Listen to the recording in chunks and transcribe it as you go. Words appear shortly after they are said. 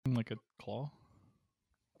like a claw.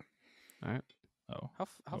 All right. Oh.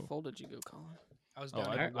 How full did you go, Colin? I was Oh,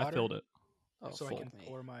 down in the I water filled it. Oh, so I fuck can me.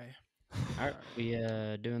 pour my. All right. We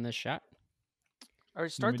doing this shot? All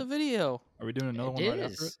right, start me- the video. Are we doing another It one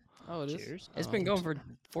right after it? is. Oh, it is. Cheers. It's Oh, been going for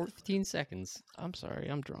 14 seconds. I'm sorry,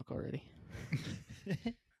 I'm drunk already.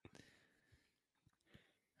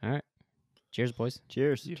 All right. Cheers, boys.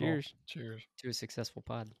 Cheers. Cheers. Cheers. To a successful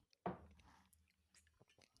pod.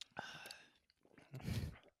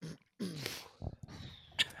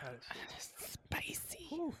 Spicy.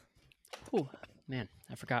 Ooh, man,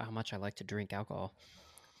 I forgot how much I like to drink alcohol.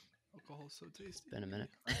 Alcohol is so tasty. Been a minute.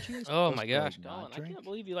 Oh my supposed to, gosh, not Colin! I drink? can't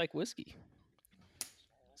believe you like whiskey.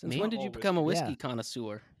 Since Me? when did you All become a whiskey. whiskey Yeah.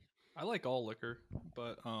 connoisseur? I like all liquor,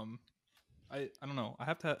 but I don't know.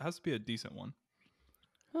 It has to be a decent one.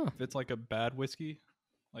 Huh. If it's like a bad whiskey,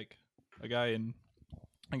 like a guy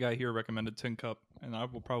here recommended Tin Cup, and I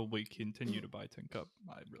will probably continue to buy Tin Cup.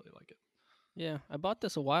 I really like it. Yeah, I bought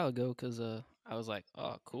this a while ago because I was like,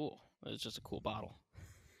 oh, cool. It's just a cool bottle,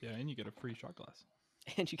 Yeah, and you get a free shot glass.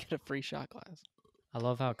 and you get a free shot glass. I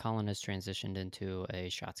love how Colin has transitioned into a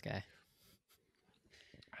shots guy.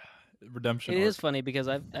 Redemption. It is arc. funny because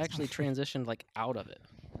I've actually transitioned like out of it.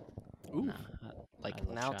 Ooh. Nah, Like I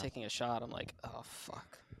love now shots. taking a shot, I'm like, oh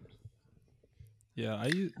fuck. Yeah, I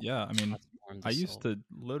mean, Shots warm the I used soul. to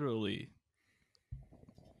literally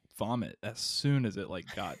vomit as soon as it like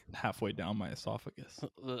got halfway down my esophagus.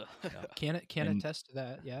 Ugh. Can And- attest to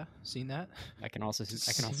that? Yeah, seen that. I can also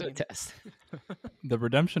attest. The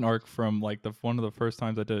redemption arc from like one of the first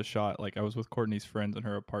times I did a shot, like I was with Courtney's friends in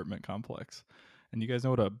her apartment complex. And you guys know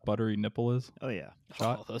what a buttery nipple is? Oh yeah.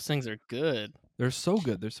 Shot? Oh, those things are good. They're so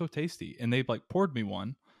good. They're so tasty. And they like poured me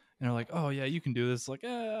one. And they're like, oh, yeah, you can do this. Like,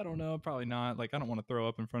 I don't know. Probably not. Like, I don't want to throw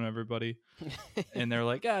up in front of everybody. And they're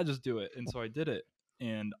like, just do it. And so I did it.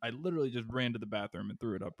 And I literally just ran to the bathroom and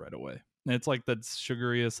threw it up right away. And it's like the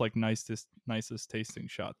sugariest, like nicest tasting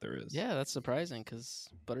shot there is. Yeah, that's surprising because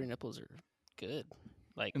buttery nipples are good.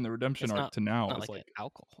 Like And the redemption it's arc not- to now not is like like,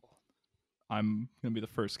 alcohol. I'm going to be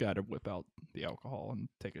the first guy to whip out the alcohol and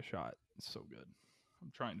take a shot. It's so good.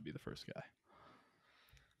 I'm trying to be the first guy.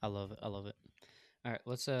 I love it. I love it. All right,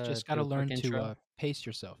 let's Just do got to a quick learn intro. to pace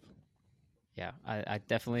yourself. Yeah, I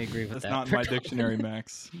definitely agree with That's that. not in my dictionary,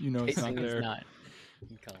 Max. You know it's not Pacing is there. not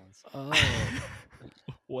in Colin's. Oh,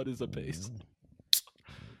 What is a pace?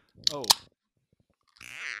 Oh,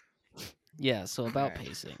 yeah. So about Alright.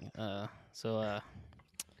 pacing.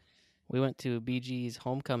 We went to BG's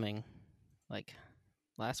homecoming, like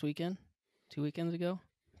last weekend, 2 weekends ago,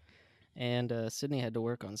 and Sydney had to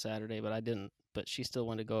work on Saturday, but I didn't. But she still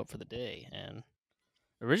wanted to go up for the day, and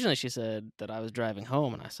originally she said that I was driving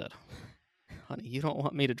home, and I said, "Honey, you don't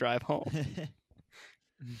want me to drive home."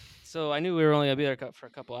 So I knew we were only gonna be there for a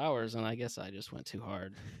couple hours, and I guess I just went too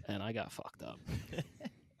hard, and I got fucked up.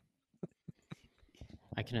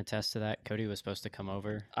 I can attest to that. Cody was supposed to come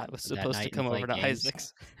over, I was that supposed to night and come play over to games.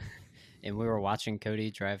 Isaac's. and we were watching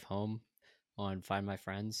Cody drive home on Find My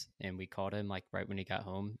Friends, and we called him like right when he got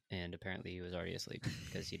home, and apparently he was already asleep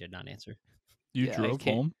because he did not answer. you Yeah, I drove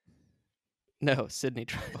can't- home? No, Sydney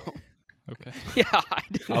drove home. Okay. Yeah, I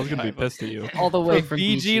did. I was going to be drive home. pissed at you. All the way From from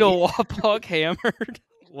BG to Wapak hammered.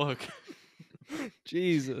 Look.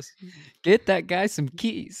 Jesus. Get that guy some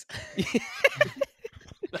keys.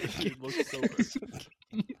 That dude looks sober.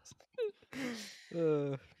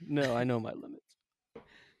 No, I know my limits.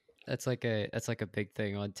 That's like a big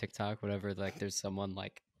thing on TikTok. Whenever like there's someone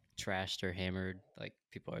like trashed or hammered, like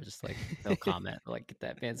people are just like they'll comment like get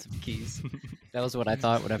that man some keys. That was what I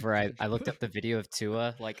thought whenever I looked up the video of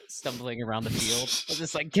Tua like stumbling around the field. I was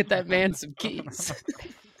just like, get that man some keys.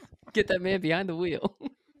 Get that man behind the wheel.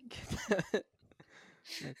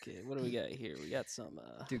 Okay, what do we got here? We got some.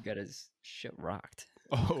 Dude got his shit rocked.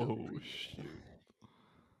 Oh, shoot.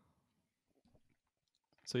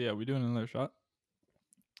 So, yeah, we doing another shot?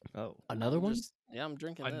 Oh, another one? Yeah, I'm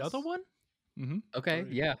drinking Another this. one? Mm-hmm. Okay,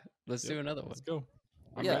 Sorry. yeah. Let's Yep, do another one. Let's go.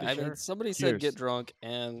 I'm Yeah, ready. I mean, Sure. somebody said Cheers. get drunk,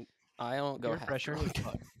 and I don't go Peer half pressure. drunk.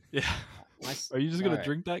 Yeah. My Are you just going to Alright.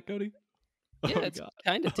 drink that, Cody? Yeah, Oh, it's God.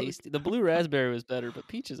 kind of tasty. The blue raspberry was better, but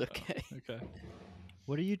peach is okay. Okay.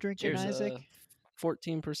 What are you drinking, Cheers, Isaac?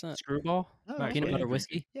 14%. Screwball? Oh, Max, Peanut what are butter you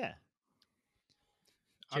whiskey? Yeah.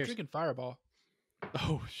 I'm Cheers. drinking Fireball.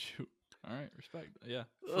 Oh, shoot. All right. Respect. Yeah.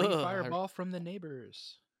 Free Ugh, Fireball from the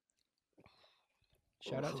neighbors.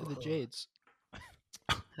 Shout out to the Jades.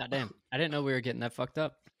 God damn. I didn't know we were getting that fucked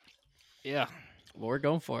up. Yeah. Well, we're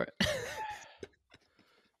going for it.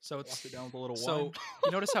 So Wash it's it down with a little so wine.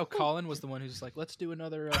 you notice how Colin was the one who's like, let's do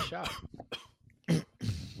another shot.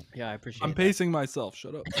 Yeah, I appreciate I'm that. pacing myself.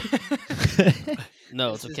 Shut up.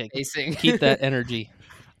 No, it's This is okay. pacing. Keep that energy.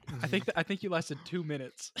 I think you lasted 2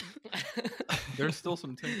 minutes. There's still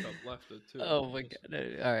some tin cup left too. Oh my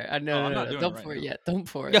god! All right, I No, know. I'm No, not no, doing it don't right pour it now. yet. Don't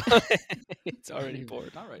pour it. It's already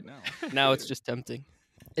poured. Not right now. Now it's just tempting.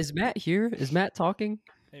 Is Matt here? Is Matt talking?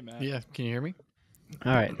 Hey Matt. Yeah, can you hear me?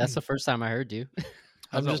 All right, that's the first time I heard you.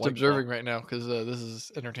 How's I'm that just White observing Claw? right now because this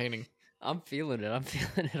is entertaining. I'm feeling it. I'm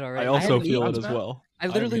feeling it already. I also haven't feel it eaten- as well. I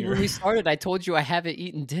literally, when here. we started, I told you I haven't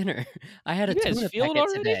eaten dinner. I had a You guys tuna feel it packet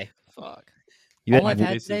already? today. Fuck. You All had I've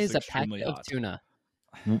had face today is is a packet extremely of hot. tuna.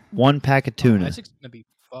 one pack of tuna. Isaac's gonna be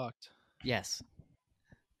fucked. Yes.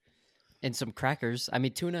 And some crackers. I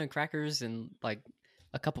mean, tuna and crackers and like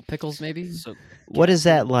a couple pickles, maybe. So What is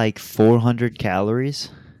that, like 400 calories?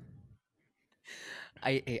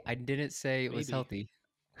 I didn't say it was Maybe. healthy.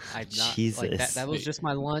 I'm not like Jesus. that was just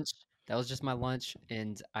my lunch. That was just my lunch,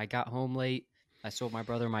 and I got home late. I sold my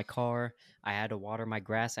brother my car. I had to water my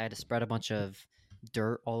grass. I had to spread a bunch of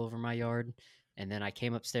dirt all over my yard, and then I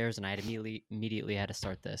came upstairs and I had immediately had to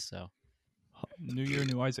start this. So New Year,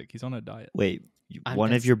 new Isaac. He's on a diet. Wait, one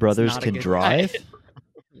that's- of your it's brothers not a can good drive? diet.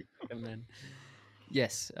 Recommend.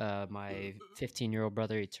 Yes, my 15-year-old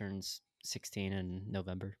brother, he turns 16 in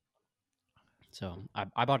November. So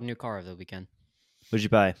I bought a new car over the weekend. What'd you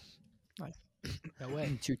buy? No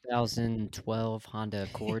way. 2012 Honda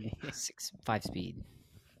Accord 5-speed.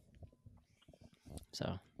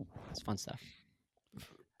 So it's fun stuff.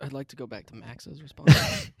 I'd like to go back to Max's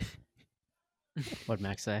response. What'd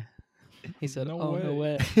Max say? He said, No "Oh no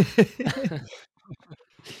way." way."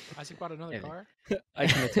 Isaac bought another Hey, car. I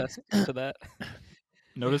can attest to that.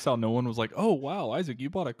 Notice how no one was like, "Oh wow, Isaac, you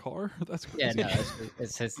bought a car? That's Yeah, crazy."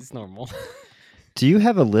 no, it's normal. Do you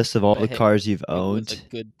have a list of all But the hey, cars you've It was owned? a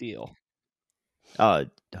good deal. 100%.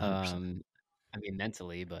 I mean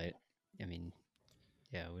mentally, but I mean,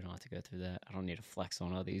 yeah, we don't have to go through that. I don't need to flex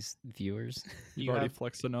on all these viewers. You've You already have-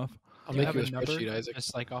 flexed enough. I'll Do you make have you a a number, spreadsheet, Isaac.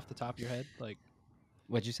 just like off the top of your head? Like,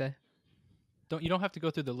 What'd you say? you don't have to go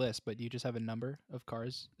through the list, but do you just have a number of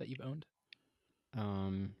cars that you've owned?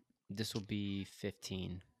 This will be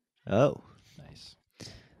 15. Oh. Nice.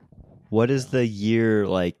 What is the year,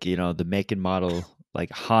 like, the make and model,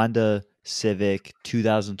 like Honda Civic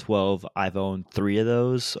 2012? I've owned 3 of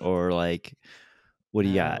those, or like, what do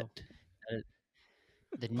you got? No,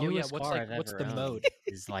 the Oh, yeah, newest what's car like- I've what's ever the owned mode?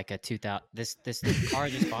 is like a 2000. This car I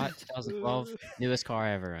just bought 2012, newest car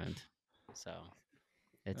I ever owned. So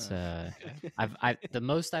it's the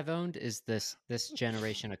most I've owned is this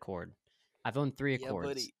generation Accord. I've owned 3 Yeah, Accords.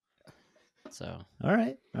 buddy. So All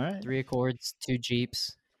right. 3 Accords, 2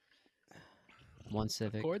 Jeeps, 1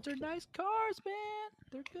 Civic. Accords are nice cars, man.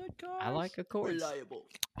 They're good cars. I like Accords.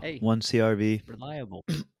 Hey, 1 CRV, reliable.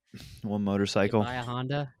 1 You motorcycle. buy a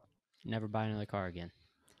Honda, never buy another car again.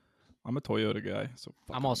 I'm a Toyota guy, so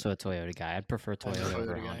fuck I'm 'em. also a Toyota guy. I'd prefer I'm a Toyota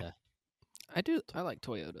over Toyota guy. Honda. I like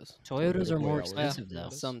Toyotas. Toyotas Toyota are more Toyota. expensive Yeah. though.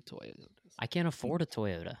 Some Toyotas. I can't afford a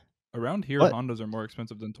Toyota. Around here, What? Hondas are more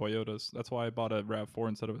expensive than Toyotas. That's why I bought a Rav4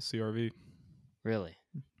 instead of a CRV. Really?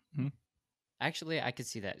 Mhm. Actually, I could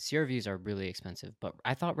see that. CRVs are really expensive, but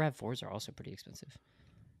I thought RAV4s are also pretty expensive.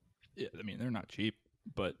 Yeah, I mean they're not cheap,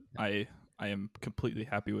 but I am completely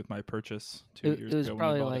happy with my purchase 2 years It was ago.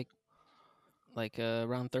 probably when I bought like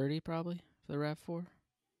around 30 probably for the RAV4.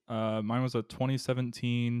 it. Mine was a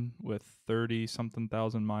 2017 with 30 something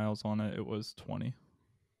thousand miles on it. It was 20.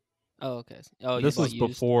 Oh, okay. Oh, you This bought was used,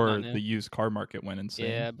 before not new? the used car market went insane.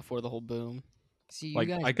 Yeah, before the whole boom. See, you Like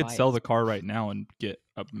guys I could buy sell the car right now and get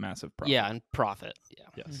a massive profit. Yeah, and profit. Yeah.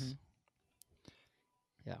 Yes. Mhm.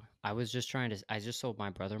 Yeah, I was just trying to. I just sold my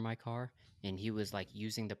brother my car, and he was like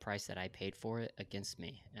using the price that I paid for it against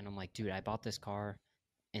me. And I'm like, dude, I bought this car,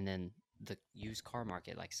 and then the used car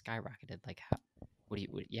market like skyrocketed. Like, how, what do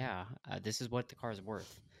you? Yeah, this is what the car is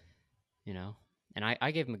worth, you know. And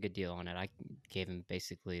I gave him a good deal on it. I gave him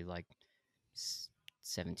basically like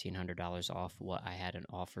 $1,700 off what I had an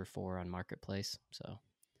offer for on Marketplace. So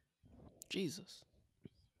Jesus.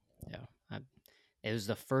 yeah, it was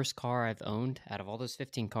the first car I've owned out of all those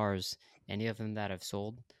 15 cars. Any of them that I've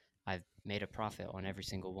sold, I've made a profit on every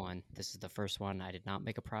single one. This is the first one I did not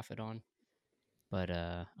make a profit on, but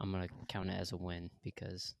I'm gonna count it as a win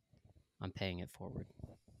because I'm paying it forward.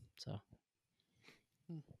 So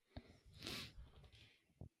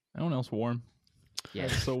Anyone else warm? yeah,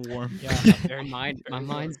 It's so warm. Yeah. my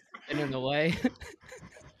mind's spinning away.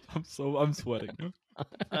 I'm sweating.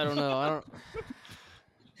 I don't know. I don't.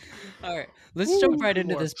 All right, let's jump right Ooh,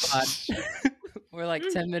 into warm. this pod. We're like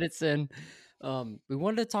 10 minutes in. We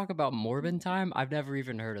wanted to talk about Morbin Time. I've never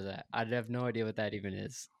even heard of that. I have no idea what that even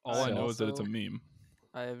is. All I So- know is that it's a also- meme.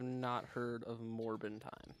 I have not heard of Morbin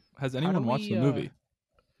Time. Has do anyone watched we, the movie?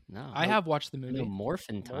 No, I have watched the I movie. know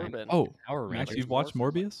Morphin Time. Morbin. Oh, Power Max, Rangers. you've watched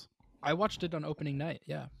Morbius? I watched it on opening night.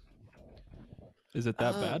 Yeah, Is it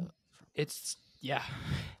that bad? it's yeah,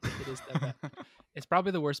 it is that bad. It's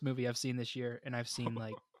probably the worst movie I've seen this year, and I've seen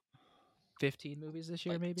like 15 movies this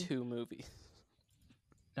year, Like maybe. 2 movies.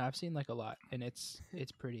 No, I've seen like a lot, and it's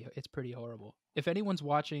pretty horrible. If anyone's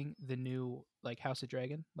watching the new like House of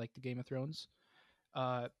Dragon, like the Game of Thrones,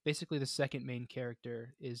 basically the second main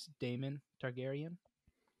character is Daemon Targaryen.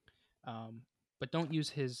 But don't use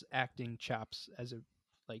his acting chops as a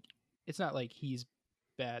like. It's not like he's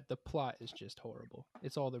bad. The plot is just horrible.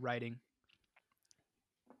 It's all the writing.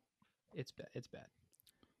 It's bad. It's bad.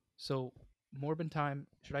 So Morbin Time.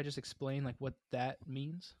 Should I just explain like what that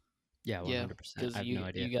means? Yeah, 100%. Yeah, I because have no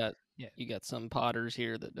idea. you got some Potters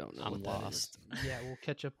here that don't know I'm what that is. lost. Yeah, we'll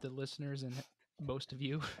catch up the listeners and most of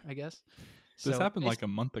you, I guess. This So, happened like a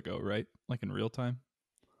month ago, right? Like in real time?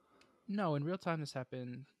 no, in real time. This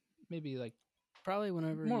happened maybe like Probably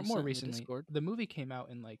whenever more you sent in the recently. Discord. The movie came out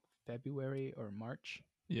in like February or March.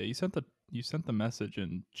 Yeah, you sent the message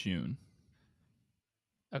in June.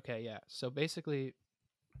 Okay, yeah. So basically,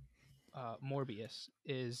 Morbius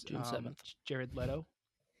is June 7th. Jared Leto,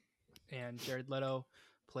 and Jared Leto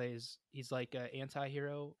he's like an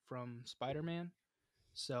anti-hero from Spider-Man.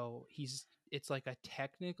 So it's like a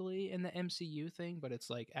technically in the MCU thing, but it's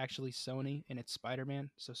like actually Sony and it's Spider-Man.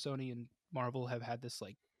 So Sony and Marvel have had this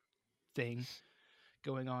like thing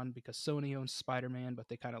going on because Sony owns Spider-Man, but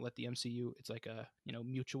they kind of let the MCU. It's like a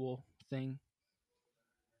mutual thing.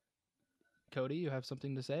 Cody, you have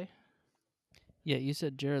something to say? Yeah, you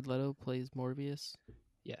said Jared Leto plays Morbius.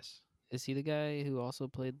 Yes. Is he the guy who also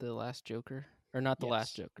played the last Joker? Or not the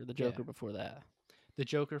last Yes. Joker, the Yeah. Joker before that. The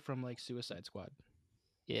Joker from like Suicide Squad,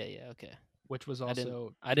 Yeah, okay. which was I didn't-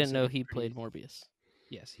 also I didn't know considered he pretty- played Morbius.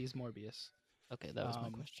 Yes, he's Morbius. Okay, that was my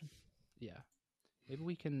Um, question. Yeah.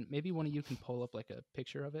 Maybe one of you can pull up like a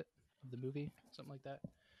picture of the movie, something like that.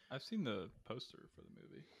 I've seen the poster for the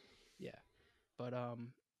movie. Yeah. But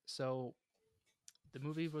so the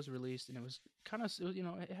movie was released and it was kind of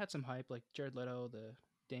it had some hype, like Jared Leto, the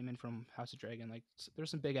Damon from House of Dragon, like there's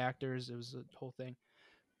some big actors, it was a whole thing.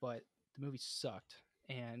 But the movie sucked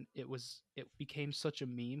and it became such a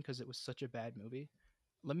meme because it was such a bad movie.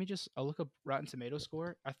 I'll look up Rotten Tomato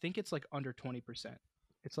score. I think it's like under 20%.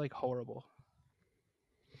 It's like horrible.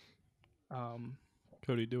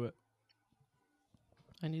 Cody, do it.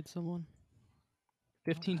 I need someone.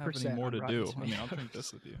 I don't have 15% any more on to Rotten do. I mean, I'll drink Tomatoes.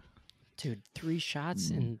 this with you. Dude, 3 shots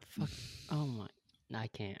and fuck. Oh my. No, I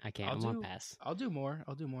can't. I'll I'm on do- pass. I'll do more.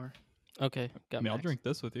 Okay, got I mean, I'll Max. drink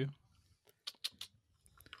this with you.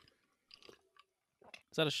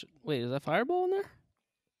 Is that wait, is that Fireball in there?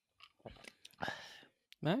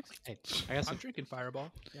 Max? Hey, I got I'm some. drinking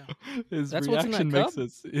Fireball. Yeah. His That's what's in that reaction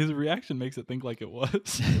cup? his reaction makes it think like it was.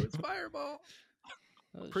 It's Fireball.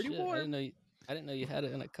 Oh, Pretty shit, warm. I didn't know you had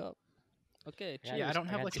it in a cup. Okay, Yeah, Yeah, I just- don't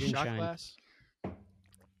I have got like a Toon shot Shine. glass.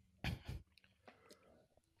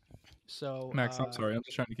 So Max, I'm sorry. I'm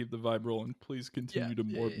just trying to keep the vibe rolling. Please continue to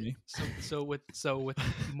morb me. So with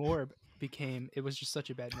Morb it was just such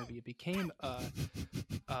a bad movie. It became a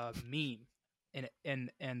meme,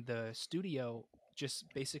 and the studio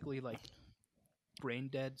just basically like brain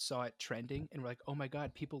dead saw it trending and were like, oh my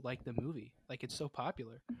god, people like the movie, like it's so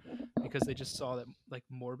popular because they just saw that like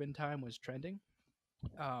Morbin Time was trending,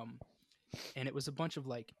 and it was a bunch of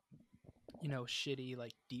like shitty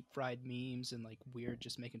like deep fried memes and like weird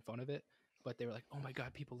just making fun of it. But they were like, oh my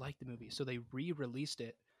god, people like the movie. So they re-released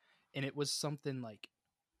it. And it was something like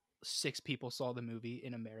 6 people saw the movie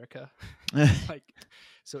in America. Like,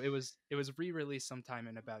 so it was re-released sometime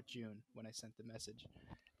in about June when I sent the message.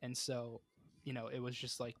 And so, it was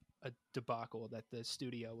just like a debacle that the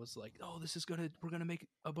studio was like, oh, we're gonna make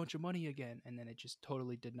a bunch of money again. And then it just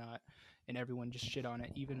totally did not. And everyone just shit on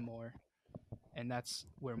it even more. And that's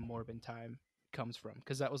where Morbin Time comes from.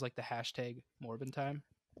 Because that was like the hashtag Morbin Time.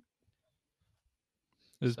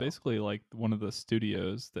 It was So- basically like one of the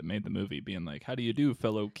studios that made the movie being like, how do you do,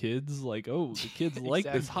 fellow kids? Like, oh, the kids like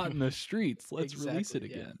this hot Exactly. in the streets. Let's release it Exactly,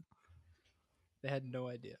 yeah. again. They had no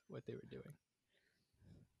idea what they were doing.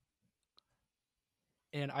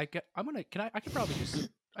 And I could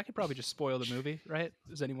probably just spoil the movie, right?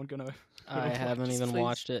 Is anyone gonna? I haven't even Please.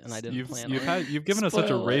 watched it, and I didn't plan on it. You've given us such a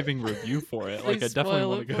Spoil it. raving review for it. Like, I Please definitely spoil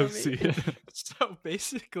want it to go for me. see it. So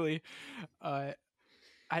basically, I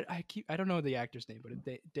don't know the actor's name, but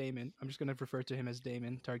Damon. I'm just gonna refer to him as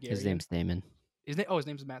Damon Targaryen. His name's Damon. His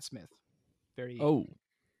name's Matt Smith. Very Oh,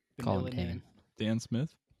 Call him vanilla name. Damon. Dan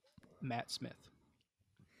Smith. Matt Smith.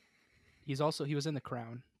 He was in The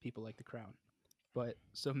Crown. People like The Crown. But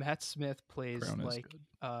so Matt Smith plays Crown is like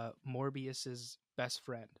good. Morbius's best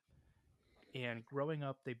friend. And growing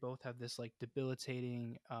up, they both have this like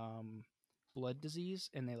debilitating blood disease,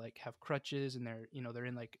 and they like have crutches, and they're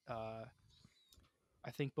in like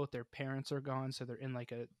I think both their parents are gone, so they're in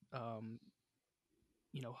like a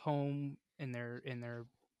home, and they're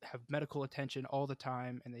have medical attention all the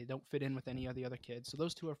time, and they don't fit in with any of the other kids. So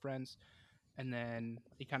those two are friends, and then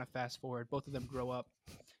you kind of fast forward, both of them grow up,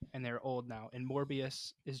 and they're old now. And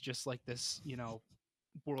Morbius is just like this,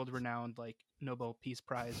 world-renowned like Nobel Peace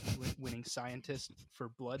Prize winning scientist for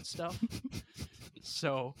blood stuff.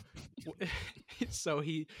 So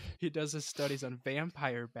he does his studies on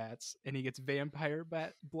vampire bats, and he gets vampire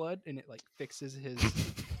bat blood, and it like fixes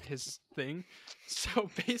his thing. So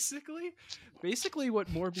basically what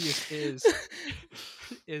Morbius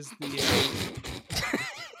is the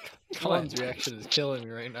Colin's reaction is killing me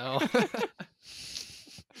right now.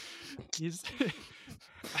 he's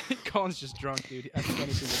I think Colin's just drunk, dude. I think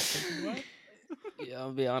anything was thinking, what? Yeah,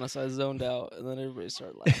 I'll be honest. I zoned out, and then everybody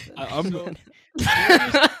started laughing. I'm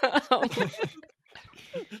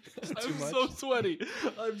so sweaty.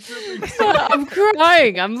 I'm dripping. I'm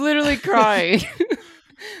crying. I'm literally crying.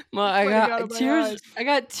 I Sweating out got of my tears. eyes. I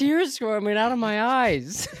got tears coming out of my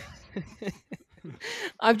eyes.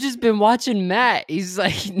 I've just been watching Matt. He's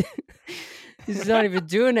like, he's not even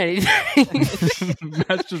doing anything.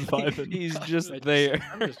 Matt's just vibing. He's just there.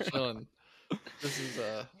 I'm just chilling. This is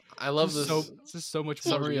I love this. This is so much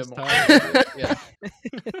summary Morbius of time. yeah.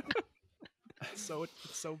 It's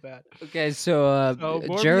so bad. Okay, so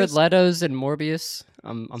So Jared Morbius- Leto's and Morbius.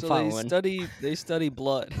 I'm So following. they study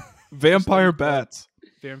blood. Vampire bats.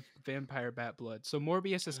 Vampire bat blood. So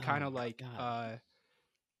Morbius is kind Oh of my like God.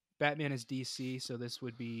 Batman is DC, so this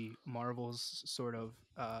would be Marvel's sort of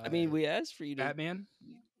I mean, we asked for you to Batman.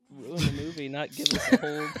 ruin the movie, not give us a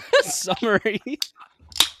whole summary.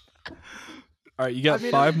 All right, you got I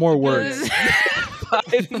mean, 5 more words.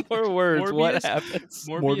 5 more words. What Morbius- happens?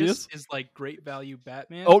 Morbius Morbius? is like great value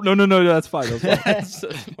Batman. Oh no, that's fine. That's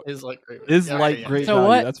fine. Is like great. Is Yeah, like yeah. great So value.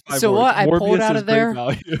 what- That's 5 so words. what I pulled Morbius out is of there-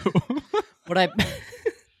 great value. What I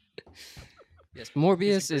yes,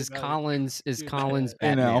 Morbius great is value. Collins Dude, Collins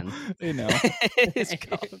Hey now, Batman. hey now. It's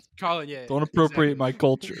called- Colin, yeah. Don't appropriate my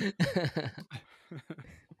culture.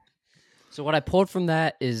 So what I pulled from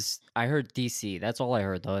that is I heard DC. That's all I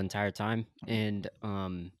heard the entire time, and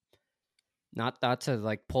not to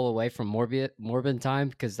like pull away from Morbid time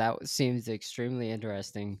because that seems extremely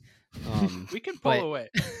interesting. We can pull but- away.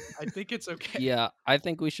 I think it's okay. Yeah, I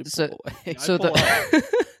think we should So- pull away. So pull the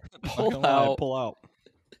Pull out. Pull out.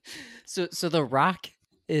 so the Rock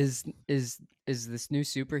is this new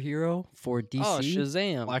superhero for DC. Oh,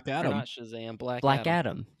 Shazam! Black Or Adam. not Shazam. Black Black Adam.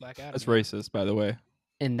 Adam. Black Adam. That's racist, by the way.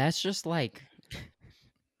 And that's just like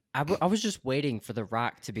I was just waiting for the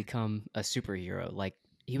Rock to become a superhero. Like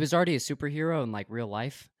he was already a superhero in like real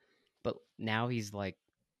life, but now he's like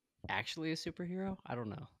actually a superhero. I don't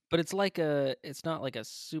know. But it's not like a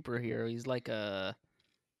superhero. He's like a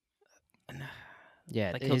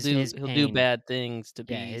Yeah, like his he'll do pain- bad things to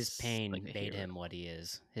be. Yeah, his pain like a made hero. him what he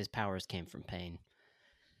is. His powers came from pain.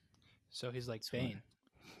 So he's like That's what- Bane.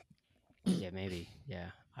 Yeah, maybe.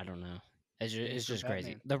 Yeah, I don't know. It's Bane it's for just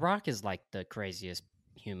crazy. Batman. The Rock is like the craziest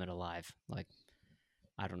human alive. Like,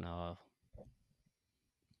 I don't know.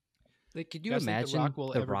 Like, could you guys think imagine the Rock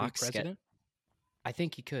will ever be Rock's president? I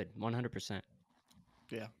think he could, 100%.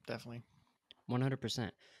 Yeah, definitely.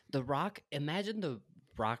 100%. The Rock, imagine the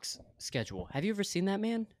Rock's schedule. Have you ever seen that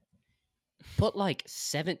man? Put like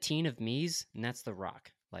 17 of me's, and that's the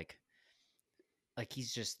Rock. Like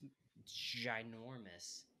he's just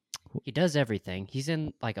ginormous. He does everything. He's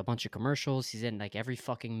in like a bunch of commercials. He's in like every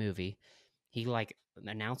fucking movie. He like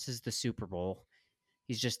announces the Super Bowl.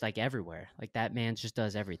 He's just like everywhere. Like that man just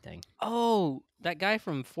does everything. Oh, that guy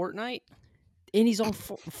from Fortnite. And he's on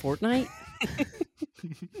Fortnite.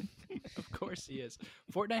 Of course he is.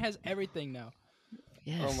 Fortnite has everything now.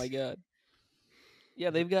 Yes. Oh my god. Yeah,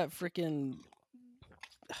 they've got freaking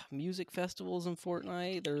music festivals in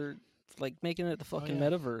Fortnite. They're like making it the fucking yeah.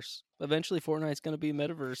 metaverse. Eventually, Fortnite's going to be a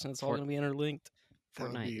metaverse, and it's all Fort- going to be interlinked.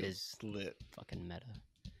 That would Fortnite be is lit. fucking meta.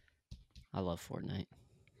 I love Fortnite.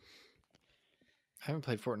 I haven't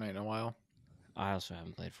played Fortnite in a while. I also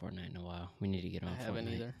haven't played Fortnite in a while. We need to get on I haven't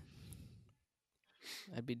Fortnite. either.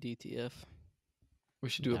 I'd be DTF. We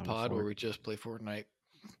should do a Down to pod where Fort. we just play Fortnite.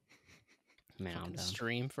 Man, I'm Fucking down.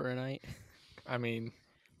 stream for a night. I mean,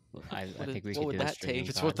 I What think we what could would do a that streaming take?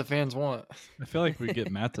 it's what the pod. fans want. I feel like we'd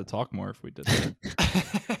get Matt to talk more if we did that.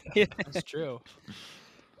 That's true.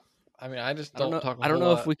 I mean, I just I don't don't know- talk. I don't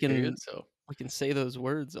know if we can- period, so We can say those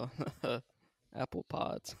words on Apple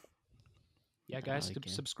Pods. Yeah, No, guys, you can't.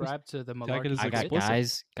 subscribe to the Can I get Malarkey his I got Grid.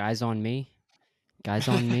 explicit? guys on me. Guys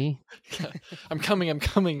on me. I'm coming. I'm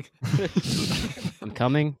coming. I'm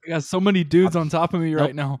coming. I got so many dudes on top of me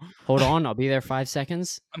right now. Hold on. I'll be there 5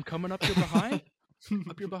 seconds. I'm coming up your behind.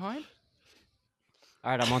 Up your behind.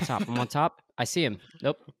 All right, I'm on top. I'm on top. I see him.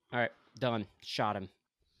 Nope. All right, done. Shot him.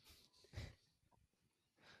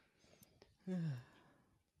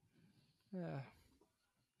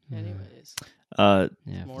 Anyways, Yeah.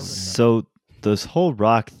 More of a- So this whole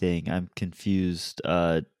Rock thing, I'm confused.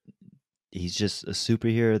 He's just a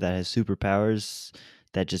superhero that has superpowers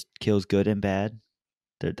that just kills good and bad.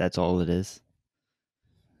 That's all it is.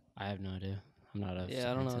 I have no idea. I'm not a. yeah,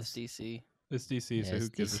 I don't know. It's scientist. DC. It's DC, Yeah, so who it's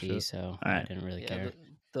gives a DC, shit? so I Alright. didn't really Yeah, care.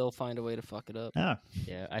 they'll find a way to fuck it up. Ah,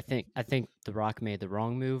 Yeah, I think The Rock made the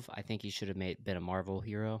wrong move. I think he should have been a Marvel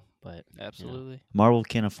hero, but Absolutely. Marvel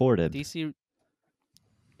can't afford him. DC.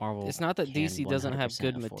 Marvel. It's not that can DC doesn't have 100%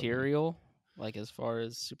 good afford them. material, like as far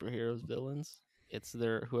as superheroes, villains. It's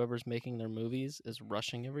whoever's making their movies is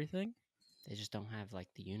rushing everything. They just don't have like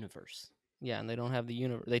the universe. Yeah, and they don't have the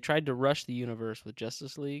universe. They tried to rush the universe with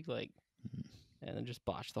Justice League, and then just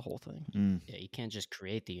botched the whole thing. Mm. Yeah, you can't just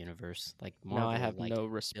create the universe. Like Marvel, Now I have like, no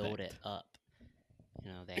build respect. it up.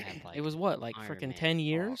 You know, they had like It was what, like Iron freaking Man, 10 Thor,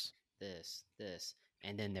 years? this,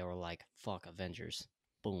 and then they were like, "Fuck Avengers!"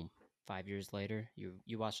 Boom. 5 years later,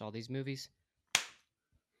 you watch all these movies.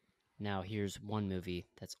 Now here's one movie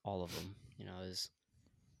that's all of them. You know, is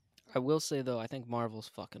I will say though, I think Marvel's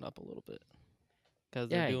fucking up a little bit because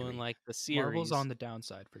Yeah, they're I doing agree. like the series. Marvel's on the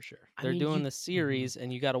downside for sure. I They're mean, doing you- the series,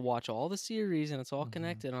 and you got to watch all the series, and it's all Mhm.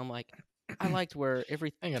 connected. And I'm like, I liked where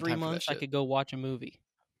every I ain't got 3 time for that months I shit. could go watch a movie.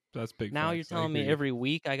 That's big. Now you're facts. I telling me agree. every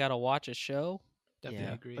week I got to watch a show. Definitely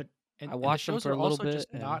Yeah, agree. but And, I and watched the them shows for are a little also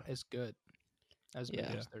just bit, not as good as Yeah.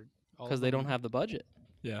 movies. They're all because of they don't them- have the budget.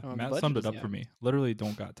 Yeah, I don't have the Matt budget summed it to up do for it. me. Literally,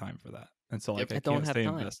 don't got time for that, and so like I I don't can't have stay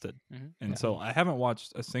time. invested. Mhm. And Yeah. so I haven't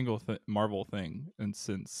watched a single Marvel thing and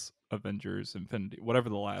since Avengers Infinity, whatever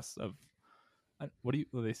the last of. What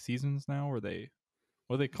are they seasons now? Or what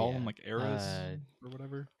do they call them, Yeah, like eras or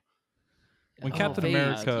whatever? When Captain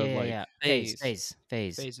America, like phase.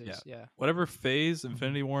 phases. Yeah. whatever phase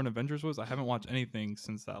Infinity War and Avengers was, I haven't watched anything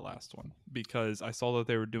since that last one because I saw that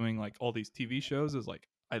they were doing like all these TV shows. Is like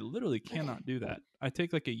I literally cannot do that. I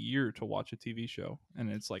take like a year to watch a TV show, and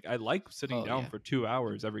it's like I like sitting Oh, down yeah. for 2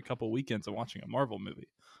 hours every couple weekends and watching a Marvel movie.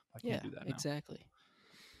 I can't Yeah, do that now. exactly.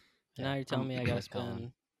 Yeah, Now you're telling I'm me I got to like Colin.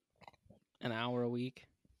 spend an hour a week.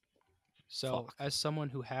 So, Fuck. as someone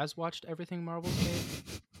who has watched everything Marvel's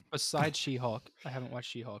made, besides She-Hulk, I haven't watched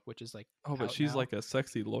She-Hulk, which is like Oh, but out she's now. like a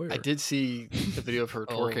sexy lawyer. I did see the video of her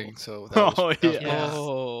Oh. twerking, so that was, Oh, that was yeah. badass.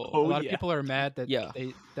 Oh, a lot yeah. of people are mad that Yeah.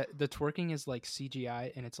 that the twerking is like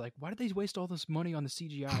CGI, and it's like, why did they waste all this money on the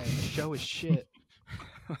CGI? And the show is shit.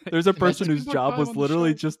 Like, There's a invest person the whose $2.5 job was on the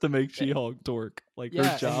literally show. just to make She-Hulk twerk. Like Yeah, her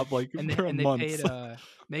and- job, like and they, for and they months. paid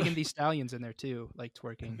Megan Thee Stallions in there too, like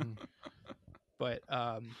twerking. Mhm. But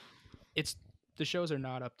it's the shows are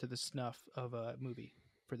not up to the snuff of a movie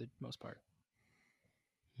for the most part,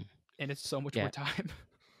 and it's so much Yeah. more time.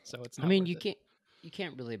 So it's. I Not mean, worth it. you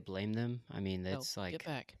can't really blame them. I mean, Hell, it's like get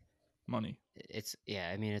back. Money. it's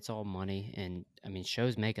I mean, it's all money, and I mean,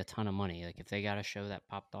 shows make a ton of money. Like if they got a show that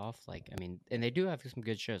popped off, like I mean, and they do have some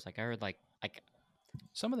good shows. Like I heard, like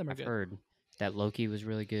Some of them are I've good. heard that Loki was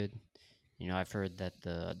really good. You know, I've heard that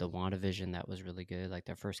the WandaVision that was really good. Like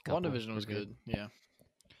their first couple. WandaVision were was good. Yeah.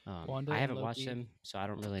 Wanda I and haven't watched Loki. them, so I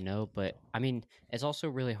don't really know. But I mean, it's also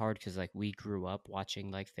really hard because like we grew up watching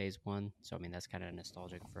like Phase One, so I mean that's kind of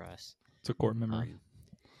nostalgic for us. It's a core memory.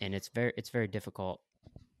 And it's very difficult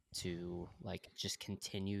to like just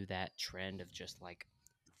continue that trend of just like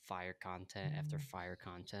fire content after fire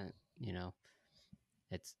content. You know,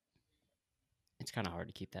 it's kind of hard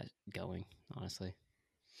to keep that going, honestly.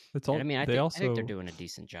 It's all. And I mean, I they think, also. I think they're doing a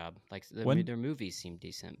decent job. Like When- their movies seem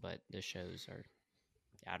decent, but the shows are.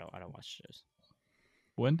 I don't watch shows.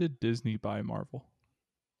 When did Disney buy Marvel?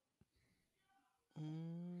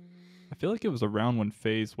 I feel like it was around when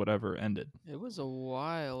Phase whatever ended. It was a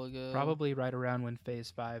while ago. Probably right around when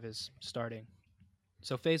Phase 5 is starting.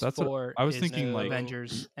 So Phase That's what- 4 I was is thinking, like-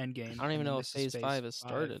 Avengers Endgame. I don't even and know then if this is Phase 5 has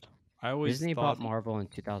started. I always Disney thought. bought Marvel in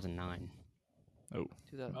 2009.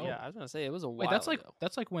 2000, Oh. Yeah, I was gonna say it was a while. Wait, ago.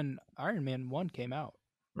 that's like when Iron Man 1 came out.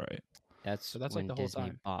 Right. That's So that's, like, when the whole Disney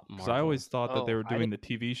time. bought Because Marvel. I always thought that they Oh, were I doing the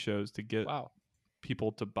TV shows to get Wow.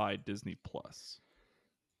 people to buy Disney Plus.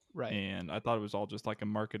 Right. And I thought it was all just like a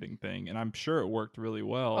marketing thing. And I'm sure it worked really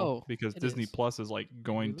well Oh, because it Disney is. Plus is like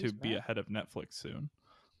going to lose be Matt? ahead of Netflix soon.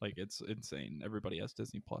 Like it's insane. Everybody has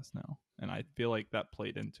Disney Plus now. And I feel like that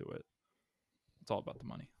played into it. It's all about the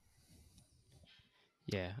money.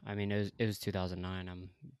 Yeah, I mean it was 2009.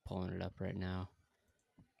 I'm pulling it up right now.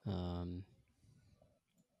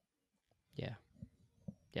 Yeah,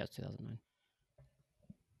 it was 2009.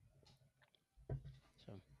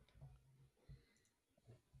 So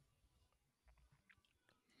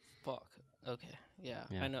Fuck. Okay. Yeah,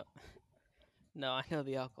 Yeah. I know. No, I know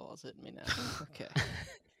the alcohol's hitting me now. Okay.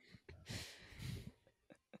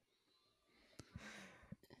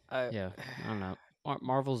 yeah, I don't know.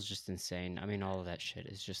 Marvel's just insane. I mean, all of that shit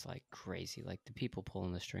is just like crazy. Like the people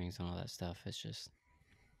pulling the strings and all that stuff. It's just,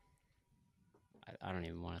 I don't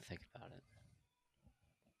even want to think about it.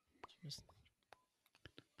 Just,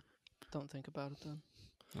 Don't think about it then.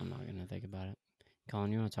 I'm not gonna think about it.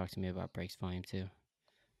 Colin, you want to talk to me about Breaks Volume 2?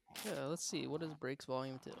 Yeah, let's see. What is Breaks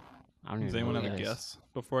Volume 2? I don't Does even know anyone what have it a is. guess?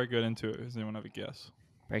 Before I get into it, does anyone have a guess?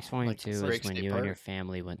 Breaks Volume Like 2 is Breaks when Day you and your Part?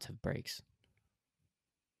 family went to Breaks.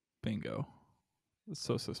 Bingo. It's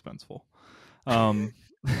so suspenseful.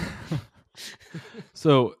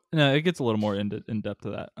 So no, it gets a little more in depth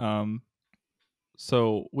to that.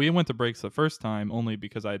 So we went to Breaks the first time only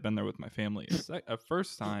because I had been there with my family. A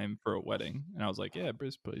first time for a wedding, and I was like, "Yeah,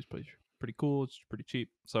 Breaks place pretty cool. It's pretty cheap."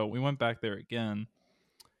 So we went back there again,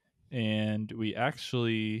 and we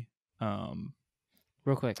actually,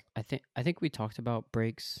 Real quick, I think we talked about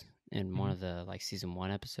Breaks in one Mhm. of the like season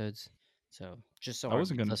 1 episodes. So just so I our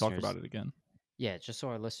wasn't going to talk listeners- about it again. Yeah, just so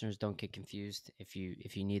our listeners don't get confused. If you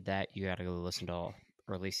need that, you got to go listen to all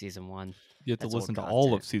early season 1. You have to That's old listen to all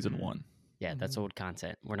of content. season 1. Yeah, that's old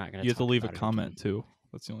content. We're not gonna. You have to talk leave a about it comment too.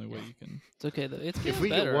 That's the only way you can. It's okay though. It's If getting we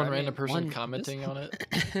better. get one I random mean, person one- commenting on it,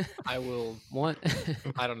 again. I will. one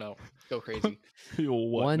I don't know. Go crazy.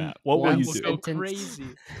 What, One- Matt? What will one you We'll do? go sentence. crazy.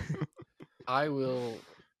 I will.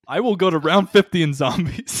 I will go to round 50 in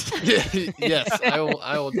zombies. Yes, I will.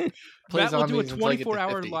 I will play Matt will do a zombies until I get to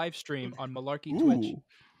 24-hour 50. live stream on Malarkey Twitch.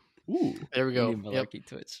 Ooh. There we We go. need Yep, Malarkey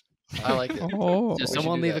Twitch. I like it. Oh. So should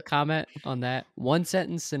someone do leave a that. comment on that. One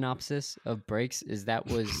sentence synopsis of Breaks is that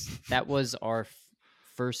was our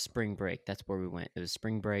first spring break. That's where we went. It was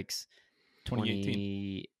spring breaks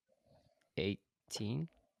 2018. 2018.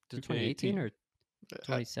 Was it 2018 or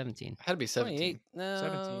 2017? Had to be 17. 28. No.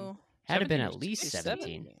 17. Had to have been 17 at or least 16.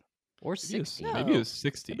 17 or 16. No. Maybe it was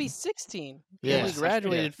 16. It'd be 16. Yeah. Yeah, we Freshman-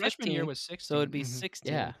 graduated Freshman 15, year was 16. so it'd be Mhm.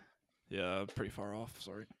 16. Yeah, Yeah, pretty far off.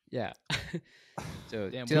 Sorry. yeah. So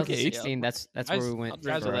Damn, 2016. yeah. That's Guys, where we went I'll for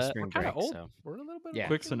drive to our that. spring We're kind break. of old. So We're a little bit. Yeah.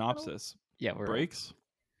 Quick we're a little old. synopsis. yeah, we're Breaks.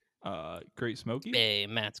 Great Smoky. Hey,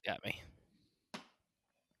 Matt's got me.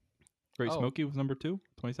 Great Oh. Smoky was number 2.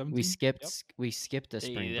 2017. we skipped a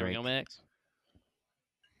Hey, spring there we break. go, Max.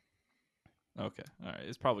 Okay. All right.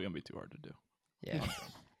 It's probably gonna be too hard to do. Yeah.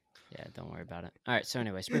 Yeah, don't worry about it. All right, so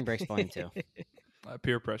anyway, Spring Break's volume 2.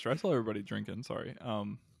 Peer pressure. I saw everybody drinking. Sorry.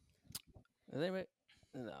 Anyway,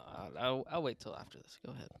 no, I'll wait till after this.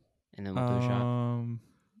 Go ahead. And then we'll do a shot.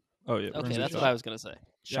 Oh yeah. we're gonna Okay, do that's a what shot. I was gonna say.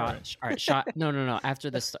 Shot. right. All right, shot. No. After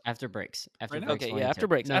this, after breaks. After Right now? breaks. Okay, volume yeah, after 2.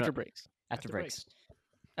 breaks. No, After no, breaks. after breaks.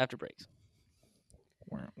 After breaks.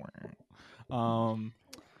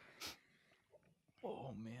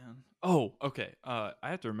 Oh man. Oh, okay. I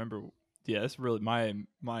have to remember. Yeah, it's really my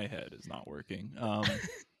head is not working.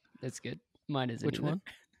 That's good. Mine isn't. Which either. one?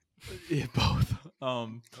 Yeah, both.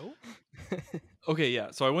 Okay,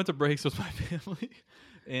 yeah. So I went to Breaks with my family,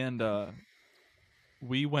 and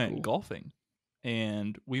we went Cool. golfing,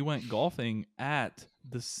 and we went golfing at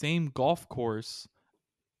the same golf course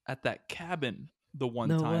at that cabin the one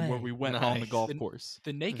No time where way. we went on the Nice. golf The- course.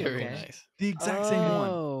 The naked Very one. nice. The exact same one.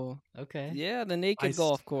 Oh, Okay. yeah, the naked s-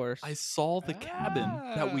 golf course. I saw the cabin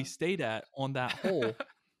that we Ah. stayed at on that hole,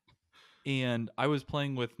 and I was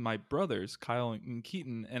playing with my brothers, Kyle and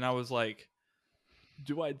Keaton, and I was like,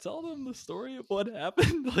 do I tell them the story of what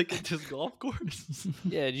happened, like at this golf course?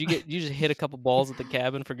 Yeah, you just hit a couple balls at the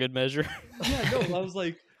cabin for good measure. Yeah, no, I was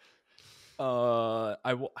like,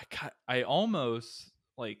 I almost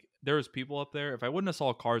like there was people up there. If I wouldn't have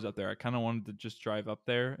saw cars up there, I kind of wanted to just drive up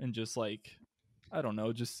there and just like, I don't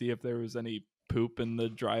know, just see if there was any poop in the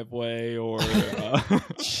driveway or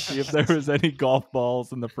see if there was any golf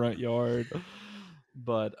balls in the front yard.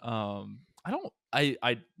 But I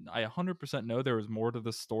 100% know there was more to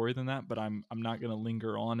the story than that, but I'm not gonna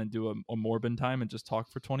linger on and do a Morbin time and just talk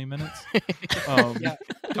for 20 minutes. Yeah,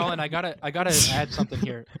 Colin, I gotta add something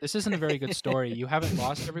here. This isn't a very good story. You haven't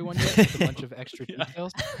lost everyone yet with a bunch of extra Yeah.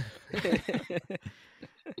 details.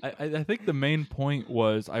 I think the main point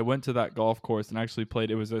was I went to that golf course and actually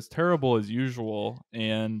played. It was as terrible as usual,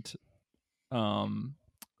 and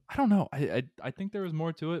I don't know. I think there was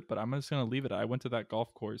more to it, but I'm just gonna leave it. I went to that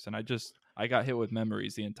golf course and I got hit with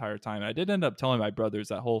memories the entire time. I did end up telling my brothers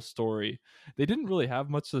that whole story. They didn't really have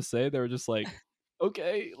much to say. They were just like,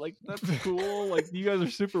 "Okay, like that's cool. Like you guys are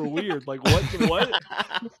super weird. Like what?"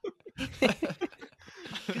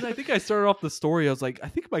 Because I think I started off the story. I was like, I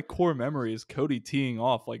think my core memory is Cody teeing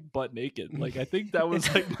off like butt naked. Like I think that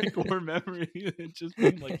was like my core memory. And just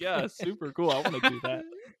being like, yeah, super cool. I want to do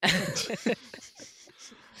that.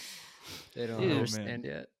 They don't Dude. understand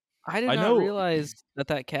yet. I did I not know- realize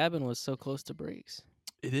that cabin was so close to Breaks.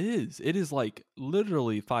 It is. It is like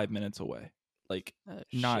literally 5 minutes away. Like Oh,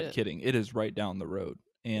 not shit. kidding. It is right down the road.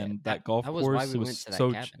 Yeah, And that golf that was course why we was went to that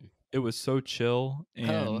so cabin. it was so chill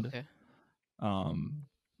and Oh, okay.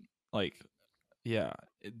 like yeah,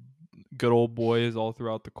 good old boys all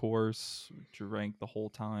throughout the course, drank the whole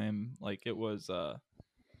time. Like it was a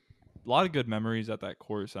lot of good memories at that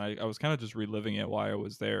course. And I was kind of just reliving it while I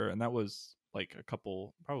was there, and that was like a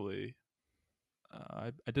couple probably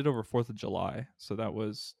I did over 4th of July, so that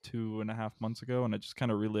was 2.5 months ago, and I just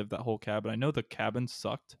kind of relived that whole cabin. I know the cabin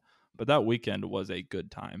sucked, but that weekend was a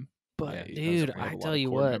good time. But Yeah, dude, definitely have I a lot tell of you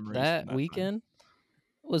core what, memories from that time. weekend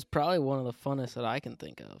was probably one of the funnest that I can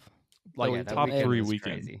think of. Like yeah, that top weekend 3 was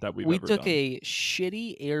weekend crazy. that we've We ever took done. a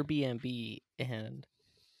shitty Airbnb and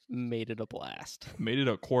made it a blast. Made it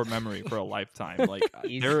a core memory for a lifetime. Like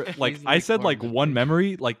Easy- there, like easily I said, core like one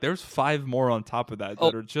memory. Like there's 5 more on top of that Oh,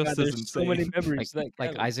 are just God, as there's insane. so many memories. Like,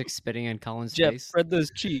 like Isaac spitting in Colin's Jeff, face. spread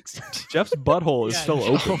those cheeks. Jeff's butthole is Yeah,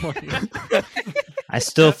 still Jeff- open. I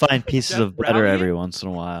still find pieces Jeff of butter Brownie? every once in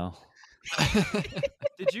a while.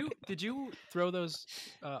 Did you throw those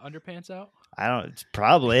underpants out? I don't.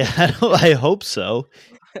 Probably. I hope so.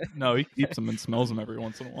 No, he keeps them and smells them every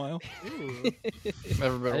once in a while. Ooh.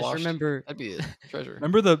 Never I been just washed. remember That'd be a treasure.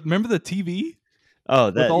 Remember the TV Oh,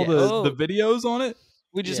 with that. all yeah. the videos on it?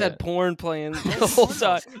 We just Yeah. had porn playing the whole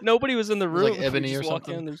time. Nobody was in the It was room. like We Ebony just or walk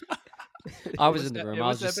something? in, there's- I It was was in the E- room. it I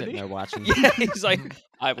was was just sitting Ebony? there watching. Yeah, he's like,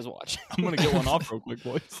 I was watching. I'm gonna get one off real quick,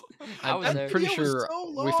 boys. I was I'm there. pretty Video was sure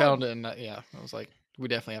so we found long. it, and yeah, I was like, we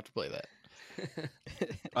definitely have to play that.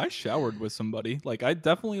 I showered with somebody. Like I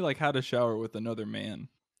definitely like had a shower with another man.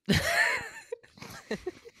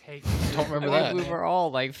 Hey, Don't remember I that. mean, we were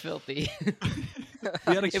all like filthy.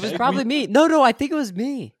 We had a It was keg. probably me. No, I think it was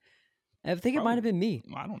me. I think it might have Probably. been me.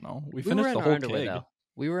 I don't know. We We finished were in the our whole underwear keg. though.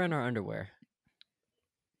 We were in our underwear.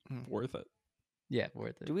 Worth it. Yeah,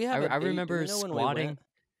 worth it. Do we have? I remember we know when we squatting. went?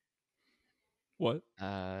 What?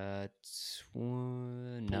 No,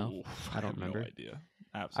 Ooh, I don't have remember. No idea.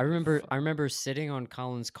 I Absolutely. remember sitting on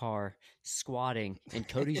Colin's car, squatting, and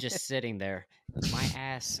Cody's just sitting there, my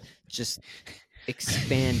ass just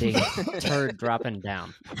expanding, turd dropping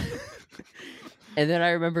down. And then I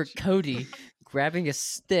remember Cody grabbing a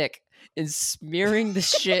stick and smearing the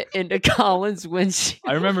shit into Colin's windshield.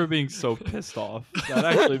 I remember being so pissed off. That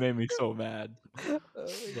actually made me so mad. But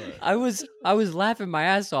I was laughing my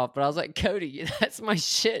ass off, but I was like, Cody, that's my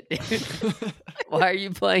shit, dude. Why are you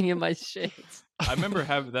playing in my shit? I remember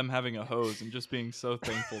them having a hose and just being so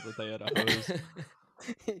thankful that they had a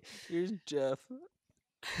hose. Here's Jeff.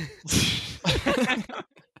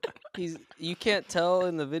 You can't tell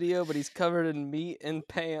in the video, but he's covered in meat and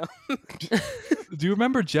Pam. Do you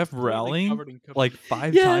remember Jeff totally rallying covered in cookies. like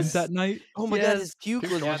 5 Yes. times that night? Oh my Yes. god, his puke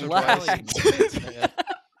was Once or black. twice. Yeah.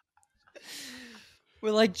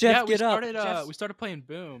 We're like, Jeff, yeah, we get up. started. Jeff. We started playing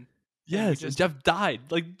Boom. Yes, and just- Jeff died.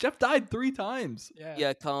 Like Jeff died 3 times. Yeah.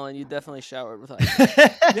 Yeah, Colin, you definitely showered with ice.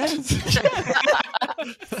 Yes.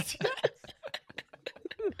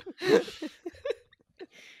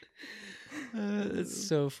 It's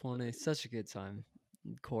so funny. Such a good time.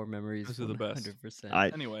 Core memories. Those are the best.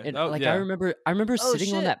 100%. Anyway, And that- like yeah. I remember Oh,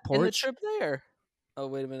 sitting on shit, that in the porch. trip there. Oh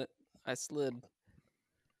wait a minute, I slid.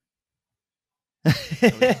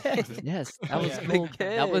 Yes, that Oh, was yeah. cold. The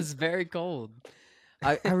That was keg. very cold.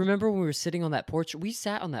 I remember when we were sitting on that porch. We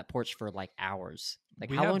sat on that porch for like hours. Like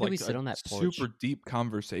We how had, long did we like, sit a on that porch? Super deep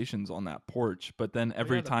conversations on that porch, but then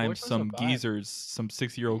every yeah, the time porch was a some vibe. geezers, some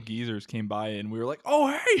 6-year-old geezers came by, and we were like, "Oh,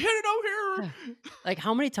 hey, hit it over here!" Like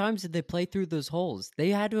how many times did they play through those holes? They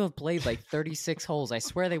had to have played like 36 holes. I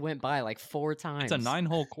swear they went by like 4 times. It's a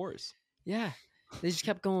 9-hole course. Yeah, they just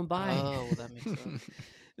kept going by. Oh, well, that makes sense.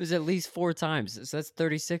 It was at least 4 times. So that's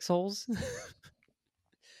 36 holes.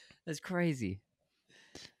 That's crazy.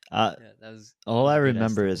 Yeah, that was All I a good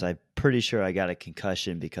remember estimate. is I'm pretty sure I got a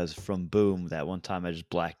concussion because from Boom that one time I just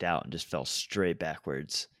blacked out and just fell straight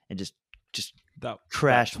backwards and just That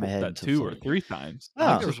crashed that, my head that into 2 the or floor. 3 times. Oh. I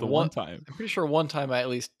think There just was the one one- time. I'm pretty sure one time I at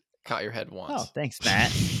least caught your head Oh, once. thanks, Matt.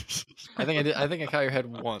 I think I did. I think I caught your head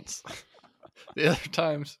once. The other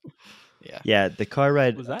times, yeah. Yeah, the car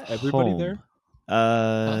ride. Was that everybody home, there?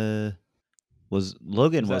 Was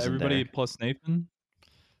Logan Was that wasn't everybody there? plus Nathan?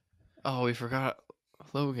 Oh, we forgot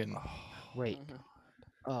Logan. Wait.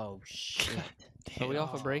 Oh shit. Are we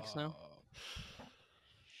off of breaks now?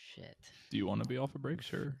 Shit. Do you want to be off a break?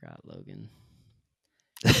 Sure. Forgot Logan.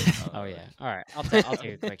 Oh yeah. All right. I'll take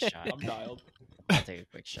a quick shot. I'm dialed. I'll take a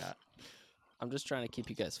quick shot. I'm just trying to keep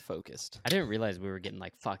you guys focused. I didn't realize we were getting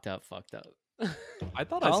like fucked up. I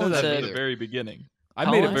thought I Colin said that said- at the very beginning. I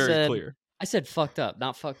made it Colin very said- clear. I said fucked up,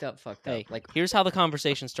 not fucked up. Hey, Like here's how the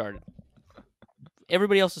conversation started.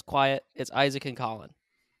 Everybody else is quiet. It's Isaac and Colin.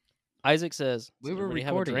 Isaac says, we "Does were everybody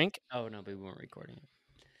have a recording. drink?" Oh no, but we weren't recording it.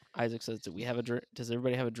 Isaac says, "Do we have a drink? Does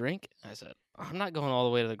everybody have a drink?" I said, "I'm not going all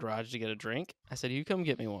the way to the garage to get a drink." I said, "You come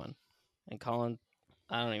get me one." And Colin,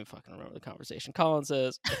 I don't even fucking remember the conversation. Colin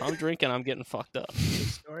says, "If I'm drinking, I'm getting fucked up." Good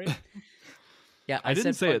story. Yeah, I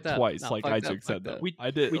didn't said say it fucked up, twice not like fucked Isaac up, said fucked that. up. We- I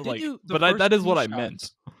did we did like, do the but first that is two what I shots.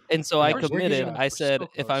 meant. And so I First three committed. shots I were said, so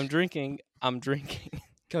 "If close. I'm drinking, I'm drinking."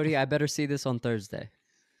 Cody, I better see this on Thursday.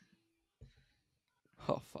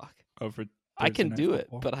 Oh fuck! Oh, for I Thursday can Night do it,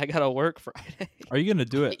 Football. but I gotta work Friday. Are you gonna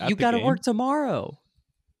do it? At You the gotta game? work tomorrow.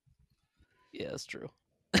 Yeah, that's true.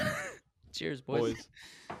 Cheers, boys.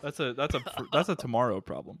 boys. That's a tomorrow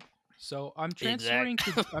problem. So I'm transferring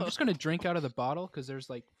to. I'm just gonna drink out of the bottle because there's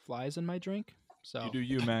like flies in my drink. So You do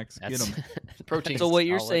you, Max. Get That's him. Protein. So what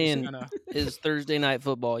you're solid. saying gonna, is Thursday night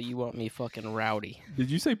football. You want me fucking rowdy? Did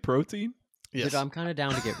you say protein? Yes. Dude, I'm kind of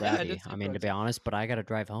down to get Yeah, I rowdy. did say I mean, to be protein. honest, but I gotta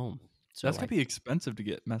drive home. So That's like, gonna be expensive to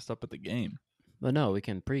get messed up at the game. But no, we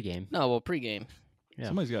can pregame. No, well, pregame. Yeah.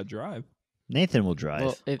 Somebody's got to drive. Nathan will drive.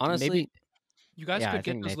 Well, if, Honestly, maybe you guys Yeah, I could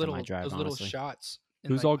get think those Nathan little might drive, those little honestly. shots.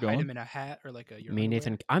 And, Who's like, all hide going? them in a hat or like a. Your me,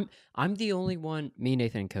 underwear. Nathan. I'm the only one. Me,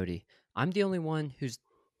 Nathan, and Cody. I'm the only one who's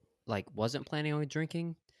like wasn't planning on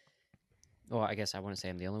drinking. Well, I guess I wouldn't say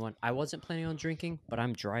I'm the only one. I wasn't planning on drinking, but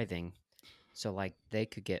I'm driving, so like they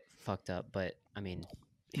could get fucked up. But I mean,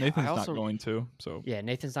 Nathan's also- not going to. So yeah,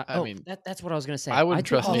 Nathan's not. I mean, that's what I was gonna say. I wouldn't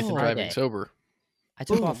took trust off Nathan Friday. driving sober. I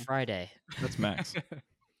took off Boom. Friday. that's Max.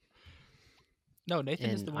 No, Nathan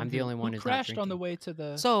is And the one. I'm the who- only one who who's not crashed on the drinking. way to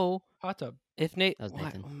the So hot tub. if Nate, That was why-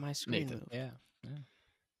 Nathan. my screen Nathan. moved. Yeah.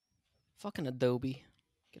 Fucking Adobe,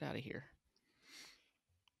 get out of here.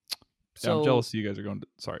 Yeah, So I'm jealous you guys are going to.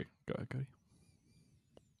 Sorry. Go ahead, Cody.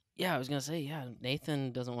 yeah, I was gonna say yeah.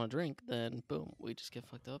 Nathan doesn't want to drink, then boom, we just get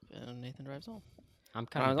fucked up, and Nathan drives home. I'm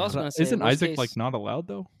I kind was of. also gonna say, Isn't worst Isaac like case- not allowed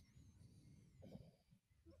though?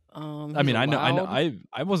 I he's mean, I know, allowed.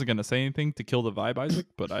 I wasn't gonna say anything to kill the vibe, Isaac,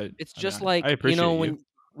 but It's I mean, just I like appreciate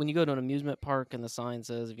when you go to an amusement park and the sign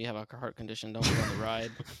says if you have a heart condition, don't get on the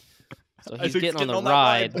ride. So he's Isaac's getting on the that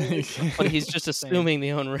ride, ride. but he's just assuming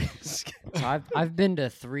the own risk. I've been to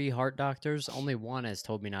 3 heart doctors. Only one has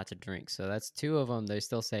told me not to drink. So that's 2 of them. They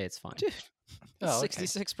still say it's fine. Dude, Oh, okay.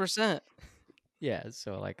 66%. Yeah.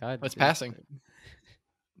 So like I. That's passing.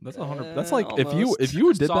 That's 100. That's like if Almost.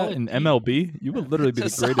 you did that Solid in beat. MLB, you would literally be the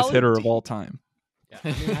It's a greatest solid hitter of beat. all time.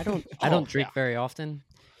 I mean, I don't Oh, drink yeah. very often.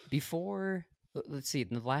 Before, let's see, in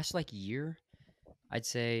the last like year, I'd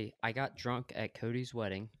say I got drunk at Cody's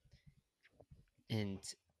wedding, and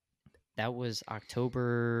that was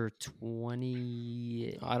October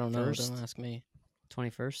 20. I don't know. First? Don't ask me.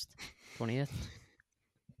 21st, 20th.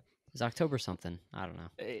 It's October something. I don't know.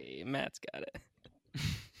 Hey, Matt's got it.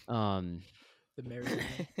 The married.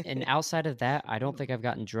 And outside of that, I don't think I've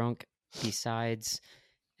gotten drunk besides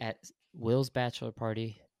at Will's bachelor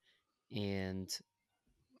party and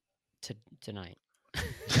tonight.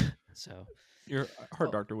 So Your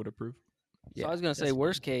heart doctor would approve. So I was gonna say, that's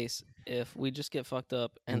worst case, if we just get fucked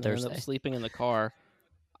up And and then end up Thursday. sleeping in the car,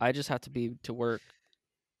 I just have to be to work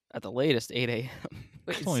at the latest 8 a.m.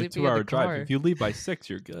 Wait, It's only a sleeping in the 2-hour drive. car. If you leave by 6,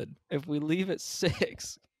 you're good. If we leave at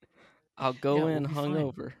 6, I'll go Yeah, we'll in be fine.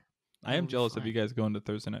 hungover. I am We'll be jealous of fine. you guys going to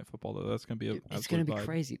Thursday night football though. That's gonna be a Dude, it's gonna be absolute vibe.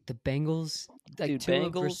 crazy. The Bengals, like Dude, Tua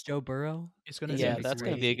Bengals- versus Joe Burrow. It's gonna Yeah, be that's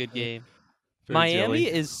gonna be a good game. Very Miami jelly.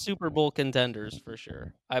 is Super Bowl contenders for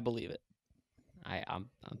sure. I believe it. I'm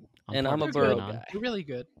And I'm a part Burrow of it, guy. They're really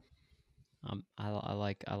good. I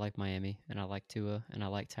like Miami, and I like Tua, and I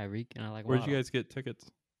like Tyreek, and I like. Where'd you Waddle. guys get tickets?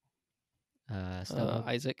 StubHub.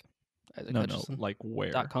 Isaac No, Hutchinson. like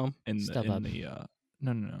where? .com. In the StubHub.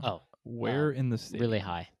 no. Oh, Where in the state? really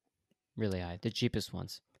high, the cheapest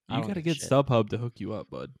ones. I You don't gotta give a get shit. StubHub to hook you up,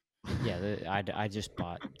 bud. Yeah, I just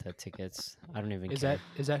bought the tickets. I don't even Is care.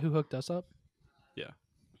 that who hooked us up? Yeah.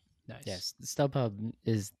 Nice. Yes, StubHub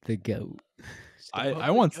is the goat.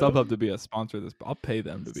 I want StubHub to be a sponsor of this. I'll pay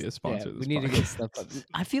them to be a sponsor of we this. need to get podcast. StubHub.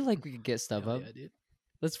 I feel like we could get Hell StubHub. yeah, dude.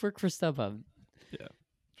 Let's work for StubHub. Yeah,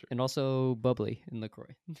 sure. And also Bubbly and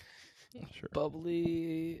LaCroix. Sure.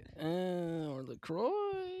 Bubbly or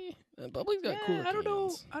LaCroix. Bubbly's got cooler I don't know.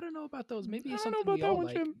 cans. I don't know about those. Maybe I don't something know about we that all one,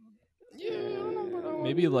 like. Jim. Yeah, I don't know about that one.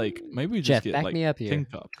 Maybe we just Jeff, get back like me up here. Tin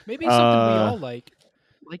Cup. Maybe something we Uh, all like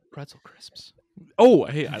pretzel crisps. Oh,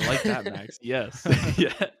 hey, I like that, Max. Yes.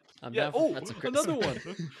 Yeah. I'm Yeah. down for Oh, pretzel crisps. another one.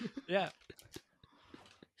 Yeah.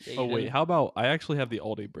 Yeah, Oh you wait, do. how about I actually have the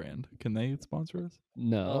Aldi brand? Can they sponsor us?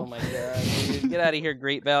 No. Oh my god, dude. Get out of here,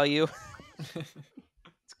 Great Value.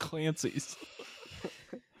 It's Clancy's.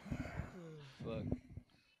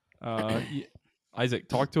 Fuck. Isaac,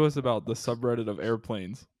 talk to us about the subreddit of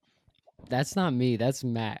airplanes. That's not me. That's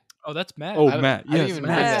Matt. Oh, that's Matt. Oh, I don't- Matt, I didn't yes, even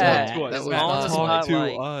Matt, know talk that. to us. That was Matt, on the talk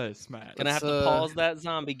spotlight. to us, Matt. Gonna have Let's, to pause that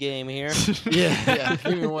zombie game here. Yeah,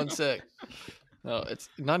 give me 1 sec. No, it's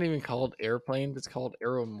not even called airplane. It's called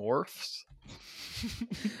aeromorphs. I'm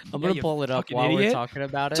Yeah, gonna you pull it up fucking while we're idiot. talking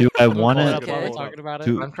about it. Do I I'm gonna want pull it to? up while we're Okay. talking about it?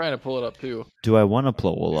 Do I'm trying to pull it up too. Do I want to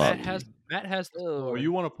pull up? Matt has. Oh,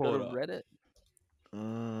 you want to pull Go it to up? Reddit.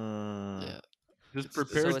 Yeah. Just It's-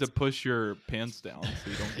 prepare so to it's- push your pants down so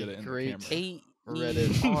you don't get it in Great. the camera. Reddit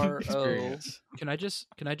AERO. experience. Can I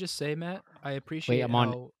just say, Matt? I appreciate I'm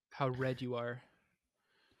on- how red you are.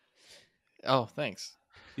 Oh, thanks.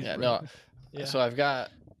 He's Yeah, red. no. Yeah. So I've got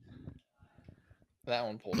that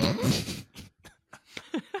one pulled up.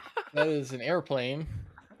 That is an airplane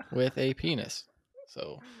with a penis.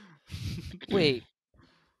 So Wait.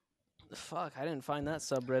 Fuck, I didn't find that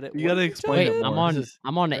subreddit. You What gotta are explain Wait, it talking I'm more. on. This is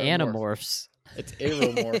I'm on Aeromorph. Animorphs. it's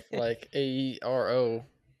aeromorph, like AERO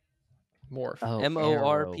morph. Oh,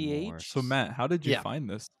 MORPH? Aeromorphs. So Matt, how did you Yeah. find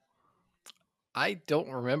this? I don't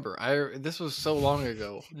remember. This was so long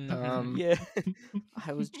ago. Mhm. Yeah.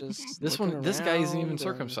 I was just. This looking this guy isn't even around and-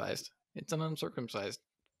 circumcised. It's an uncircumcised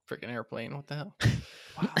freaking airplane. What the hell?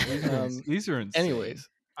 Wow, these are insane. Anyways,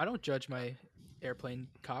 I don't judge my airplane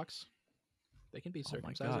cocks. They can be Oh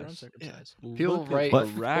my circumcised or gosh. uncircumcised. people Look at write the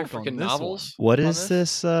full rack on freaking this one. novels. What on is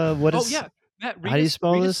this? What Oh is? yeah, Matt. How do you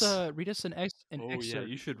spell read this? Us, read us an Oh excerpt. yeah,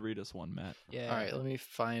 you should read us one, Matt. Yeah. All right, let me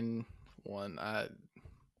find one.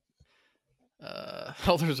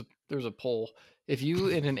 Oh, there's a poll. If you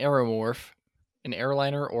in an aeromorph, an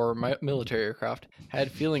airliner or military aircraft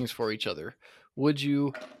had feelings for each other, would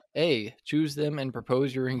you A, choose them and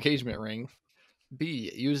propose your engagement ring?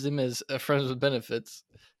 B, use them as friends with benefits?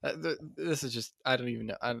 This is just I don't even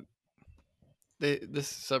know.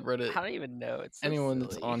 This subreddit. I don't even know. It's so Anyone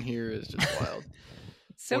that's silly. on here is just wild.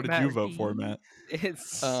 It's so What did you vote for, messy. Matt?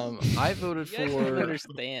 It's. I voted you guys don't for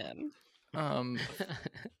understand.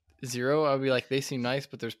 0. I'd be like, they seem nice,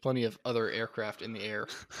 but there's plenty of other aircraft in the air.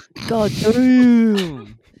 God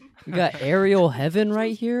damn! We got aerial heaven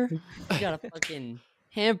right here. We got a fucking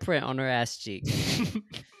handprint on her ass cheek.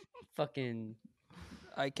 Fucking.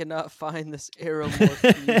 I cannot find this aeromorph.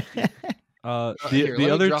 Here, The let me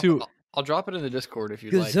other drop- two. I'll drop it in the Discord if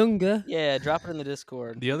you'd like. Gazunga. Yeah, drop it in the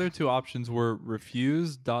Discord. The other two options were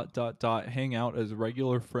refuse ... hang out as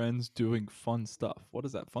regular friends doing fun stuff. What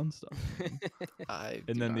is that fun stuff? I do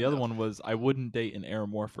And then not the other know. one was I wouldn't date an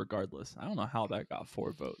aeromorph regardless. I don't know how that got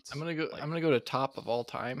 4 votes. I'm gonna go. Like- I'm gonna go to top of all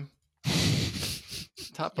time.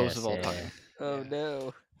 Top post of all Yes, time. Oh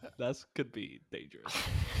no. That could be dangerous.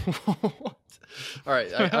 What? All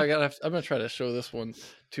right, I'm gonna try to show this one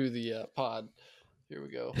to the pod. Here we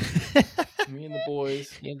go. Me and the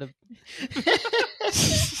boys. Yeah, the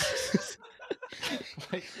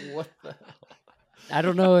Like what the hell? I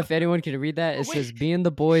don't know if anyone can read that. It says, "Being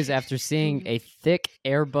the boys after seeing a thick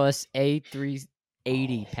Airbus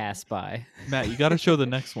A380 pass by." Matt, you got to show the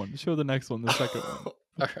next one. Show the next one, the second one.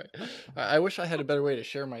 All right. I wish I had a better way to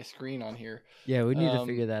share my screen on here. Yeah, we need to Um,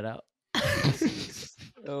 figure that out.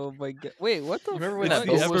 Oh my god. Wait, what the? Remember when It's that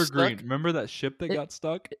the boat was Evergreen. stuck? Remember that ship that It- got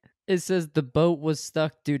stuck? It says the boat was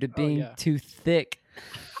stuck due to being yeah. too thick.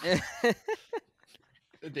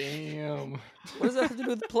 Damn. What does that have to do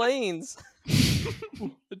with planes?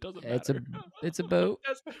 It doesn't matter. It's a boat.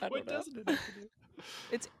 I What don't know. doesn't it have to do?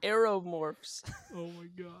 It's aeromorphs. Oh my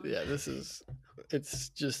god. Yeah, it's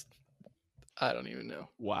just, I don't even know.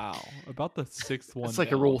 Wow. About the 6th one. It's like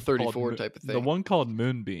a down Rule called 34 type of The thing. one called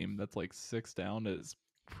Moonbeam that's like 6 down is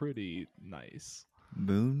pretty nice.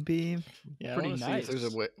 Moonbeam? Yeah, Pretty I wanna see if there's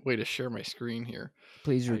a nice. way to share my screen here.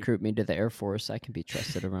 Please I- recruit me to the Air Force. I can be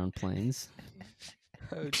trusted around planes.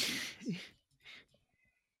 Oh, jeez.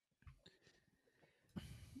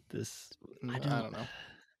 This I don't- don't know.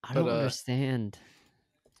 I don't But, understand.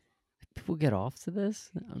 People get off to this.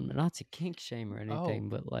 I'm not to kink shame or anything,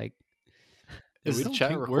 but like, Is we the don't chat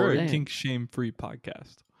kink- We're a recording? kink shame free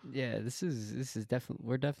podcast. yeah, this is definitely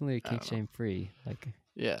we're definitely a I kink don't know. shame free. Like,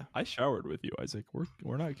 Yeah, I showered with you, Isaac.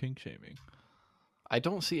 We're not kink shaming. I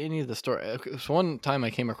don't see any of the story. So one time I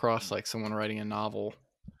came across like someone writing a novel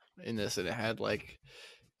in this, and it had like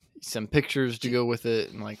some pictures to go with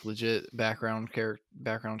it, and like legit background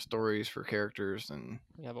stories for characters, and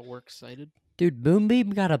We have a works cited. dude,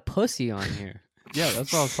 Moonbeam got a pussy on here. Yeah,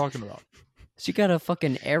 that's what I was talking about. She got a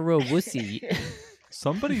fucking arrow wussy.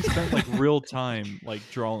 Somebody spent like real time like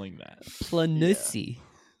drawing that. Planussy.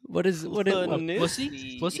 What is what is The what,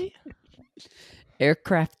 Pussy? Pussy?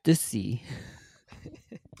 aircraft to sea?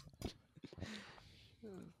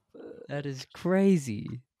 That is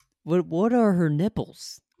crazy. What are her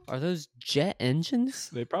nipples? Are those jet engines?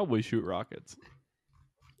 They probably shoot rockets.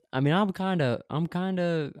 I mean, I'm kind of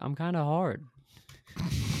hard.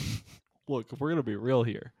 Look, if we're gonna be real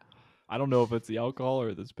here, I don't know if it's the alcohol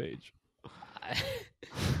or this page.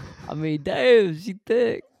 I mean, damn, she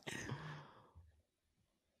thick.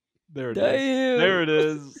 There it is. Damn. There it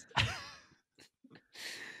is.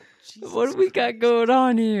 What do we got going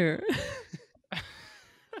on here?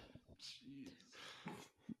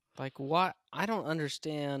 Like, what? I don't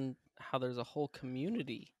understand how there's a whole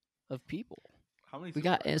community of people. How many? We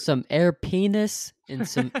got subscribers? some air penis and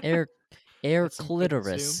some air That's some good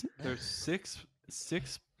clitoris. Zoom. There's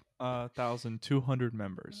 6,200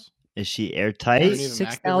 members, Is she Aren't airtight? even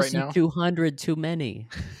active right now? 6,200 too many.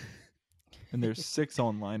 and there's 6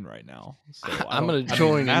 online right now. So I I'm don't- gonna I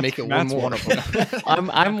join mean, and make it one Matt's more. one of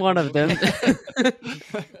them. I'm one of them.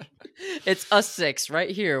 It's us 6 right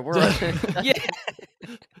here. We're Yeah.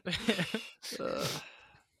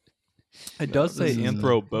 It does say this is-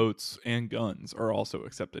 anthro boats and guns are also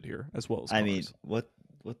accepted here, as well as I mean, cars.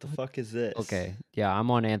 what the fuck is this? Okay, yeah, I'm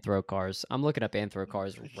on Anthro cars. I'm looking up Anthro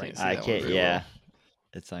cars right can't now. see I that one can't. very Yeah, well.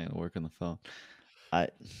 it's not gonna work on the phone.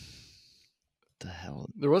 The hell.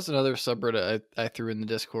 There was another subreddit I threw in the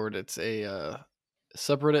Discord. It's a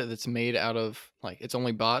subreddit that's made out of like it's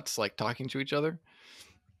only bots like talking to each other,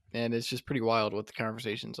 and it's just pretty wild what the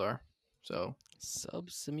conversations are. So Sub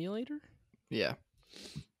simulator? yeah,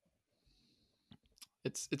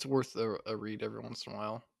 it's worth a read every once in a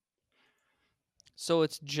while. So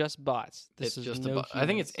it's just bots. This It's is just no a bot. I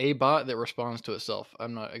think it's humans. a bot that responds to itself.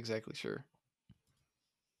 I'm not exactly sure.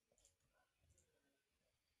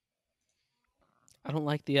 I don't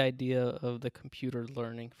like the idea of the computer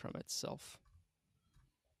learning from itself.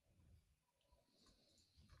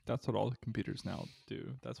 That's what all the computers now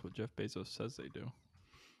do. That's what Jeff Bezos says they do.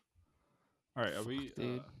 All right, are we, Fuck,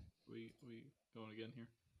 dude. we going again here?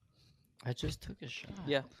 I just took a shot.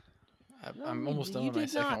 Yeah. No, I'm you almost d- done you with my did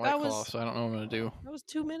second not. White That Claw, was- so I don't know what I'm gonna do. That was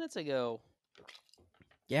 2 minutes ago.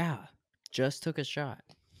 Yeah, just took a shot.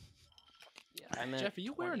 Yeah, I meant Jeff, are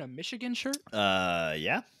you 20. wearing a Michigan shirt?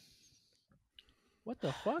 Yeah. What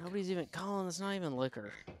the fuck? Nobody's even calling. It's not even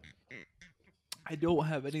liquor. I don't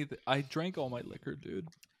have anything. I drank all my liquor, dude.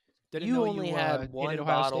 Didn't You know only you, had hated one Ohio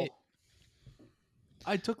bottle. State.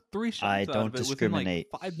 I took 3 shots I out don't of it discriminate.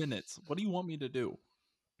 within like 5 minutes. What do you want me to do?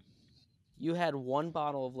 You had one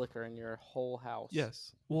bottle of liquor in your whole house.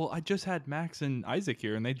 Yes. Well, I just had Max and Isaac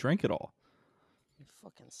here, and they drank it all. You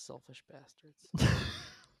fucking selfish bastards.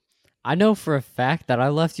 I know for a fact that I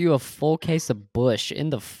left you a full case of Bush in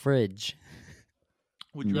the fridge.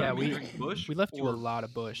 Would you Yeah, rather me we- drink Bush? We left you a or lot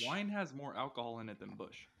of Bush. Wine has more alcohol in it than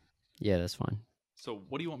Bush. Yeah, that's fine. So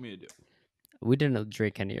what do you want me to do? We didn't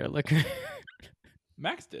drink any of your liquor.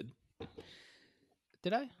 Max did.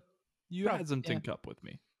 Did I? You Prob- had some tin yeah. cup with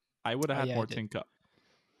me. I would have Oh, had yeah, I more did. tin cup.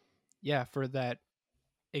 Yeah, for that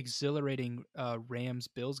exhilarating Rams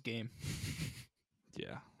Bills game.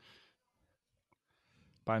 Yeah.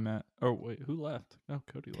 Bye, Matt. Oh wait, who left? Oh,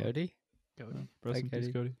 Cody left. Cody? Cody. Rest Hi, in peace,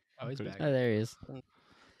 Cody. Cody. Oh, he's Cody's back. Oh, there he is.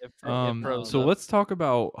 So let's talk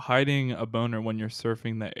about hiding a boner when you're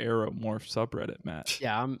surfing the Aeromorph subreddit, Matt.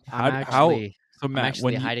 Yeah, I'm How- actually. So Matt,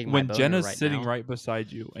 actually when hiding my when boner Jenna's right sitting now. right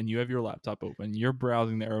beside you and you have your laptop open, you're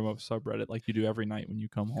browsing the Aeromorph subreddit like you do every night when you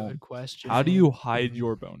come home. Good question. How do you hide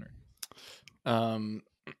your boner?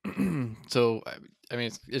 So I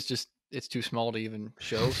mean, it's too small to even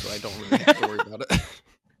show, so I don't really have to worry about it.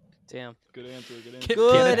 Damn. Good answer. Good Can-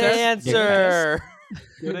 Good can it answer.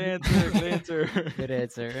 Good answer. Good answer. Good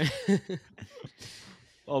answer.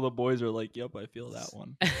 All the boys are like, "Yep, I feel that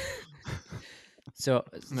one." So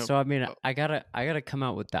Nope. so I mean, Oh. I gotta come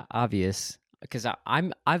out with the obvious because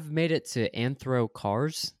I've made it to Anthro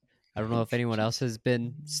Cars. I don't know if anyone else has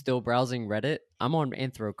been still browsing Reddit. I'm on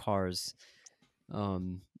Anthro Cars,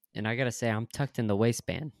 and I gotta say I'm tucked in the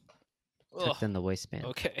waistband. Tucked Ugh, in the waistband.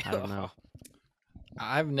 okay. I don't know.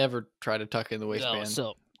 I've never tried to tuck in the waistband.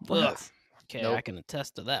 So, But- ugh. Okay, I Nope. can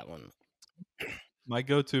attest to that one. My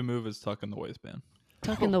go-to move is tuck in the waistband.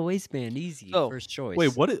 Tuck in the waistband, easy. Oh. First choice.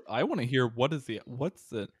 Wait, what? I want to hear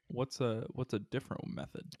what's a different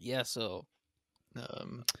method? Yeah, so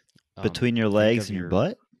Um, Between your think legs of and your your-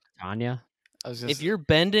 butt? Tanya? I was if you're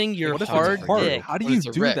bending your What if it's hard hard? dick, How do What you is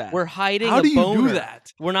a do rec? that? we're hiding How a do you boner. do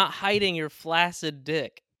that? We're not hiding your flaccid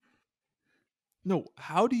dick. No,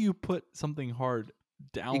 how do you put something hard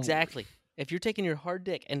down? Exactly. If you're taking your hard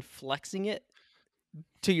dick and flexing it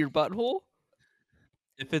to your butthole,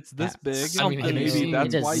 If it's this big, I mean, have you maybe seen-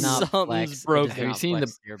 that's it is why you. not Something's flex, broken. it Have you does seen not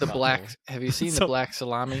flex your the black? butthole. Have you seen the So- black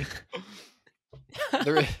salami?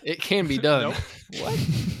 It can be done. Nope.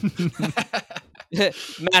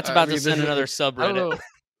 Matt's I about mean, to send this is- another I don't know.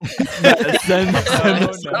 subreddit. Send I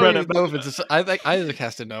Reddit. don't even know if it's. I think Isaac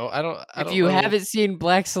has to know. I don't. If you know. haven't seen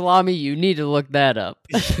Black Salami, you need to look that up.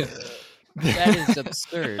 That is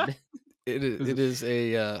absurd. It is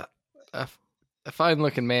a fine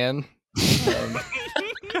looking man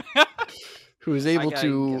who is able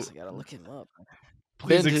to I gotta look him up.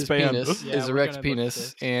 Please bend his expand. penis, Yeah, his we're erect gonna look penis,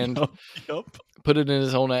 this. and Yup. put it in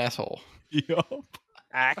his own asshole. Yup.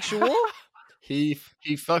 Actual? He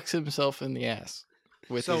fucks himself in the ass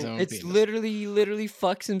with his So, own It's penis. literally he literally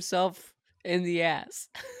fucks himself in the ass.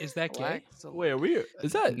 Is that gay? Wait, are we?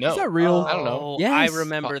 Is that No. is that real? I don't know. Yes. I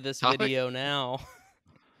remember this Topic? video now.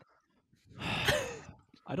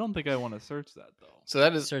 I don't think I want to search that though. So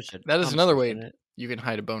that is Search it. that is I'm another way searching it. you can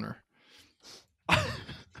hide a boner.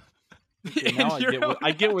 Okay, now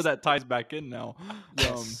I get where that ties back in now.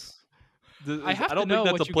 Yes. I have I don't to know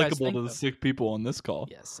think that's what you guys applicable think, to the though. sick people on this call.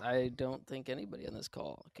 Yes, I don't think anybody on this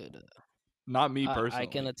call could. Not me personally. I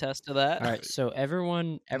can attest to that. All right, so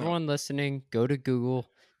everyone listening, go to Google,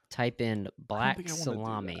 type in black think I wanna do that.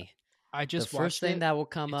 salami. I The just first watched thing it. that will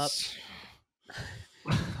come up.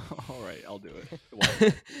 All right, I'll do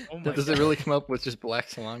it. Oh my Does it God. really come up with just black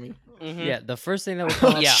salami? Mhm. Yeah, the first thing that will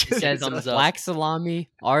come up Yeah, says thumbs up. black salami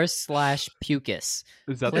r/pucus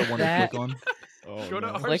Is that Click the one that. to click on? Oh, Go to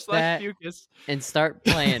no. Click that. r/mucus. and start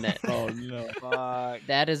playing it. Oh no. Fuck.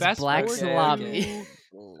 That is Fast black forward salami.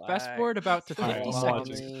 Fast forward about to All right, 50 I'm seconds.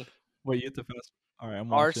 watching. Wait, you have to fast. All right,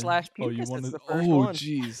 I'm R watching. slash Oh, you Pucus, want that's to? the first Oh, one.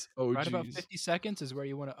 jeez. Oh, Right about jeez. 50 seconds is where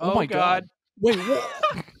you want to. Oh my God. Wait,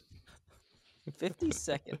 what? 50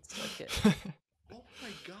 seconds. Okay. Oh my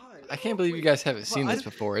God. I can't believe you guys haven't seen this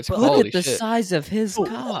before. It's Look quality at the shit. size of his Oh.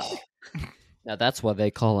 cock. Now that's why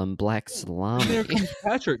they call him black There salami. comes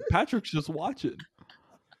Patrick. Patrick's just watching.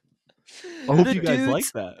 I hope The you guys like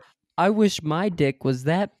dudes- that. I wish my dick was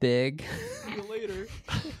that big. See you later.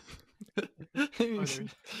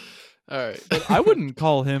 All right. But I wouldn't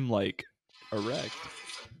call him like erect.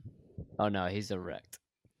 Oh no, he's erect.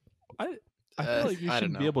 I feel like you I don't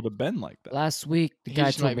shouldn't be know. able to bend like that. Last week, the He guy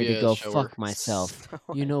just told might me be to a go shower. fuck myself.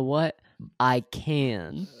 You know what? I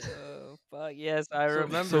can. Oh, fuck. Yes, I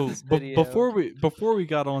remember So this video. before we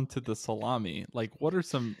got on to the salami, like what are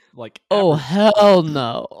some like Oh average- hell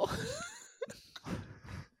no!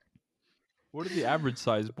 what do the average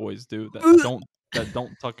size boys do that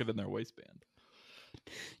don't tuck it in their waistband?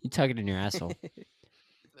 You tuck it in your asshole.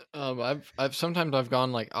 I've sometimes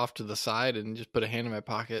gone like off to the side and just put a hand in my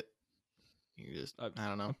pocket. You just I don't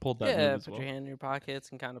I know. pulled that Yeah, move as put well. your hand in your pockets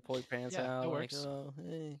and kind of pull your pants Yeah, out. that like, works. oh,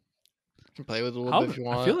 hey. You can play with it a little How- bit if you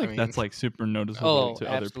want. I feel like mean, that's like super noticeable Oh, to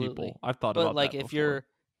other absolutely. people. I've thought But about like that if before.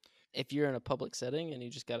 you're in a public setting and you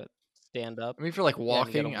just gotta stand up. I mean, for like you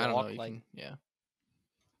gotta walking, I don't walk, know. You like- can, yeah.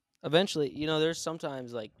 Eventually, there's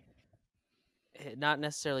sometimes like not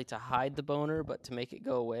necessarily to hide the boner, but to make it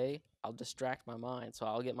go away. I'll distract my mind, so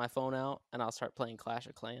I'll get my phone out and I'll start playing Clash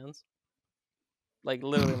of Clans. Like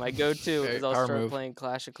literally, my go-to Very is I'll power start move. playing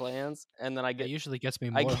Clash of Clans, and then I It get usually gets me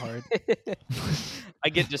I more get- hard. I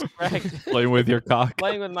get distracted Playing with your cock.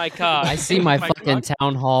 playing with my cock. I see my My fucking cock-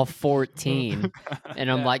 Town Hall 14,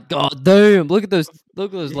 and I'm Yeah. like, God damn! Look at those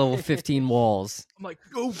level 15 walls. I'm like,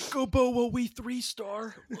 go Boa, we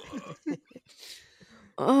 3-star.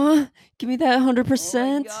 Give me that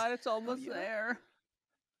 100%. it's almost there.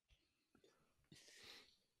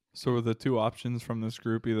 So are the two options from this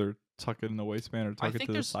group either tuck it in the waistband or I tuck it think to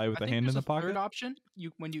the there's side with I a think hand in there's the a third pocket? option.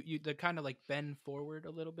 You when you they kind of like bend forward a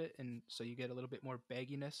little bit, and so you get a little bit more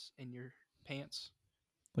bagginess in your pants.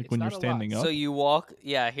 Like It's when not you're a lot. standing up? So you walk.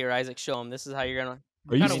 Yeah, here, Isaac, show him. This is how you're gonna.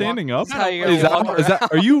 Are you kinda walk- standing up? This is how you're Is gonna that, walk is that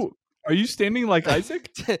around. are you standing like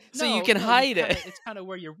Isaac? so you No, can no, hide kinda, it. It's kind of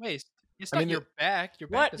where your waist. It's I not mean, your back. Your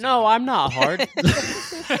back What? doesn't No, hide. I'm not hard.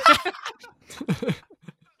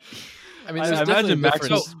 I mean, I there's definitely imagine a Max,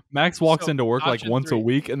 difference. Max walks so into work like option once a 3.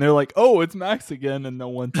 week, and they're like, "Oh, it's Max again," and no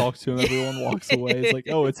one talks to him. Everyone walks away. It's like,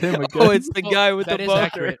 "Oh, it's him again." Oh, it's the Well, guy with the that is boner.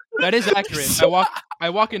 accurate. That is accurate.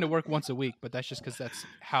 I walk into work once a week, but that's just because that's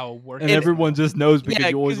how work. and is. everyone just knows because Yeah,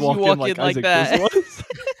 you always 'cause you walk in walk like in like Isaac that. this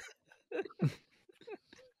was.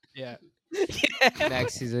 Yeah,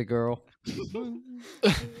 Max, he's a girl.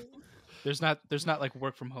 there's not like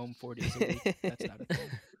work from home 4 days a week. That's not a thing.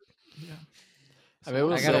 I mean, I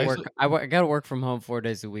will I gotta say- work. I gotta work from home 4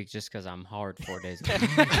 days a week just because I'm hard 4 days a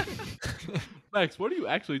week. Max, what are you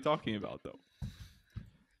actually talking about though?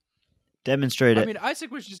 Demonstrate it. I mean,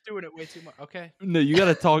 Isaac was just doing it way too much. Okay. No, you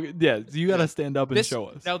gotta talk. Yeah, you gotta stand up and This show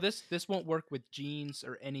us. now this won't work with jeans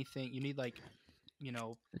or anything. You need like,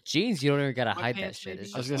 Jeans, you don't even gotta hide that pants, shit. maybe?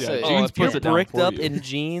 It's I was just gonna like- say, Oh, jeans if you're puts it down bricked for up you. in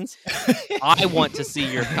jeans, I want to see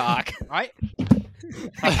your cock. I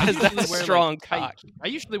Because usually that's a wear, strong like, tight- cock. I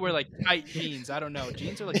usually wear like tight jeans. I don't know.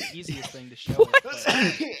 Jeans are like the easiest thing to show.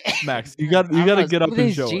 But Max, you I gotta don't know, get some up of and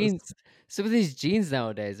these show us. jeans, Some of these jeans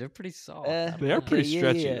nowadays, they're pretty soft. I don't They are know. pretty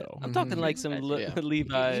stretchy, though. I'm talking Mhm. like some Stretchy. Yeah. You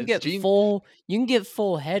Levi's. can get Jean-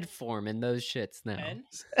 full head form in those shits now. pen?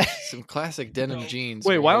 Some classic denim No. jeans.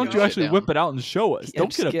 Wait, will why hold don't you your actually shit whip down. it out and show us? Yeah, Don't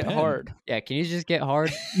just get a get pen. hard. Yeah, can you just get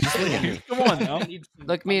hard? Just look at me. Come on now. I need some-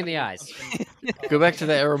 Look me in I'm the gonna eyes. get something, Go back to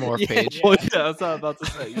the Aeromorph Yeah. page. Well, yeah, that's what I was about to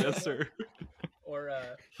say. Yes, sir. or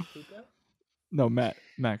hookah. No, Max,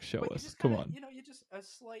 show But you us. just Come kinda, on. you just a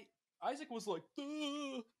slight. Isaac was like,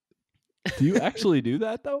 "Ugh." Do you actually do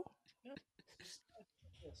that though?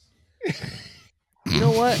 You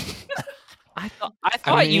know what? I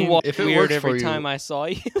thought you mean, walked if it weird works every for you- time I saw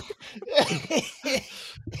you.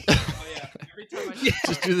 Oh yeah. Every time I see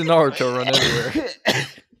Just do the Naruto run everywhere.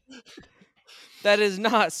 That is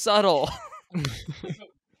not subtle. when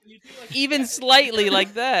you do, like, Even yeah, slightly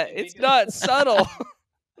like that. It's not subtle.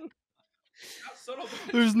 not subtle,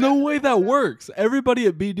 but There's no way that works. Everybody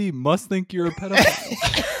at BD must think you're a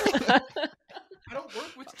pedophile. I don't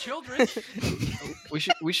work with children.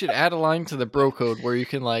 We should add a line to the bro code where you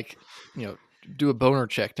can do a boner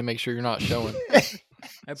check to make sure you're not showing.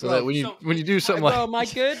 Hey, So bro, that when you do something bro, like am I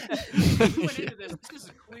good? We went into this. This is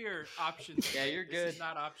a clear option. Yeah, you're This is good.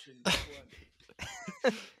 not option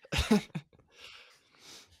one.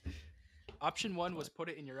 Option one was put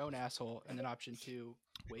it in your own asshole, and then option two.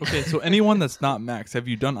 Wait. Okay, so anyone that's not Max, have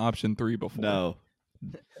you done option 3 before?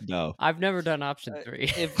 No. I've never done option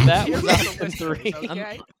 3. If that Here's was the option listeners, 3,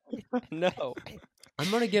 okay? no. I'm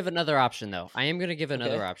gonna give another option though. I am gonna give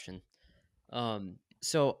another Okay. option.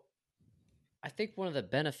 So I think one of the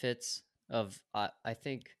benefits of I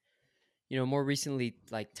think more recently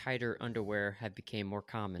like tighter underwear have became more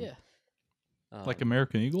common. Yeah. Like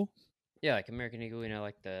American Eagle? Yeah, like American Eagle,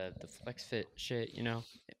 like the flex fit shit,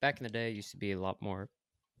 Back in the day it used to be a lot more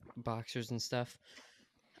boxers and stuff.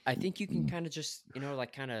 I think you can kind of just, leave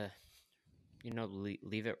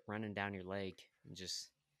it running down your leg and just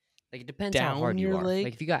it depends how Down hard you your are. leg?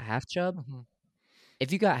 Like if you got half chub, Mhm.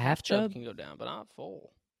 if you got half Chub chub, can go down, but not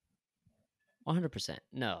full. 100%.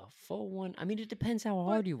 No, full one. I mean, it depends how But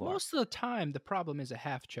hard you are. Most of the time, the problem is a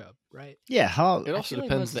half chub, right? Yeah, how it also feel like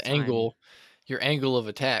depends most the of the time- angle, your angle of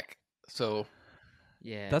attack. So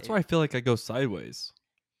Yeah, That's why I feel like I go sideways.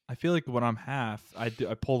 I feel like when I'm half, I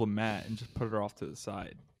pull the mat and just put her off to the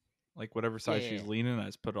side. Like whatever side she's Yeah. leaning, I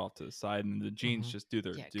just put it off to the side, and the jeans Mhm. just do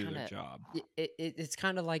their Yeah, their kinda- job. It's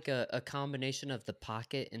kind of like a combination of the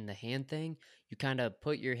pocket and the hand thing. You kind of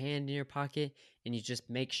put your hand in your pocket and you just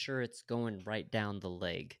make sure it's going right down the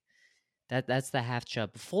leg. That's the half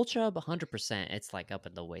chub. Full chub, 100%. It's like up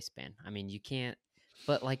in the waistband. I mean, you can't.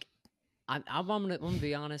 But like, I'm gonna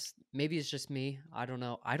be honest. Maybe it's just me. I don't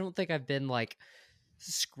know. I don't think I've been like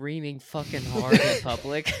screaming fucking hard in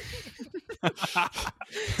public. See,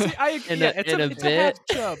 I In yeah, a- it's in a, a it's a half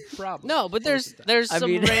bit. chub problem. No, but most of the time. there's I some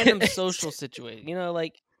mean, random it's- social situation.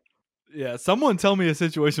 Like Yeah, someone tell me a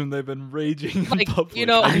situation they've been raging Like, in public. you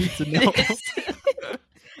know, I need to know. I'm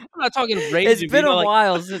not talking raging. It's but been a like,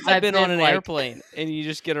 while since I've been on an like, airplane and you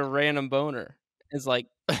just get a random boner. It's like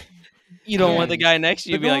you don't want the Yeah. guy next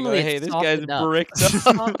to you to But be like, normally oh, hey, it's this soft guy's enough. bricked It's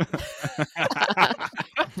up. soft-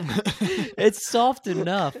 it's soft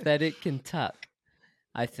enough that it can tuck.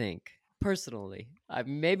 I think personally,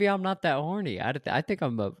 maybe I'm not that horny. I think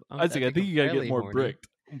I'm a. I think I'm you gotta fairly get more horny. bricked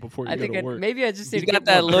before you I go think to work. maybe I just need You to got get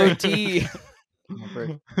that more low bricked. T.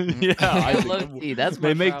 yeah, I Low think T. That's my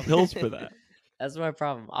they make problem. pills for that. That's my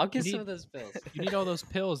problem. I'll get You some need- of those pills. You need all those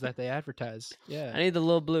pills that they advertise. Yeah. I need the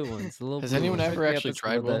little blue ones. The little Has blue anyone ones. ever Hook me up actually with some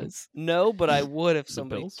tried of one? those. No, but I would if The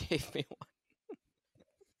somebody pills? gave me one.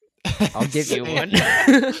 I'll give you one.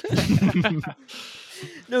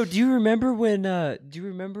 No, do you remember when? Do you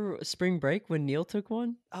remember spring break when Neil took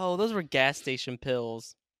one? Oh, those were gas station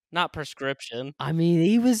pills, not prescription. I mean,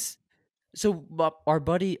 he was. So our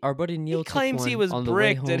buddy Neil took claims he one was on the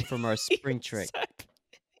way bricked home and from our spring trick.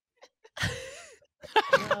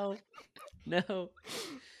 No,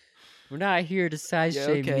 we're not here to size Yeah,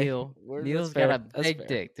 shame okay. Neil. That's Neil's fair. got a That's big fair.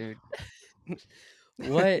 dick, dude.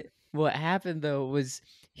 What happened though was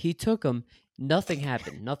he took him. Nothing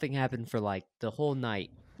happened. Nothing happened for like the whole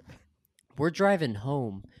night. We're driving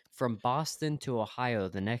home from Boston to Ohio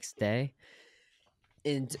the next day,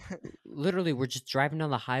 and literally we're just driving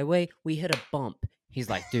down the highway. We hit a bump. He's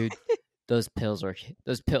like, dude, those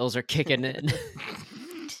pills are kicking in.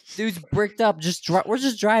 Dude's bricked up. We're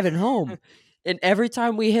just driving home, and every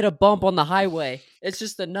time we hit a bump on the highway, it's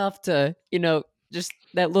just enough to just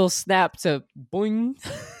that little snap to boing.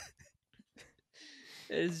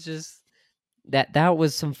 It's just that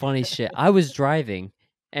was some funny shit. I was driving,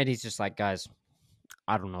 and he's just like, guys,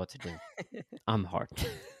 I don't know what to do. I'm hard.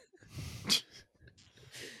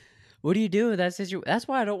 What do you do in that situation? That's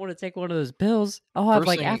why I don't want to take one of those pills. I'll have First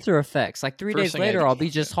like thing- after effects. Like 3 days first thing I later, do- I'll be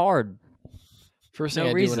just hard. First No thing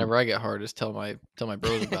I reason. do whenever I get hard is tell my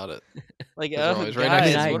bros about it. Like, They're oh, always right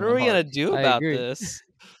next guys, to me. what are we gonna do I about agree. this?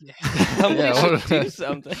 Yeah. Somebody Yeah, should do what-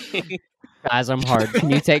 something. Guys, I'm hard. Can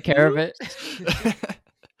you take care of it?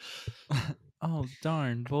 Oh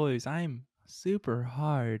darn, boys, I'm super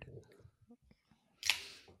hard.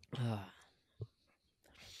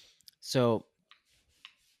 So,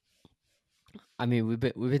 I mean, we've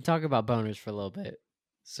been talking about boners for a little bit.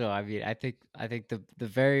 So, I mean, I think the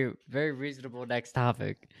very very reasonable next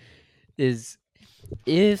topic is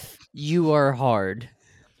if you are hard,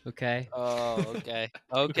 okay? Oh, okay. If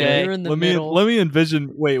Okay. you're in the Let middle. me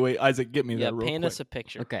envision. Wait, Isaac, get me Yeah, that real paint quick. us a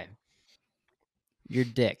picture. Okay. Your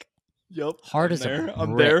dick. Yep. Hard I'm as a there.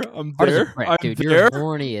 I'm brick. there. I'm Hard as there. a brick, I'm dude. there. You're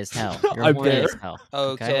horny as hell. You're I'm horny there. as hell.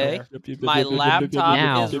 Okay. Yep, yep, yep, My yep, yep, yep, yep, laptop yep,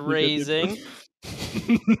 Now. is yep, yep, yep, raising.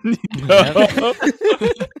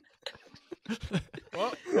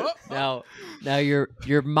 Now your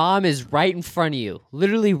mom is right in front of you,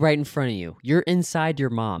 literally right in front of you. You're inside your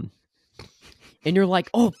mom, and you're like,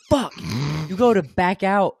 "Oh fuck!" You go to back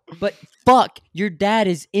out, but fuck, your dad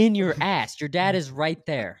is in your ass. Your dad is right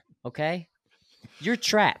there. Okay, you're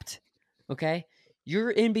trapped. Okay,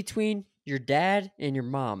 you're in between your dad and your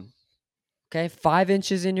mom. Okay, 5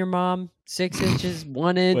 inches in your mom, 6 inches,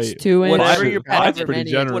 1 inch, Wait, 2 inches. Whatever Five- your five's package,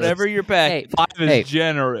 pretty generous. whatever your pack. Hey, 5 is Hey.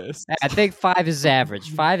 generous. I think 5 is average.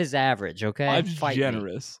 5 is average. Okay, 5's Fight me.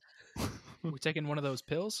 generous. We taking one of those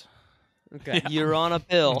pills? Okay. You're on a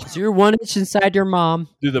pill. So you're 1 inch inside your mom.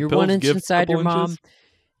 Do the You're pills 1 inch give inside your couple mom, inches?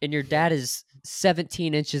 and your dad is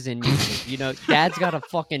 17 inches in you. You know, dad's got a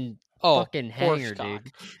fucking Horse hanger, cock.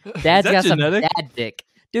 dude. Dad's that got genetic? some dad dick.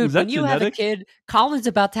 Dude, Is that when you have a genetic? kid, Colin's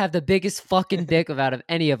about to have the biggest fucking dick out of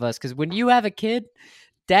any of us. Because when you have a kid,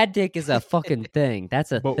 dad dick is a fucking thing.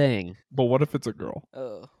 That's a But- thing. But what if it's a girl?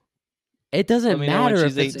 Oh. It doesn't Let me know when matter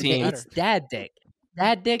if she's it's 18. it's dad dick.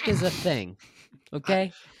 Dad dick is a thing.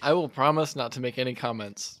 Okay? I will promise not to make any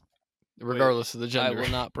comments, regardless of the I gender. will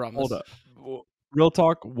not promise. Hold up. Real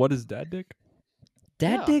talk. What is dad dick?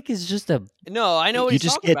 Dad Yeah. dick is just a No, I know what You he's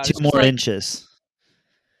just talking get about. 2 It's just more like inches.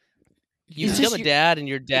 You It's become just a you- dad, and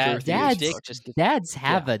your dad, Dads- dick just gets dads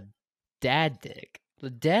have a dad dick. The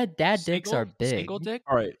dad dicks are big. Single dick?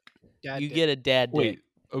 All right. Dad you dick. get a dad dick. Wait.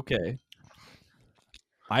 Okay.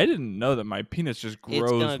 I didn't know that my penis just It's grows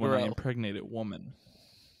gonna when I grow. impregnate a woman.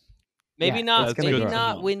 Maybe Yeah, not. that's Maybe good to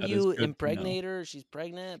not know. when That is you good to know. impregnate her, she's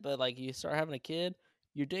pregnant. But like you start having a kid,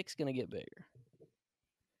 your dick's gonna get bigger.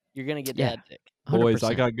 You're gonna get Yeah. dad dick. Boys,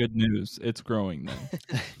 I 100%. got good news. It's growing then.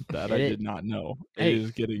 That I It- did not know. Hey, it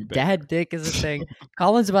is getting bigger. Dad dick is a thing.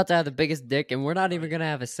 Colin's about to have the biggest dick, and we're not even gonna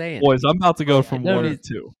have a say in it. Boys, I'm about to go from don't 1 to need-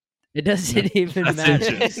 2. It doesn't even That's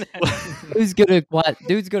matter. inches. Who's gonna what?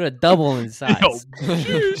 Dude's gonna double in size. Yo,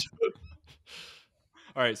 sheesh.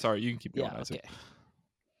 All right, sorry. You can keep going. Yeah. Isaac. Okay.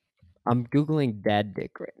 I'm googling dad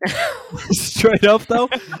dick right now. Straight up though,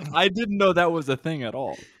 I didn't know that was a thing at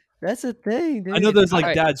all. That's a thing, dude. I know there's like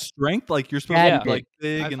Alright, dad strength, like you're supposed Dad to be like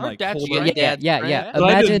big I've and heard like dad hold strength. up. yeah, Dad yeah. strength. But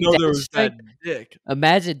I Imagine didn't know dad there was strength. dad dick.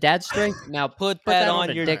 Imagine dad strength. Now Put put that that on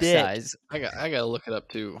on your dick dick. size. I gotta look it up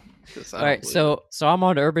too. 'cause I All don't right, believe so I'm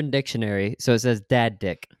on Urban Dictionary. So it says dad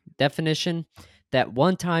dick. Definition: that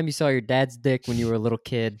one time you saw your dad's dick when you were a little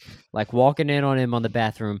kid, like walking in on him on the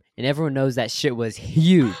bathroom, and everyone knows that shit was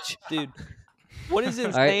huge. Dude, what is right.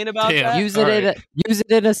 insane about Damn. that? Use it in alright. use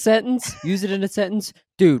it in a sentence. Use it in a sentence,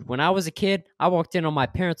 dude. When I was a kid, I walked in on my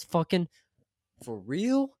parents fucking. For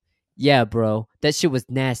real? Yeah, bro. That shit was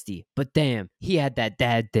nasty. But damn, he had that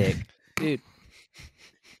dad dick. Dude,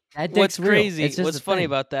 That what's dick's real. crazy, It's just what's a funny thing.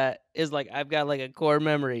 about that is like I've got like a core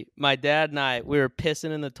memory. My dad and I, we were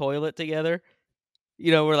pissing in the toilet together.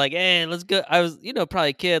 You know, we're like, hey, let's go. I was, probably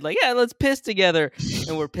a kid, like, yeah, let's piss together.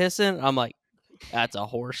 And we're pissing. I'm like, that's a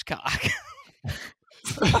horse cock.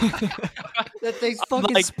 That thing's I'm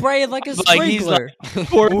fucking like- spraying like a like, he's sprinkler.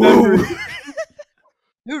 Poor memory.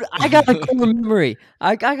 Dude, I got a core memory.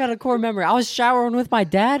 I got a core memory. I was showering with my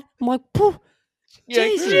dad. I'm like, poof. You're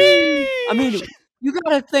like, Jesus. I mean, You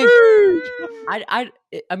gotta think.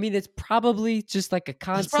 I mean, it's probably just like a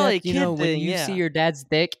concept. probably a You know, kid when thing, you see yeah. your dad's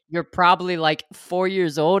dick, you're probably like 4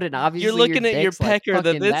 years old, and obviously You're looking at your dick's, like, pecker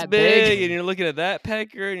fucking that's that big, and you're looking at that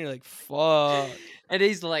pecker, and you're like, fuck. and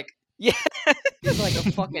he's like, Yeah. he's like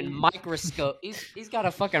a fucking microscope. He's got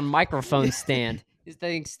a fucking microphone stand. His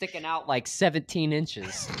thing's sticking out like 17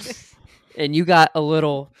 inches, and you got a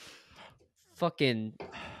little fucking.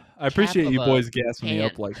 I appreciate Half you of a boys gassing me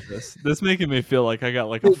up hand. like this. This making me feel like I got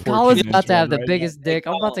like a Dude, 14 Colin's inch about to have one the right biggest dick.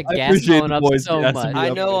 I'm about to I gas appreciate Colin the up boys so gassing much. me I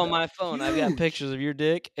up know right on my phone I've got pictures of your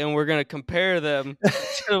dick, and we're gonna compare them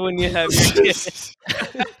to when you have your kid.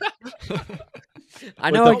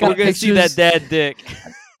 I know I We're got We're gonna see that pictures. dad dick.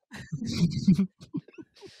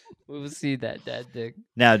 We will see that dad dick.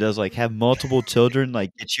 Now, does like have multiple children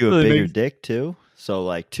like get you a Really bigger makes- dick too? So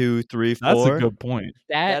like 2, 3, 4. That's a good point.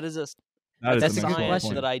 That is a That is That's an a good excellent question.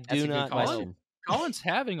 point. that I That's do a good not know. question. Colin's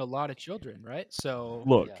having a lot of children, right? So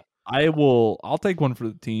Look, Yeah. I'll take one for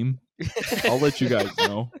the team. I'll let you guys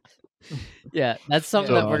know. Yeah, that's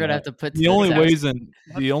something Yeah. that we're gonna have to put. The to only test.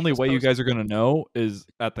 the only us way you posted. guys are gonna know is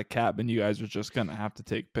at the cabin. You guys are just gonna have to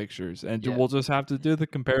take pictures, and Yeah. we'll just have to do the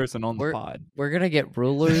comparison on the We're- pod. We're gonna get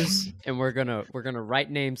rulers and we're gonna write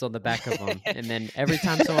names on the back of them, and then every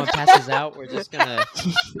time someone passes out, we're just gonna,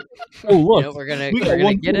 Oh look, we're gonna we got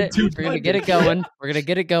get it, 1.2 we're gonna get it going, we're gonna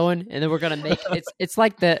get it going, and then we're gonna make it's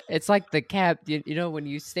like the cap, you know, when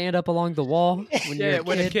you stand up along the wall when you're a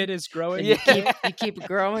when kid, a kid is growing, and you keep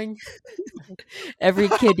growing. Every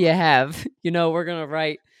kid you have, you know, we're gonna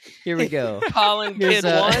write. Here we go. Colin Here's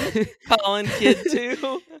kid 1, Colin kid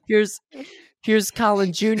 2. Here's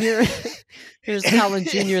Colin Jr. Here's Colin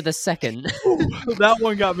Jr. the second. that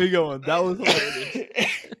one got me going. That was hilarious.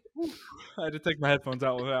 I had to take my headphones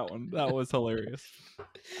out with that one. That was hilarious.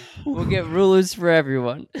 We'll get rulers for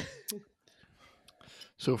everyone.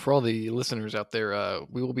 So for all the listeners out there,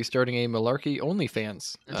 we will be starting a Malarkey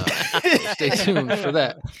OnlyFans. Stay tuned for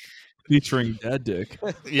that. Featuring Dad Dick.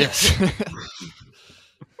 Yes.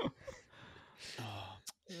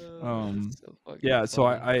 Yeah, so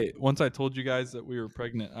I once I told you guys that we were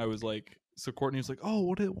pregnant, I was like, so Courtney was like, "Oh,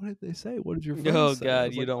 what did they say? What did your friends Oh, say?" I God,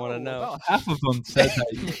 was you like, don't wanna "Oh, know." well, half of them said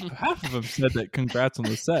that. Half of them said that. Congrats on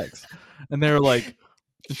the sex, and they were like,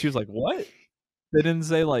 and she was like, "What?" They didn't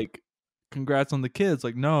say like, "Congrats on the kids."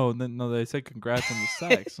 Like, no, they said, "Congrats on the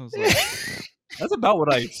sex." I was like, that's about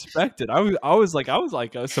what I expected. I was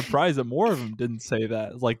like surprised that more of them didn't say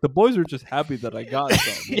that. Like the boys are just happy that I got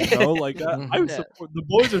some. You know, like Yeah. the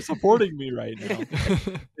boys are supporting me right now.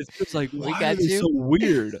 It's just like, why got are they you. so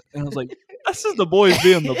weird? And I was like, that's just the boys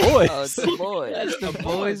being the boys. Oh, it's the boys. That's the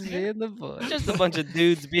boys being the boys. Just a bunch of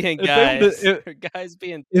dudes being If they guys. would've- Or guys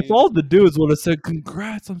being If dudes. all the dudes would have said,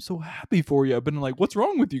 "Congrats, I'm so happy for you," I've been like, "What's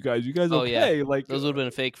wrong with you guys? You guys Oh, yeah. okay?" Like Those would have been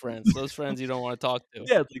fake friends. Those friends you don't want to talk to.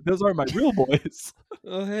 yeah, like those aren't my real boys.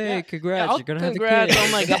 Oh hey, Yeah. congrats! I'll- You're gonna have Congrats. a kid.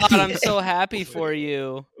 Oh my God, I'm so happy for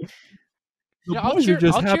you. The Yeah, I'll boys cheer- are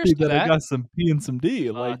just I'll cheers happy to that I that. got some P and some D.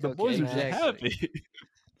 Like the okay, boys are just exactly. happy.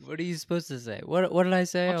 What are you supposed to say? What did I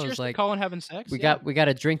say? I cheers was to like, Colin having sex. we yeah. got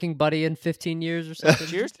a drinking buddy in 15 years or something.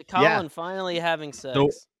 Cheers to Colin Yeah. finally having sex. Nope.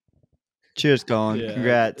 Cheers, Colin. Yeah,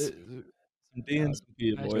 Congrats. Some D and some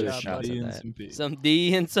P, Nice boys. job, Some bud. D and That. some P. Some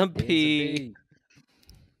D and some It's a P. big-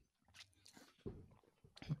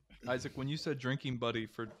 Isaac, when you said drinking buddy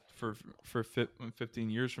for 15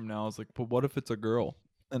 years from now, I was like, but what if it's a girl?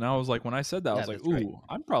 And I was like, when I said that, I Yeah, was like, that's ooh, right.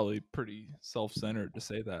 I'm probably pretty self-centered to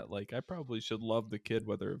say that. Like, I probably should love the kid,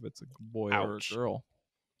 whether if it's a boy Ouch. or a girl.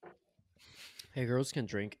 Hey, girls can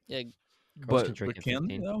drink. Yeah, Girls can But drink at can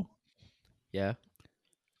 15. though? Yeah.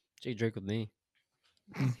 She can drink with me.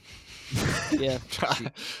 yeah.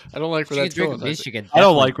 I don't like She where can that's drink going. with me. Isaac. She can. I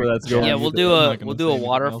don't definitely like where drink that's with going. Yeah, me. we'll either. do I'm a not gonna we'll say do a anything else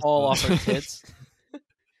waterfall about off her tits.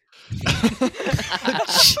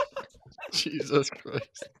 Jesus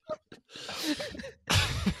Christ.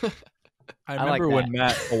 I I like remember when that.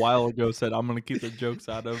 Matt a while ago said, "I'm going to keep the jokes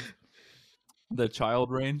out of the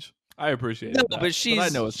child range." I appreciate No, that, but she's I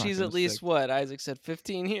know it's not she's gonna at least stick. what Isaac said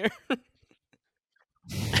 15 here.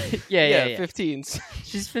 Yeah. 15s.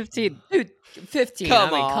 She's 15, dude. 15. Come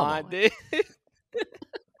I mean, on, come on. dude.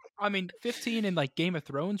 I mean, 15 in like Game of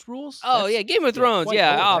Thrones rules. Oh That's- yeah, Game of Thrones. quite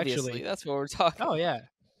Yeah, old, obviously, actually. that's what we're talking. Oh yeah.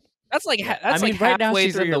 That's like that's I mean, like right now halfway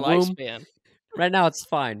she's through in your the womb. lifespan. Right now, it's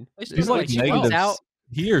fine. They still He's do like it she well. comes negative. out-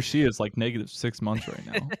 He or she is like -6 months right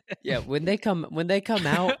now. Yeah, when they come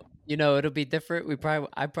out, you know, it'll be different.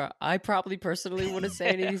 I probably personally wouldn't say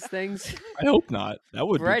any of these things. I hope not. That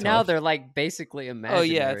would be Right now, tough. they're like basically Oh imaginary.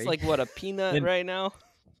 yeah, it's like what a peanut And- right now.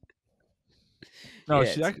 No, Yeah,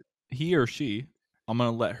 it's- he or she. I'm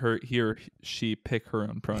gonna let he or she pick her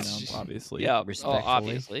own pronouns. Obviously, Yeah, oh, Respectfully.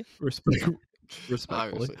 obviously. Respect.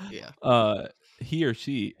 respectfully. Obviously, yeah. He or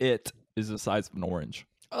she, it is the size of an orange.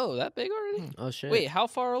 Oh, that big already? Oh shit. Wait, how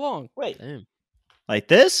far along? Wait, Damn. Like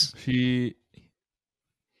this? She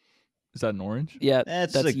is that an orange? Yeah,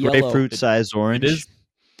 That's, that's a yellow. grapefruit-sized orange. It is.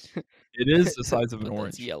 It is the size of an But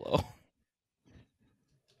orange. that's yellow.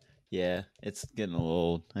 Yeah, it's getting a little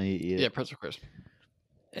old. I need to eat it. Yeah, pretzel crisp.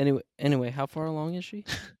 Anyway, how far along is she?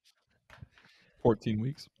 14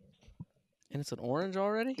 weeks. And it's an orange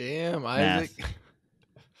already? Damn, Math. Isaac.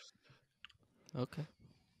 Okay.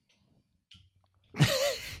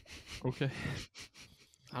 Okay.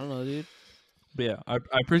 I don't know, dude. But yeah, I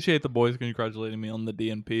appreciate the boys congratulating me on the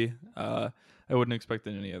DNP. I wouldn't expect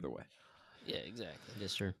it any other way. Yeah, exactly.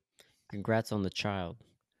 Yes, sir. Congrats on the child.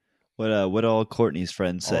 What all Courtney's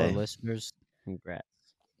friends All our say? listeners, congrats.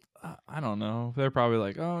 I don't know. They're probably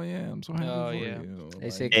like, "Oh yeah, I'm so happy Oh, for yeah. you." They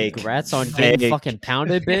Like, say Fake. congrats on getting Fake. fucking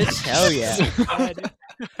pounded, bitch. Hell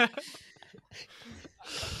yeah.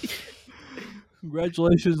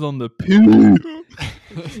 congratulations on the poo.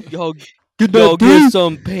 Y'all get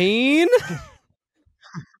some pain?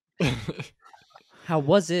 How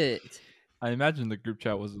was it? I imagine the group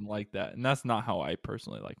chat wasn't like that, and that's not how I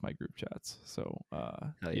personally like my group chats. So,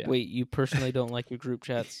 yeah. Wait, you personally don't like your group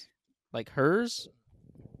chats? Like hers?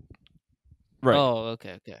 Right. Oh,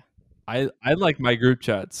 okay. I like my group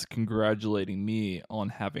chats congratulating me on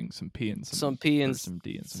having some P and Some P or and some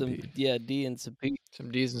D and some P. yeah, D and some P.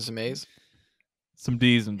 Some D's and some A's. Some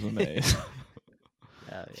D's and some A's. Oh,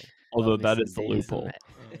 yeah. Although Love me that some is the D's and loophole.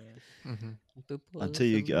 A. Mm-hmm. Until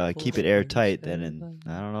you keep it airtight, then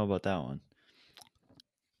I don't know about that one.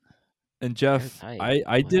 And Jeff, Airtight.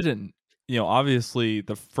 I What? didn't, obviously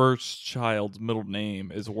the first child's middle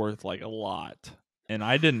name is worth like a lot. And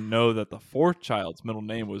I didn't know that the fourth child's middle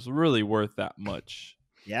name was really worth that much.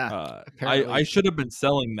 Yeah, I Apparently. should have been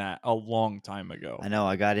selling that a long time ago. I know.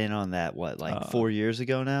 I got in on that. What, like 4 years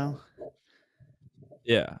ago now?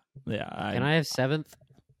 Yeah. Can I have seventh?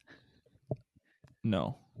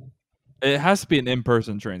 No. It has to be an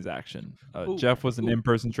in-person transaction. Ooh, Jeff was an ooh.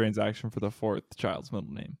 in-person transaction for the fourth child's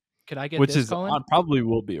middle name, Can I get which this, is Colin? probably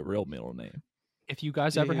will be a real middle name. If you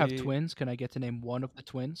guys ever have Yeah. twins, can I get to name one of the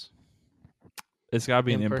twins? It's got to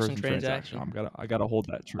be an In-person in-person transaction. I gotta hold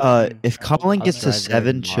that true. If I will- Colin I'll gets to drive there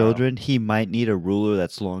 7 tomorrow. children, he might need a ruler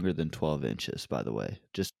that's longer than 12 inches. By the way,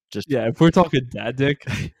 just Yeah, if we're talking dad dick,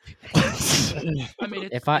 I mean,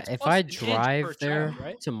 If I it's plus an inch drive per there child,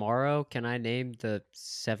 right? tomorrow, can I name the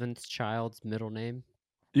seventh child's middle name?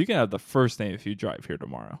 you can have the first name if you drive here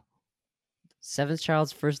tomorrow. Seventh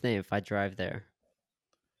child's first name if I drive there.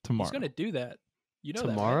 Tomorrow. He's gonna do that. You know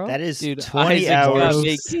Tomorrow? that is Dude, 20 Isaac's got hours.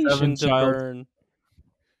 vacation Seven to child- burn.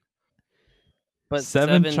 But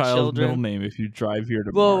seven seven child's middle children. name if you drive here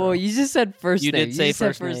tomorrow. Whoa, you just said first You name. did say just said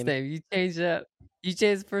first first name. name. You changed that. You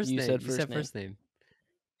changed first You name. said You first said name. first name.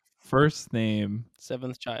 First name,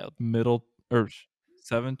 Seventh child. middle, or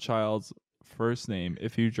seven child's first name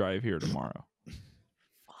if you drive here tomorrow.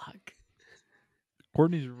 Fuck.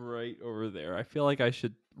 Courtney's right over there. I feel like I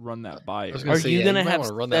should run that by I was her. gonna Are say, you yeah, gonna you might have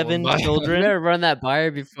wanna run that one seven by. You children? better run that by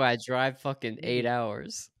her before I drive fucking 8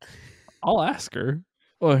 hours. I'll ask her.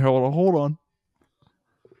 Oh, hold on.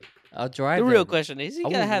 I'll drive. The there. real question is: he I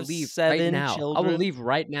gonna will have leave seven right now. children? I will leave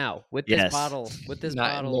right now with this Yes. bottle. With this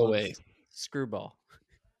Not- bottle no of way. screwball.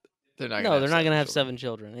 They're not. No, they're not gonna have children. 7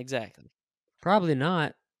 children. Exactly. Probably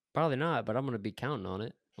not. Probably not. But I'm gonna be counting on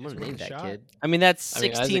it. I'm It's gonna worth name a that shot. kid. I mean, that's I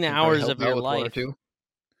mean, Isaac 16 can probably hours help of out your with one or life. two.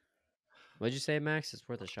 What'd you say, Max? It's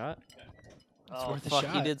worth a shot. It's Oh worth a fuck!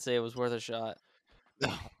 He shot. did say it was worth a shot.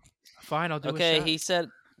 Fine, I'll do a Okay, shot. he said,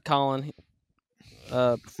 Colin.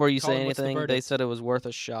 Before you say Colin, what's the anything, they verdict? said it was worth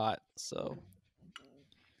a shot. So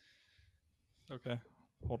Okay,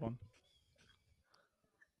 hold on.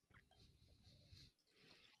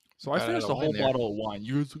 So I Got finished a the wine whole there. bottle of wine.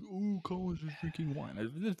 You guys like, oh, Colin's just drinking wine.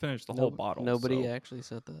 I did finish the whole bottle. Nobody so- actually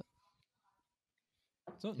said that.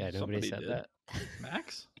 Yeah, nobody somebody said did. that.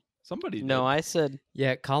 Max? Somebody No, did. I said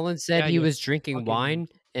Yeah, Colin said Yeah, he you was drinking fucking wine,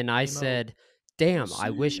 and I emo. said, "Damn,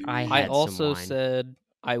 I wish I had I some also wine." said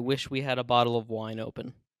I wish we had a bottle of wine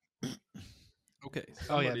open. Okay.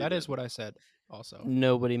 Oh yeah, somebody that did. is what I said. Also.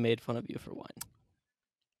 Nobody made fun of you for wine.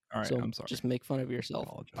 All right, so I'm sorry. just make fun of I yourself.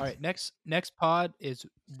 apologize. All right, next pod is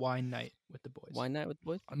wine night with the boys. Wine night with the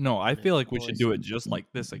boys. No, I feel like we boys. should do it just like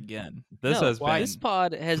this again. This No, has why- been. This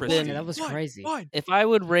pod has pristine. been. Yeah, that was crazy. If I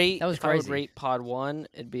would rate, That was if I would crazy. rate pod 1,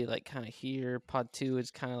 it'd be like kind of here. Pod 2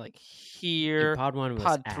 is kind of like Dude, here. pod 1 was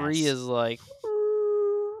Pod 3 ass. is like.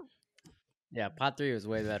 Yeah, pod 3 was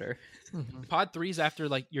way better. Pod 3's after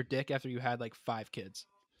like your dick after you had like 5 kids.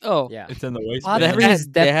 Oh, Yeah. It's in the Pod waistband. That- 3 is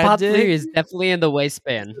dad Pod dick? 3 is definitely in the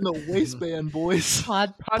waistband. in the waistband, boys.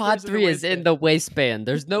 Pod three's in the 3 is in the waistband.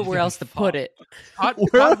 There's nowhere else to put it. Where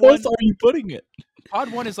Pod one, else are you putting it?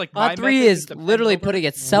 pod one is like my Pod 3 method, is the pen literally holder. putting we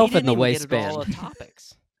itself in didn't the even get to all waistband. the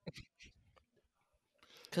topics.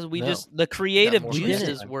 Because we No. just the creative more space.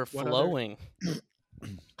 juices Time. were What other- flowing.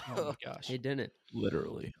 Oh my gosh. He didn't.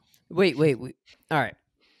 Literally. Wait. All right.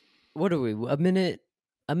 What are we? A minute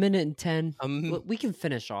and 10. We can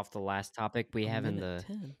finish off the last topic we have in the.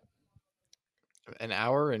 An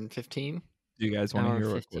hour and 15. Do you guys want Hour to and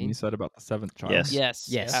hear what 15? Courtney said about the seventh child? Yes. Yes,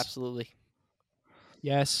 Yes. absolutely.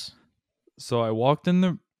 Yes. So I walked in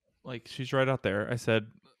the, like, she's right out there. I said,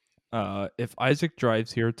 if Isaac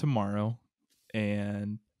drives here tomorrow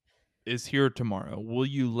and is here tomorrow, will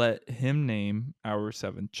you let him name our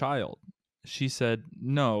seventh child? She said,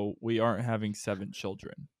 no, we aren't having 7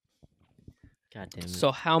 children. God damn it.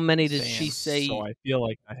 So how many did she Damn. say? So I feel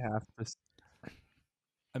like I have to.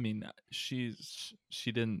 I mean, she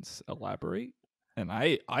didn't elaborate, and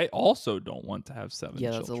I also don't want to have 7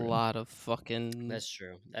 Yeah, that's children. a lot of fucking. That's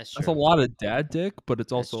true. That's That's true. a lot of dad dick, but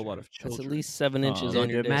it's That's also a true. lot of That's children. at least 7 inches Um, on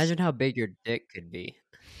Dude, your dick. imagine how big your dick could be.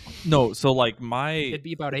 No, so like It'd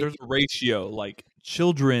be about 8. there's a ratio, like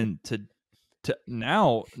children to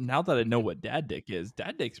now that I know what dad dick is,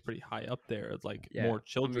 dad dick's pretty high up there. It's like Yeah, more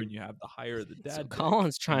children you have, the higher the dad So dick.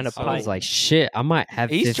 Colin's trying to So- I was pipe. like, shit, I might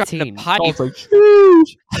have He's 15. trying to pipe.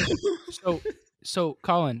 Colin's like, So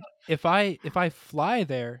Colin, if I fly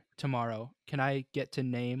there tomorrow, can I get to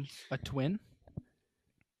name a twin?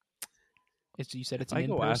 You said it's if an I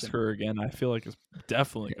go in-person. ask her again, I feel like it's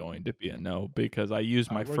definitely going to be a no because I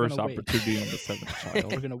used my we're first gonna wait. opportunity on the 7th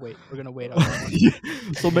child. We're gonna wait. We're gonna wait on that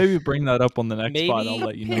one. So maybe bring that up on the next spot. Maybe I'll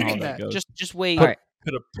let you know how pin that that. goes. Just wait. All right.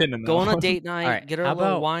 Put a pin in that Go on a one. date night. Alright, Get her how a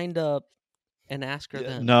little about- wind up, and ask her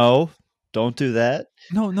then. No, don't do that.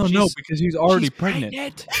 No, She's- because she's already She's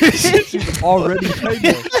pregnant. pregnant. She's already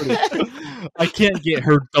pregnant. I can't get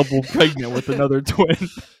her double pregnant with another twin.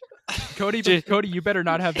 Cody, Cody, you better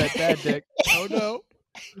not have that dad dick. Oh no.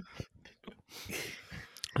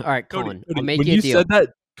 All right, Cody, Colin, Cody, I'll make when you a you deal. said that,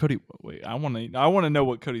 Cody, wait, I want to know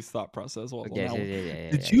what Cody's thought process was. On Yeah, that one.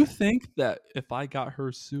 yeah, Did you think that if I got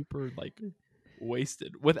her super like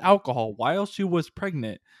wasted with alcohol while she was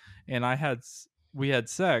pregnant, and we had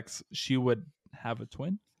sex, she would have a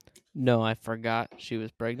twin? No, I forgot she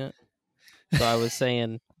was pregnant. So I was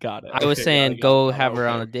saying, Got it. I was Okay, saying, got it, go got it. have her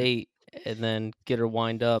Okay, on a okay. date, and then get her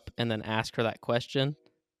wind up, and then ask her that question,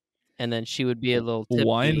 and then she would be a little tipsy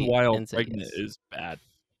Wine while and say pregnant yes. is bad.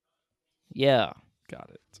 Yeah. Got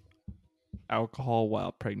it. Alcohol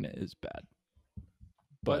while pregnant is bad.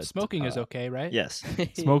 But smoking is okay, right? Yes.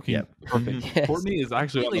 Smoking, Yep. perfect. Yes. Courtney is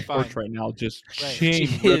actually on the Completely porch fine. right now, just Right. chain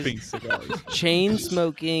She is- ripping cigars. Chain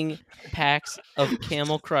smoking packs of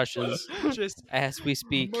Camel Crushes Just as we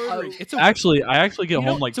speak. murdering. It's a Actually, I actually get You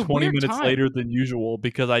know, home like it's a 20 weird minutes time. later than usual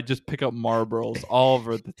because I just pick up Marlboros all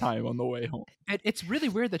over the time on the way home. it's really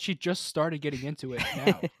weird that she just started getting into it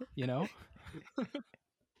now. You know.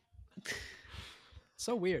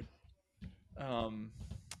 So weird.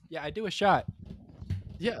 Yeah, I do a shot.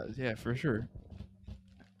 Yeah, for sure.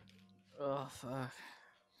 Oh fuck.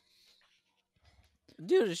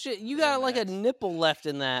 Dude, shit, you got like a nipple left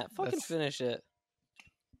in that. Fucking That's- finish it.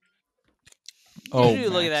 Oh,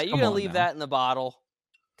 Dude, look at Max, that. You're come gonna on leave now. that in the bottle.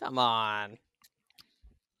 Come on.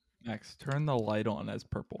 Max, turn the light on as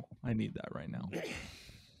purple. I need that right now.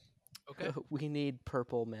 Okay. We need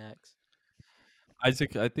purple Max.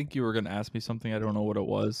 Isaac, I think you were going to ask me something. I don't know what it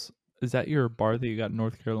was. Is that your bar that you got in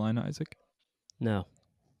North Carolina, Isaac? No.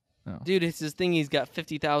 No. Dude, it's this thing he's got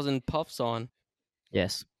 50,000 puffs on.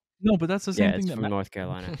 Yes. No, but that's the same Yeah, thing it's that from North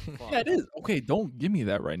Carolina. Yeah, it is. Okay, don't give me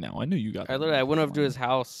that right now. I knew you got that. I went over to his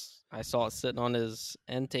house. I saw it sitting on his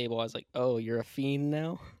end table. I was like, "Oh, you're a fiend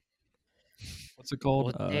now." What's it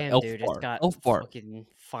called? Well, damn, Elf dude, Bar. it's got Elf Bar. fucking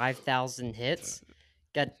 5,000 hits.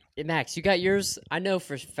 Got Max, you got yours. I know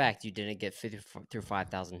for a fact you didn't get through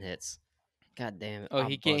 5,000 hits. God damn it! Oh, I'm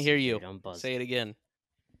he can't buzzing, hear you. dude, I'm buzzing. Say it again.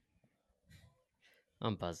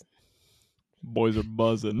 I'm buzzing. Boys are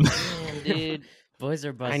buzzing. Damn, dude. Boys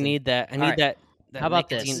are buzzing. I need that. I need Alright, that. how about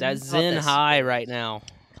nicotine, this? That How about Zen this? high right now.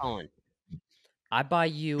 Colin. I buy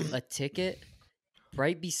you a ticket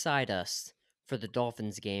right beside us for the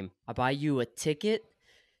Dolphins game. I buy you a ticket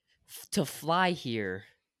to fly here.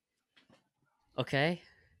 Okay?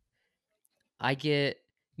 I get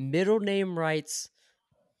middle name rights.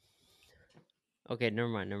 Okay, never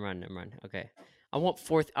mind. Okay. I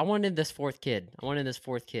want in this fourth kid.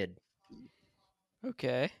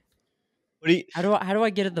 Okay. How do I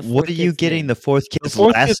get in the What fourth are you kid's getting name? the fourth The kid's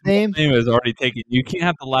fourth last kid's name? name is already taken. You can't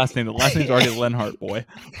have the last name. The last name's already Lenhart, boy.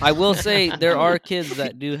 I will say there are kids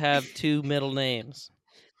that do have 2 middle names.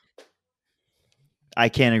 I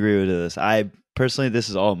can't agree with this. I personally, this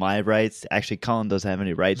is all my rights. Actually, Colin doesn't have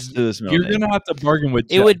any rights to this middle You're name. gonna have to bargain with.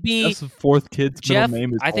 It Jeff. would be Jeff's fourth kid's Jeff. middle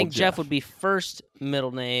name is I think called Jeff would be first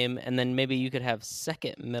middle name, and then maybe you could have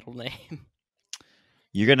second middle name.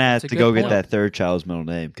 You're gonna have That's a to good go get point. that third child's middle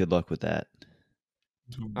name. Good luck with that.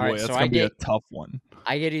 Boy, All right, that's so gonna I be a get- tough one.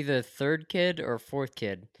 I get either third kid or fourth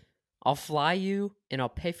kid. I'll fly you and I'll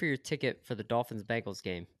pay for your ticket for the Dolphins Bengals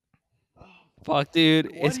game. Fuck, dude,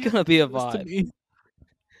 Why it's do you gonna have be to a do this to vibe. me?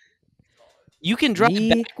 You can drive Me,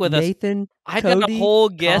 back with us. Nathan, I've got a Cody, whole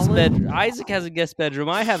guest Colin. bedroom. Isaac has a guest bedroom.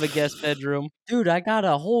 I have a guest bedroom. Dude, I got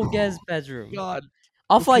a whole guest bedroom. God,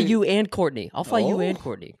 I'll fly okay. you and Courtney. I'll fly you and Oh.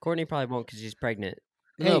 Courtney. Courtney probably won't because she's pregnant.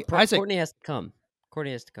 Hey, Isaac. Courtney has to come.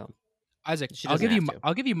 Courtney has to come. Isaac, She I'll doesn't give you have to.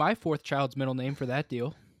 I'll give you my fourth child's middle name for that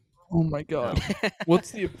deal. oh my God.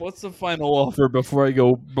 What's the final offer before I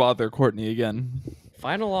go bother Courtney again?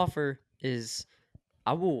 Final offer is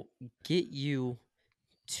I will get you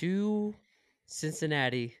to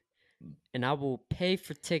Cincinnati and I will pay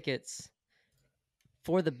for tickets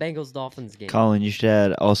for the Bengals Dolphins game. Colin, you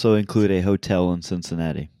should also include a hotel in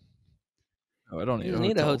Cincinnati. No, I don't You need, don't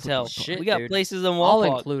need a hotel. Shit, We got dude. places in I'll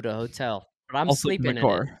Walmart. include a hotel, but I'm I'll sleep sleeping in the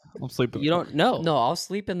in it. car. I'll sleep in You the don't know. No, I'll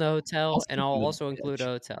sleep in the hotel, I'll and sleep I'll in the also include a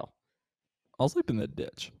ditch. hotel. I'll sleep in the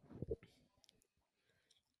ditch.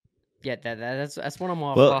 Yeah, that's what I'm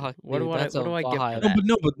Well- offering. What do I that's a give for vibe.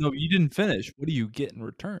 that? No, you didn't finish. What do you get in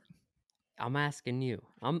return? I'm asking you.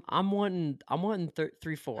 I'm wanting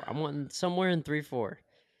 3-4. I'm wanting somewhere in 3-4,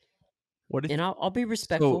 What if and I'll be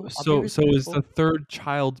respectful. so I'll be so is the respectful. third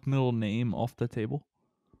child's middle name off the table?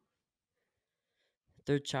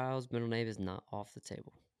 Third child's middle name is not off the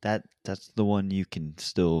table. That's the one you can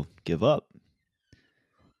still give up.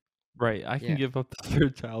 Right, I can Yeah. give up the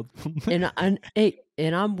third child's middle name.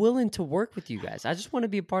 And I'm willing to work with you guys. I just want to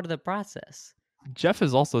be a part of the process. Jeff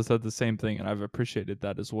has also said the same thing, and I've appreciated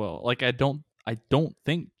that as well. Like I don't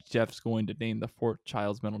think Jeff's going to name the fourth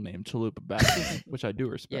child's middle name Chalupa Baptist, which I do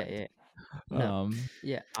Yeah, respect. yeah. No. Um,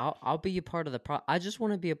 Yeah, I'll be a part of the I just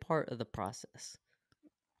want to be a part of the process.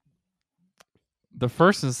 the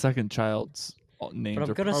first and second child's names But I'm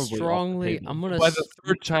are gonna probably off the strongly table. I'm gonna By the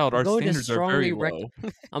third child, our going to standards are very strongly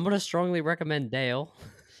low. I'm gonna strongly recommend Dale.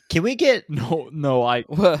 Can we get No, I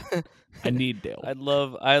Well, need Dale. I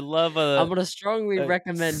love a I'm gonna strongly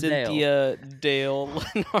recommend Dale. Cynthia Dale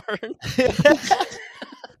Lenhart.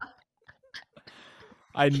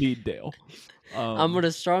 I need Dale. I'm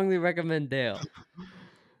gonna strongly recommend Dale.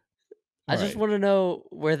 I just Right. want to know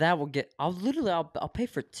where that will get. I'll pay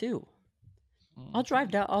for 2. I'll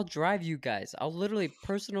drive down. I'll drive you guys. I'll literally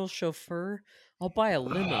personal chauffeur. I'll buy a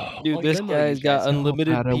limo. Dude, I'll this limo you guy's got guys.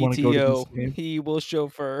 unlimited bad I wanna go to this PTO. game. He will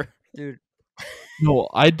chauffeur. Dude. No,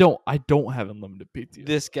 I don't have unlimited PTO.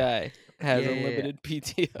 This guy has Yeah, yeah, yeah. unlimited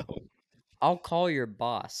PTO. I'll call your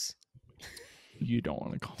boss. You don't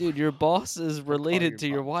want to call. Dude, your boss is related your to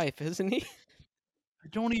your boss. wife, isn't he? I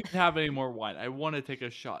don't even have any more wine. I want to take a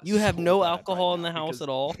shot. You have so no bad right alcohol in now the house because at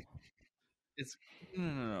all. It's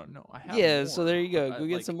no. I have. Yeah, more. so there you go. I- Go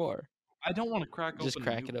get like, some more. I don't want to crack Just open.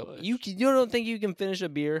 a crack new it open. Busch. You don't think you can finish a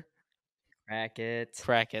beer? Crack it.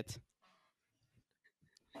 Crack it.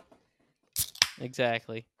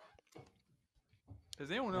 Exactly. Is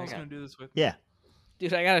anyone else going to do this with? Yeah.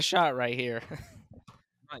 Dude, I got a shot right here.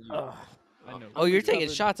 Not you. I know. Oh, you're I'm taking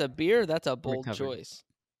covered. shots of beer? That's a bold covered. choice.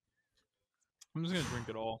 I'm just gonna drink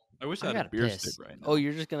it all. I wish I I had a gotta beer piss. stick right now. Oh,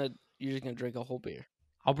 you're just gonna drink a whole beer.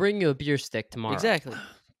 I'll bring you a beer stick tomorrow. Exactly.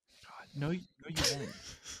 no, you won't.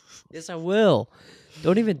 Yes, I will.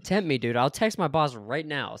 Don't even tempt me, dude. I'll text my boss right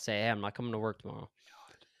now. I'll say, hey, I'm not coming to work tomorrow.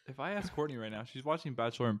 If I ask Courtney right now, she's watching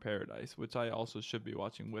Bachelor in Paradise, which I also should be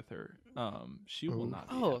watching with her. She will not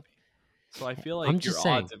be Oh. happy. So I feel I'm like your just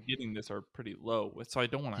saying. odds of getting this are pretty low. So I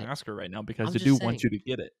don't want to Yeah. ask her right now because I'm I just do want you saying. to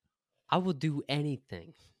get it. I will do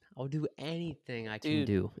anything. I'll do anything I can Dude,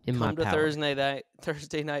 do in my Come to power.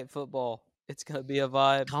 Thursday night football. It's gonna be a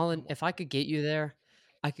vibe. Colin, if I could get you there,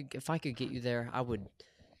 if I could get you there, I would.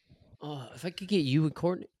 If I could get you and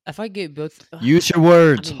Courtney, if I get both, Use your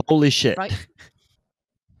words. mean, Holy shit.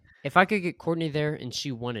 if I could get Courtney there and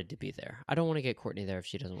she wanted to be there, I don't want to get Courtney there if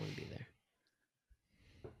she doesn't want to be there.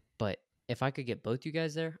 But if I could get both you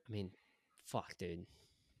guys there, I mean, fuck, dude.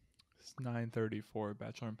 It's 9:34.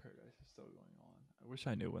 Bachelor in Paradise is still going on. I wish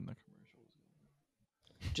I knew when the commercial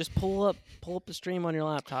was going. Just pull up the stream on your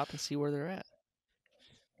laptop and see where they're at.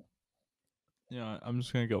 Yeah, I'm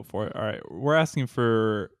just gonna go for it. All right, we're asking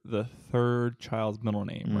for the third child's middle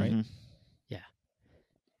name, right? Mhm.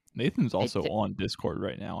 Nathan's also ta- on Discord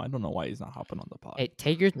right now. I don't know why he's not hopping on the pod. Hey,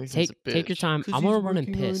 take your Nathan's take a take your bitch. time. 'Cause I'm he's gonna run and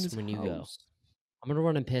working on piss his when you go. house. I'm gonna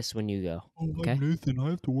run and piss when you go. Oh, Okay. Nathan, I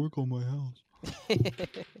have to work on my house.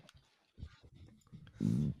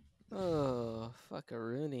 Oh, fuck a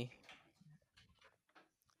Rooney.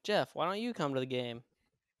 Jeff, why don't you come to the game?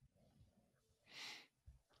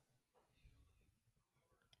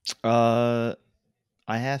 I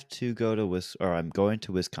have to go to I'm going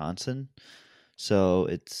to Wisconsin, so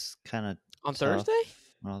it's kind of On Thursday?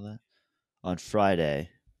 and all that on Friday,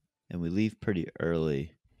 and we leave pretty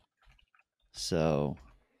early. So,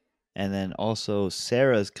 and then also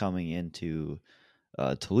Sarah's coming into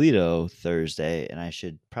Toledo Thursday, and I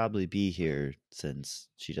should probably be here since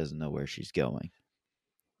she doesn't know where she's going.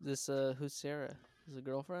 This who's Sarah? Is it a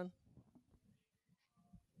girlfriend?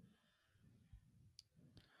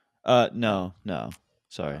 No,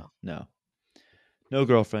 sorry, Oh. no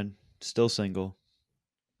girlfriend, still single.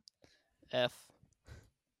 F.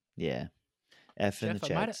 Yeah, F in Jeff, the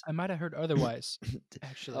chats. I might have heard otherwise.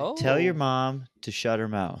 Actually, Oh. Tell your mom to shut her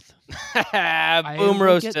mouth. Boom will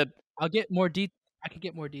roasted. I'll get more I could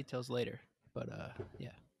get more details later, but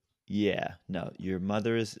yeah. Yeah, no, your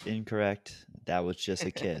mother is incorrect. That was just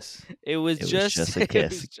a kiss. It was It was just just a it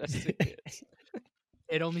kiss. was just a kiss.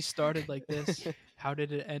 It only started like this. How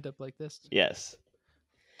did it end up like this? Yes,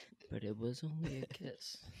 But it was only a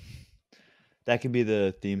kiss. that can be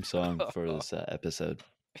the theme song for this episode.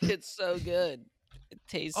 It's so good. It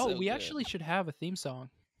tastes Oh, so we good. actually should have a theme song.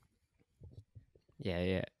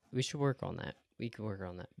 Yeah. We should work on that. We can work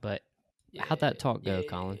on that. But how'd that talk go,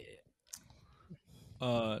 Colin?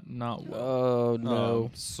 Not well. Oh no.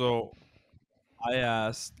 So I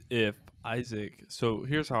asked if Isaac. So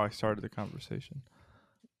here's how I started the conversation.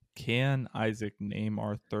 Can Isaac name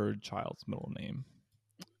our third child's middle name?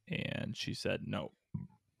 And she said no.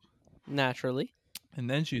 Naturally. And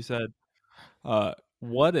then she said,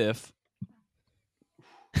 "What if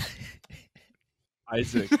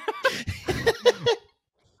Isaac?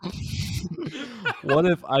 What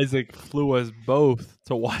if Isaac flew us both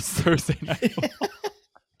to watch Thursday Night Football?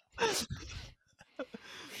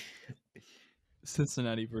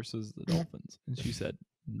 Cincinnati versus the Dolphins?" And she said,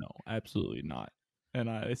 "No, absolutely not." And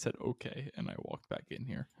I said, "Okay," and I walked back in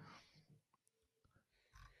here.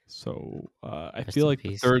 So I Rest feel in like the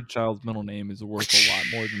peace. third child's middle name is worth a lot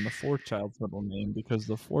more than the fourth child's middle name, because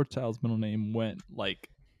the fourth child's middle name went like,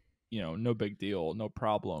 no big deal, no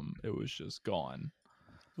problem. It was just gone.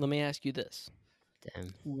 Let me ask you this.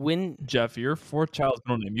 Damn. When Jeff, your fourth child's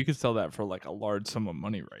middle name, you could sell that for like a large sum of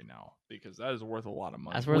money right now, because that is worth a lot of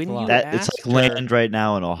money. That's worth When a you lot. That it's asked like her- land right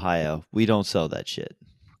now in Ohio. We don't sell that shit.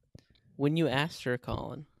 when you asked her,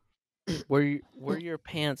 Colin, were your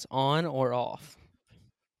pants on or off?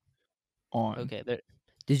 On. Okay, there.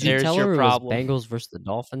 Did you There's tell your her it problem. was Bengals versus the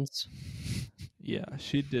Dolphins? Yeah,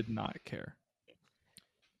 she did not care.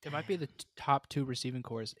 It might be the top 2 receiving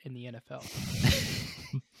cores in the NFL.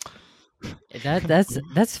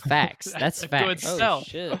 That's facts. That's a good facts. Oh sell.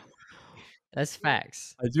 shit! That's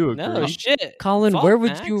facts. I do agree. No shit. Colin, Fuck, where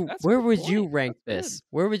would Max, you that's a where good would you point. rank That's this?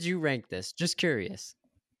 Where would you rank this? Just curious.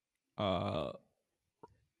 Tell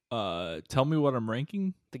me what I'm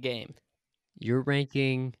ranking. The game. You're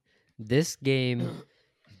ranking this game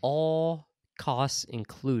all costs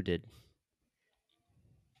included.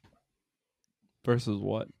 Versus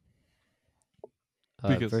what?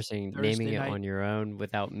 Because Versus Thursday naming it night- on your own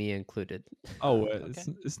without me included. Oh,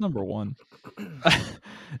 it's number one.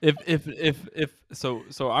 if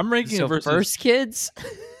so I'm ranking So it versus first kids?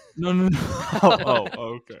 no.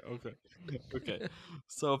 Okay.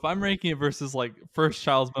 So if I'm ranking it versus like first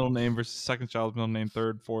child's middle name versus second child's middle name,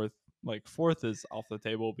 third, fourth, like fourth is off the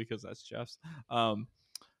table because that's Jeff's.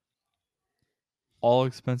 All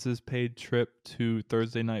expenses paid trip to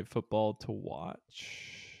Thursday Night Football to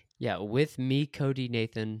watch. Yeah, with me, Cody,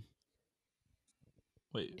 Nathan,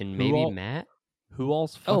 Wait, and who maybe all- Matt. Who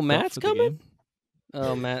all's fucked Oh, up Matt's for the coming? game?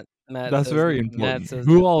 Oh, Matt. That's says- very Matt important. says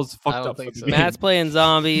Who no. all's fucked don't up for think the so. game? Matt's playing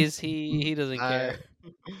zombies. He doesn't care.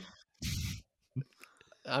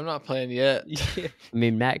 I'm not playing yet. I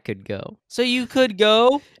mean, Matt could go. So you could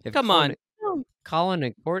go. If Come on. Colin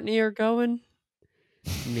and Courtney are going.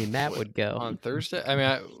 I mean, Matt would go. On Thursday? I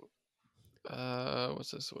mean, what's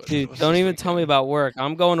this? Dude, what's don't this even tell me weekend? about work.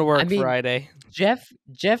 I'm going to work I mean- Friday.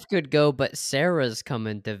 Jeff could go, but Sarah's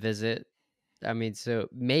coming to visit. I mean, so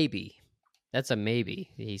maybe. That's a maybe.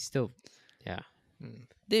 He's still, yeah.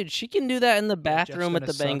 Dude, she can do that in the Jeff's bathroom at gonna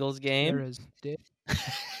the suck Bengals game. Sarah's dick.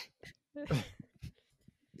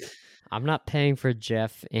 I'm not paying for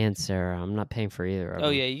Jeff and Sarah. I'm not paying for either of Oh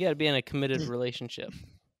them. yeah, you got to be in a committed relationship.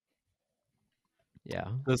 Yeah.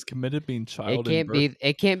 Does committed mean child?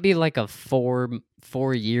 It can't be like a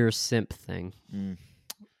 4-year simp thing. Mm,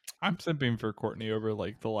 I'm simping for Courtney over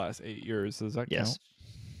like the last 8 years. Does that yes.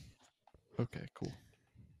 count? Okay, cool.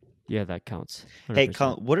 Yeah, that counts. 100%. Hey,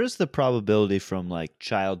 Colin, what is the probability from like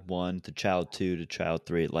child 1 to child 2 to child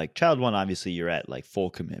 3? Like child 1, obviously you're at like full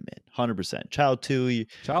commitment, 100%. Child 2,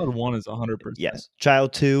 Child 1 is 100%. yes.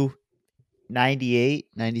 Child 2, 98,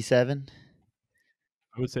 97.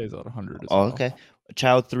 I would say it's at 100 as Oh, well. okay.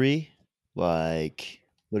 Child 3, like,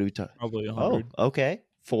 what are we talking? Probably 100. Oh, okay.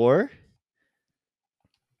 4.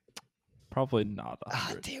 Probably not Ah,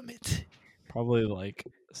 100. damn it. Probably like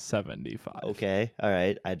 75. Okay. All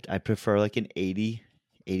right. I prefer like an 80,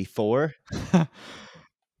 84.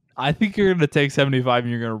 I think you're gonna take 75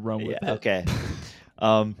 and you're gonna run with Yeah. it. Okay.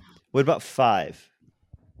 What about 5?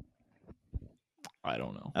 I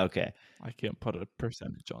don't know. Okay. I can't put a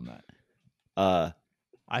percentage on that. Uh,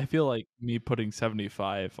 I feel like me putting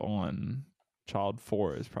 75 on child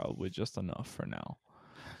 4 is probably just enough for now.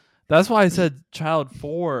 That's why I said child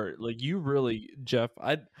 4. Like you really, Jeff,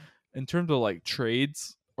 in terms of like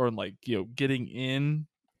trades or like, getting in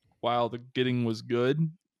while the getting was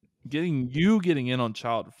good, getting in on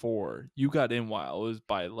child 4, you got in while it was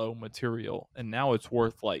by low material, and now it's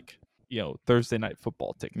worth like, Thursday night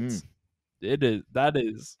football tickets. That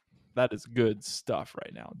is good stuff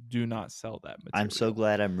right now. Do not sell that material. I'm so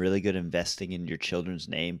glad I'm really good investing in your children's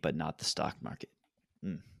name, but not the stock market.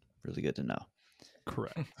 Really good to know.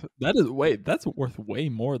 Correct. That's worth way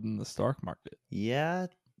more than the stock market. Yeah.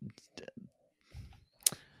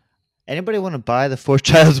 Anybody want to buy the fourth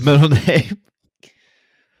child's middle name?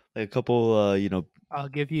 Like a couple, I'll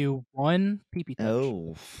give you one pee-pee touch.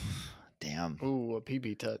 Oh, damn. Ooh, a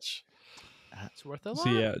PB touch. It's worth a lot. So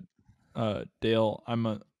yeah, Dale,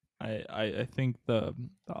 I think the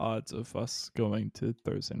odds of us going to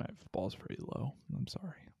Thursday night football is pretty low. I'm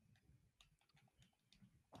sorry.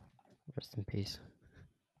 Rest in peace.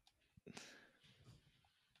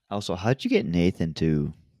 Also, how'd you get Nathan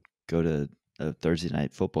to go to a Thursday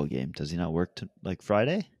night football game? Does he not work like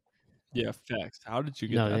Friday? Yeah, facts. How did you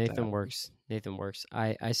get No, that? Nathan works. Nathan works.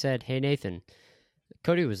 I said, hey Nathan.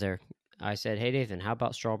 Cody was there. I said, hey Nathan, how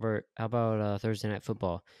about Thursday night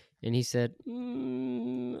football? And he said,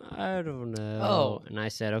 I don't know. Oh. And I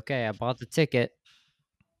said, okay, I bought the ticket.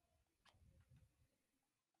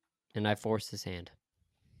 And I forced his hand.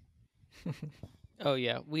 Oh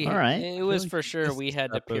yeah, All right. It was like for you sure. missed We a had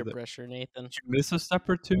to step of peer it. pressure Nathan. Did you miss a step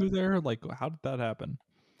or two there? Like, how did that happen?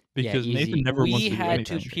 Yeah, Because easy. Nathan never wants We to do had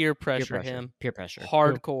to anything. peer pressure him Peer pressure.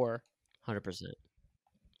 hardcore 100%.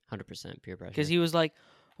 100% peer pressure. because he was like,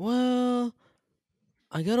 "Well,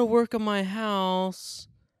 I gotta work on my house,"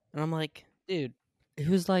 and I'm like, "Dude." He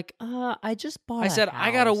was like, I just bought I said, a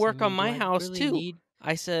 "I gotta house. work on do my I house really too." need-"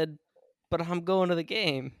 I said, "But I'm going to the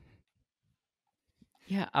game."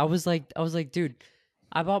 Yeah, I was like, dude,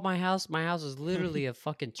 I bought my house. My house is literally a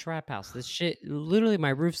fucking trap house. This shit, literally, my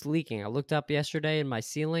roof's leaking. I looked up yesterday in my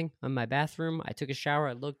ceiling in my bathroom. I took a shower.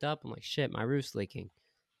 I looked up. I'm like, shit, my roof's leaking.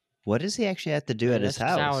 What does he actually have to do Yeah, at his that's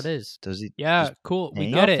just house? how it is. Does he? Yeah, just cool. We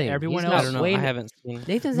hang? get it. Nothing. Everyone He's else. I don't know. Wayne- I haven't seen.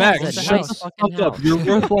 Nathan's Max, house is a shut nice the fucking fuck up. house. You're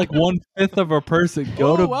worth like 1/5 of a person.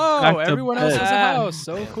 Go to Whoa, back to everyone else bed. has a Ah. house.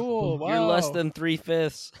 So cool. Wow. You're less than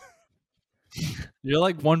 3/5. You're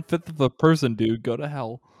like 1/5 of a person, dude. Go to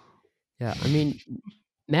hell. Yeah, I mean,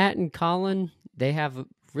 Matt and Colin, they have a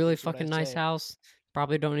really That's what I fucking nice say. house.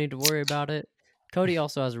 Probably don't need to worry about it. Cody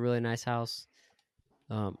also has a really nice house.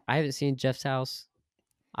 I haven't seen Jeff's house.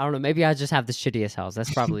 I don't know. Maybe I just have the shittiest house.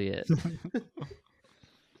 That's probably it.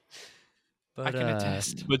 But, I can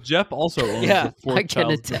attest. But Jeff also owns Yeah, the fourth I can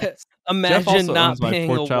child. attest. Imagine also not owns my being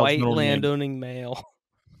fourth a child's white middle name. landowning male.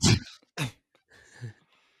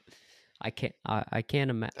 I can't. I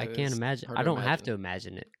can't That can't is imagine. hard I to don't have imagine. to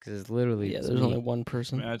imagine it because it's literally. Yeah, it's there's me. only one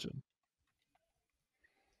person. Imagine.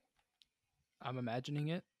 I'm imagining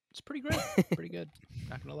it. It's pretty great. Pretty good.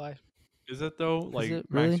 Not gonna lie. Is it though? Like it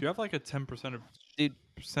Max, really? you have like a 10% of Dude.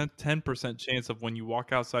 10% chance of when you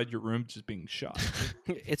walk outside your room just being shot.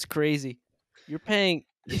 It's crazy. You're paying.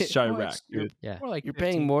 It's Well, Chirac, it's- dude. Yeah. More like You're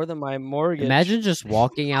 15. paying more than my mortgage. Imagine just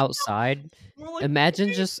walking outside.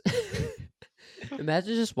 Imagine just.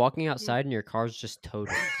 Imagine just walking outside and your car's just totaled.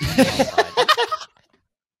 outside.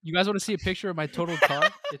 You guys want to see a picture of my totaled car?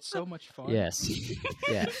 It's so much fun. Yes.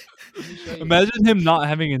 Yeah. Let me show you. Imagine him not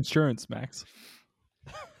having insurance, Max.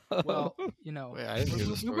 Well, you know, Wait, I didn't hear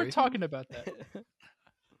the we were story. talking about that.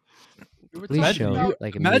 We were Please talking show about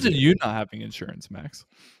like Imagine immediately. you not having insurance, Max.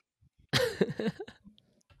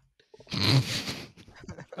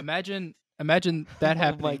 imagine that Oh my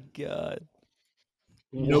happening. god.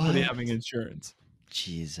 Nobody What? having insurance.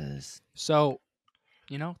 Jesus. So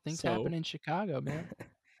You know, things So- happen in Chicago, man.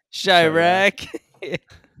 Chirac.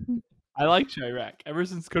 I like Chirac. Ever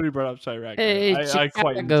since Cody brought up Chirac, Hey, I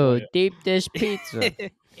quite enjoy Chicago, it. deep dish pizza.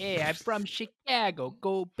 Hey, I'm from Chicago.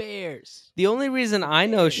 Go Bears. The only reason I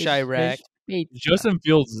know Deep Chirac. dish pizza. Justin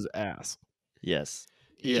Fields is ass. Yes.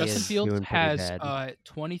 He Justin is Fields doing pretty has bad.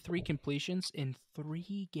 23 completions in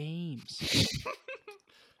 3 games.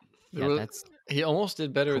 There Yeah, was- that's He almost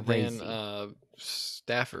did better crazy. than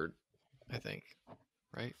Stafford, I think.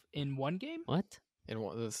 Right? In 1 game? what?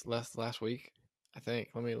 This last week, I think.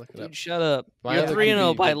 Let me look it up. Dude, shut up. My You're other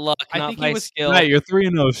 3-0 QB by did- luck, I not think he by was- skill. Matt, you're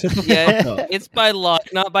 3-0. Shut the Yeah, fuck up. it's by luck,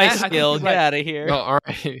 not by Matt, I think skill. you're Get right. out of here. No, all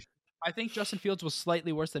right. I think Justin Fields was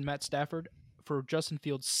slightly worse than Matt Stafford for Justin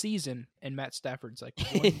Fields' season, and Matt Stafford's like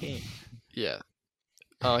 1 game. Yeah.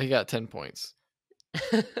 Oh, he got 10 points.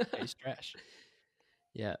 Yeah, he's trash.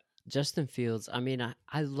 Yeah, Justin Fields. I mean,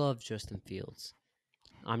 I love Justin Fields.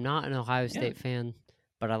 I'm not an Ohio State fan,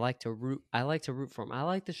 but I like to root. I like to root for him. I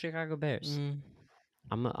like the Chicago Bears. Mm.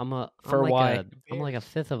 For why? I'm like a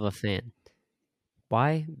fifth of a fan.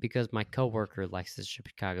 Why? Because my coworker likes the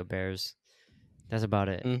Chicago Bears. That's about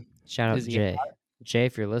it. Mm. Shout out Is he Jay. Jay,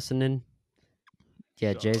 if you're listening,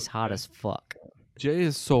 yeah, Shout Jay's out hot Jay. as fuck. Jay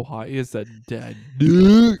is so hot. He has that dad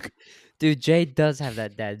dick. Dude, Jay does have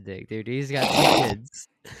that dad dick, dude. He's got 2 kids.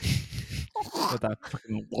 With that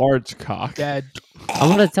fucking large cock. Dad, I'm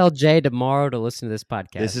gonna tell Jay tomorrow to listen to this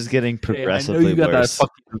podcast. This is getting Hey, I know progressively you got worse. that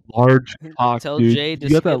fucking large cock, Tell dude. Jay to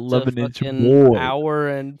you got that skip to 11-inch fucking boy. hour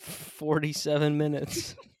and 47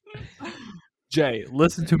 minutes. Jay,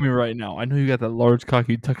 listen to me right now. I know you got that large cock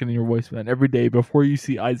you tuck in your waistband every day before you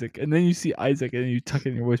see Isaac, and then you see Isaac and then you tuck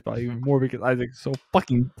it in your waistband even more because Isaac's so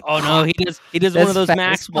fucking. Oh no, he does. He does one of those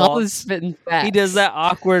max walks. Spitting He does that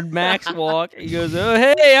awkward max walk. He goes, "Oh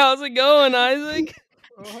hey, how's it going, Isaac?"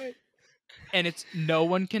 and it's no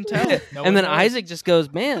one can tell. No and one then knows. Isaac just goes,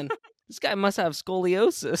 "Man, this guy must have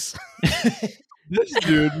scoliosis." This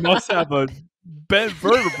dude must have a bent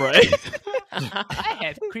vertebrae. I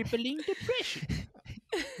have crippling depression.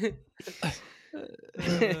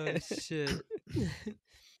 Oh, shit.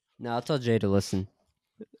 No, I'll tell Jay to listen.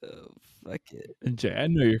 Oh, fuck it. And Jay, I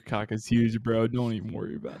know your cock is huge, bro. Don't even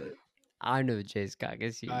worry about it. I know Jay's cock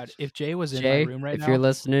is huge. God, if Jay was in Jay, my room right if now, you're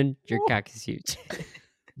listening, your cock is huge.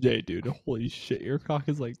 Jay, dude, holy shit, your cock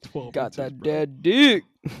is like 12. Got inches, that bro. dead dick.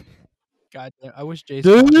 God damn, I wish Jay's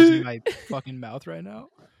cock was in my fucking mouth right now.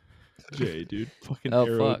 Jay, dude, fucking Oh,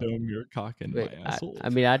 fuck. aerodome your cock in Wait, my asshole. I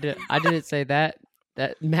mean, I didn't say that.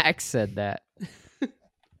 That Max said that.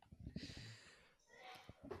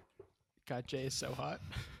 God, Jay is so hot.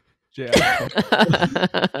 Jay,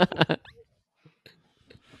 I-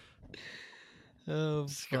 Oh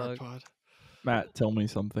Cigar fuck! pod. Matt, tell me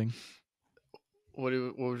something. What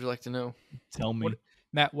would you like to know? Tell me, What-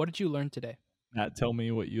 Matt, what did you learn today? Matt. Tell me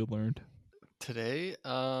what you learned. Today,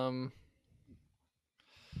 I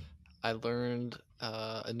learned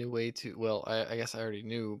a new way to. Well, I guess I already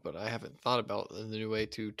knew, but I haven't thought about the new way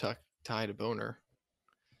to tie a boner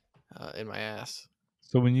in my ass.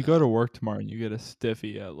 So when you go to work tomorrow and you get a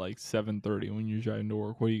stiffy at like 7:30 when you're driving to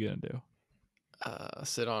work, what are you gonna do?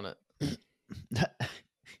 Sit on it.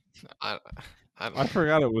 I don't I know.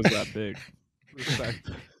 forgot it was that big. Respect.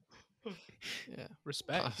 Yeah.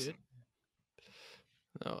 Respect, Awesome. dude.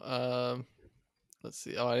 No. Let's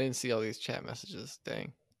see. Oh, I didn't see all these chat messages.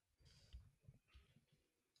 Dang.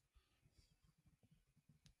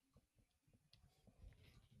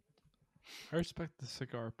 I respect the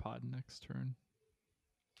cigar pod next turn.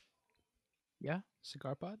 Yeah,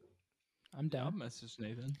 cigar pod. I'm I'll down. message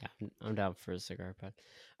Nathan. I'm down for a cigar pod.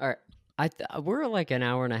 All right, we're like an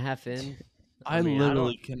hour and a half in. I mean,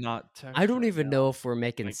 literally cannot text. I don't right even now. know if we're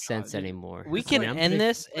making My God, sense dude. anymore. We It's can like I'm end taking,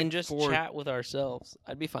 this like, and just 4 chat with ourselves.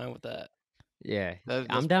 I'd be fine with that. Yeah, That's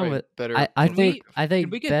I'm down probably with. better. I Can think we- I think can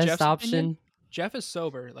we get best Jeff's option. opinion? Jeff is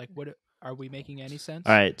sober. Like, what are we making any sense?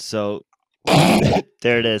 All right, so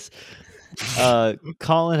there it is.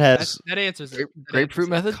 Colin has That answers it. That Grapefruit answers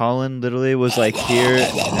method. Colin literally was like here.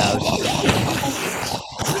 And I was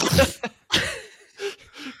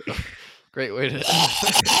Great way to.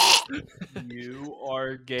 You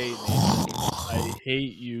are gay. Nathan. I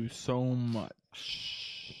hate you so much.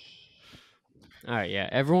 All right, yeah.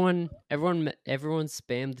 Everyone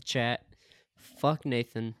spam the chat. Fuck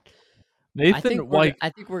Nathan. Nathan, like, I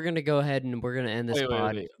think we're gonna go ahead and we're gonna end this wait,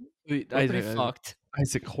 pod. wait, We're pretty Isaac, fucked.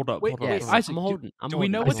 Isaac, hold up, Wait, hold up. wait, Yes, hold up. Isaac, I'm holding. Do we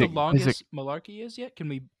know holding. what the Isaac, longest Isaac. malarkey is yet? Can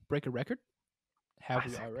we break a record? Have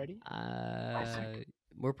we Isaac. already?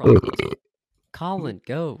 We're probably close. Colin,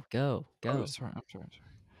 go. Oh, sorry, I'm sorry.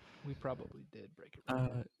 We probably did break it.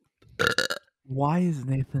 Uh, Why is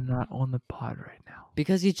Nathan not on the pod right now?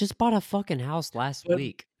 Because he just bought a fucking house last But-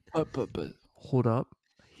 week. But hold up.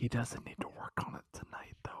 He doesn't need to work on it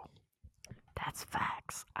tonight, though. That's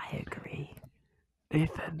facts. I agree.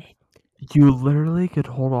 Nathan, you literally could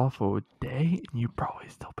hold off a day, and you'd probably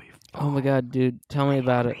still be fine. Oh my god, dude, tell me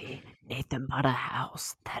about it. Agree. Nathan bought a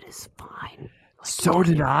house. That is fine. Like, So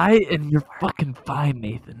did I, and you're fucking fine,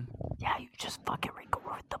 Nathan. Yeah, you just fucking record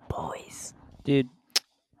with the boys. Dude.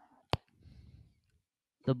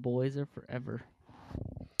 The boys are forever.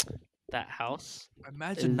 That house.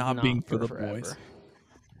 Imagine is not being not for the forever. boys.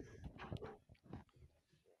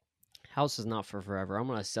 House is not for forever. I'm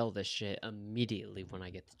gonna sell this shit immediately when I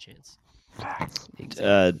get the chance. Facts.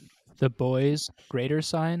 The boys greater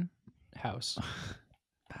sign house.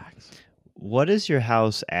 Facts. What is your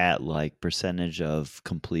house at, like, percentage of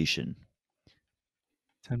completion?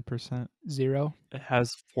 10%. 0. It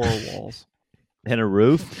has 4 walls. And a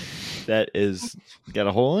roof that is got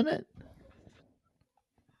a hole in it?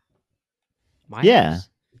 My Yeah.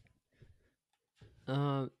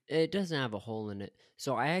 house? It doesn't have a hole in it.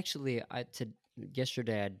 So yesterday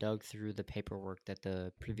I dug through the paperwork that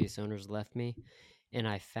the previous owners left me, and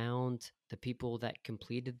I found the people that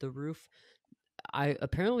completed the roof.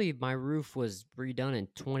 Apparently my roof was redone in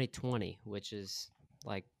 2020, which is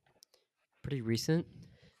like pretty recent,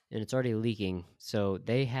 and it's already leaking. So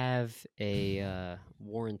they have a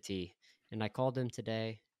warranty, and I called them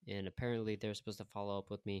today, and apparently they're supposed to follow up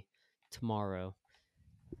with me tomorrow.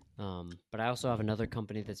 But I also have another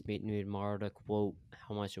company that's meeting me tomorrow to quote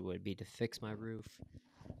how much it would be to fix my roof.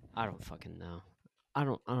 I don't fucking know. I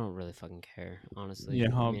don't really fucking care, honestly. Yeah, I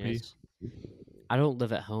mean, hobbies. I don't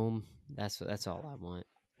live at home. That's all I want.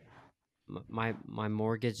 My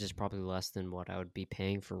mortgage is probably less than what I would be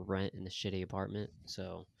paying for rent in the shitty apartment,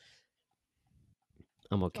 so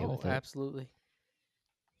I'm okay Oh, with it. absolutely.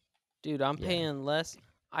 Dude, I'm Yeah. paying less.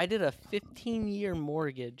 I did a 15-year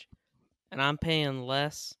mortgage, and I'm paying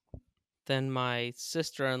less than my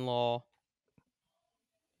sister-in-law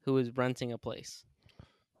who is renting a place.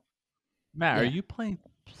 Matt, are Yeah. you playing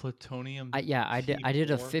Plutonium? I did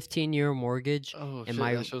a P4? 15-year mortgage, Oh and shit,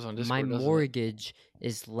 my that shows on Discord, my doesn't it? mortgage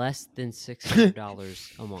is less than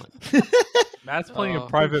 $600 a month. Matt's playing a Oh.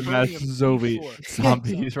 private match Plutonium zombie P4.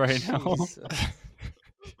 zombies right now.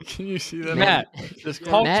 Can you see that? Matt, on Discord?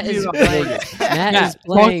 talk Matt to me is about playing. mortgage. Matt is Talk to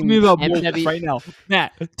playing me about mortgage MW. right now.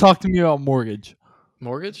 Matt, talk to me about mortgage.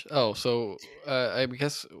 Mortgage? Oh, so I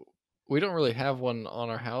guess we don't really have one on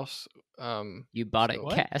our house. You bought it So-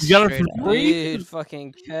 cash. You got it straight for up. free? Dude,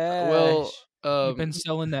 fucking cash. Well, You've been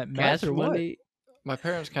selling that Cash meth or what? money. my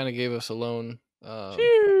parents kind of gave us a loan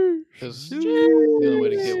because the only way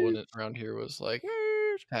to get one around here was like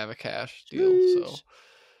to have a cash deal.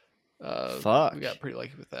 So Fuck. we got pretty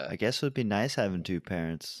lucky with that. I guess it would be nice having 2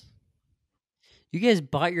 parents. You guys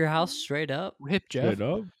bought your house straight up. Rip, Jeff. Straight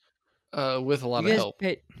up. With a lot You of guys help.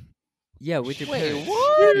 paid. Yeah, with your Wait, parents.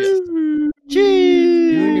 what?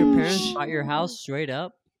 You and your parents bought your house straight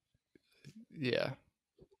up. Yeah.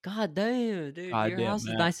 God damn, dude, God your damn, house is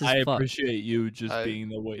Matt. nice as I fuck. appreciate you just I- being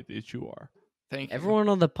the way that you are. Thank you. Everyone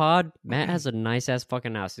on the pod, Matt has a nice ass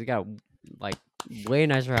fucking house. He's got like way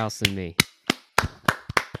nicer house than me.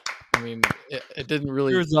 I mean, it didn't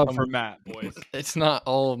really. Here's up come- for Matt, boys. It's not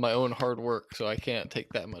all of my own hard work, so I can't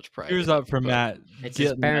take that much pride. Here's in it, up for but Matt. It's his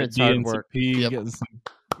Getting parents' that hard work. DNCP, Yep.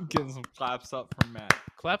 getting some claps up from Matt.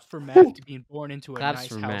 Claps for Matt to being born into a Claps nice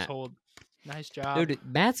for Matt. household. Nice job. Dude,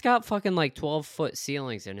 Matt's got fucking like 12-foot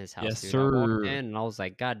ceilings in his house. Yes, dude. I walked sir. in and I was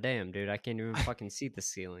like, God damn, dude, I can't even fucking see the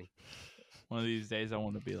ceiling. One of these days, I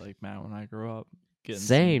want to be like Matt when I grow up. Getting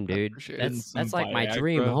Same, some, dude. appreciate it. That's Getting some like my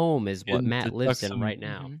dream Viagra, home is what getting Matt to lives suck in some- right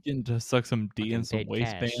now. Getting to suck some D Fucking and some paid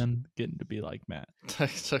cash. waistband. Getting to be like Matt.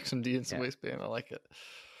 Suck some D and some Yeah. waistband. I like it.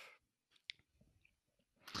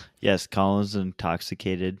 Yes, Colin's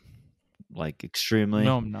intoxicated, like extremely.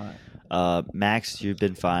 No, I'm not. Max, you've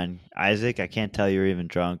been fine. Isaac, I can't tell you're even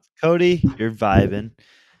drunk. Cody, you're vibing.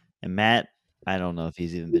 And Matt, I don't know if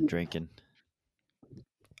he's even been drinking.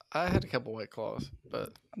 I had a couple White Claws,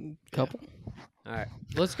 but Couple. All right,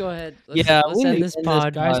 let's go ahead. Yeah, Let's we end need this to end this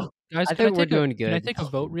pod. guys, pod. guys, I can think we're take a- doing Can I good. take a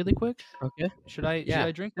vote really quick? Okay. Should I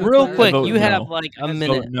Yeah. drink? Real I quick, vote you no. have like a I vote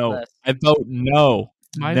minute no. left. I vote no.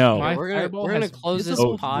 My, No. my We're gonna- fireball we're gonna has close this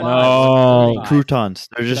visible pod. flames. No. Five. Croutons.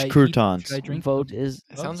 They're just Should I eat- croutons. Should I drink? Vote is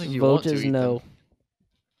it sounds like you vote want to is eat no. them.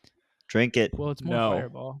 Drink it. Well, it's more No.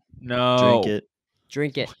 fireball. No. Drink it.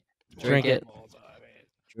 Drink it. Drink it.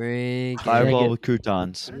 Drink it. Fireball it. with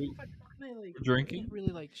croutons. drinking. Really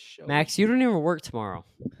like show. Max, you don't even work tomorrow.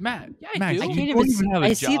 Matt, Yeah, I Max, do. I you can't don't even. have a I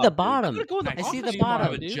job, see the dude. bottom. I'm gonna go in the Max, I see office the tomorrow,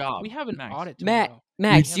 bottom. dude. job. We have an Max. audit Matt, tomorrow.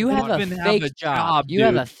 Max, We you have have a a job. fake Have a job. job, You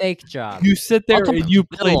have a dude. fake job. You sit I'll there take and you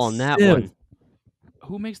the play bill on that Civ. one.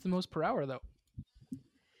 Who makes the most per hour though?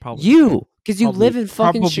 Probably You, because you probably- live in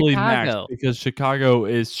fucking probably Max, Chicago. because Chicago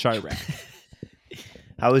is Chirac.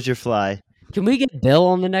 How was your fly? Can we get Bill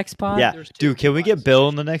on the next pod? Yeah, There's two dude. Can we get flies. Bill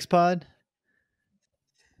in the next pod?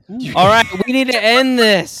 All right, we need to end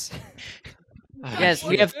this. Yes,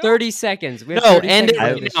 we have 30 seconds. We have No, 30 end seconds it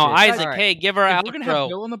to right this now. shit. Isaac, All right. hey, give her If an we're gonna have outro.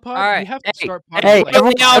 Bill on the pod, All right, we have to hey, start. hey, potting, like,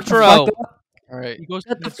 everyone, Give the outro. All right. he goes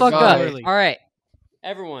Shut to the bed fuck super up. early. All right,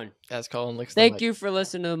 everyone. As Colin licks the Thank mic. you for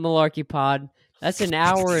listening to the Malarkey Pod. That's an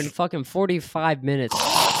hour and fucking 45 minutes.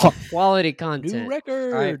 Quality content. New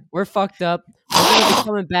record. All right, we're fucked up. We're gonna be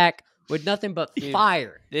coming back with nothing but Dude.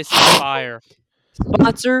 fire. This is fire.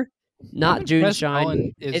 Sponsor, not June Impressed Shine.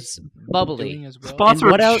 Colin is It's doing bubbly. as well. Sponsor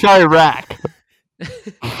what else? Chirac.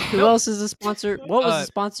 Who else is a sponsor? What was the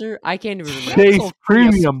sponsor? I can't even remember. Chase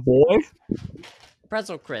Premium, boy.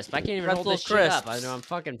 Pretzel Crisp. I can't even hold this Pretzel shit up. I Crisps. know I'm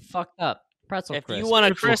fucking fucked up. Pretzel If Crisp. you want a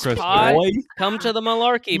Pretzel crisp crisp, pie, boy. come to the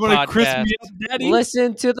Malarkey You want to crisp podcast. me up, Daddy?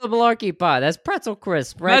 Listen to the Malarkey Pod. That's Pretzel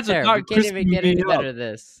Crisp right Imagine there. not We can't even crisping get any me better up. than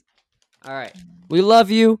this. All right. We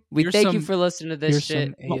love you. We Here's thank you some- for listening to this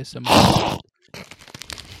Here's shit. some ASMR.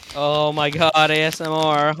 Oh my god,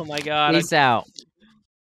 ASMR. Oh my god. Peace out.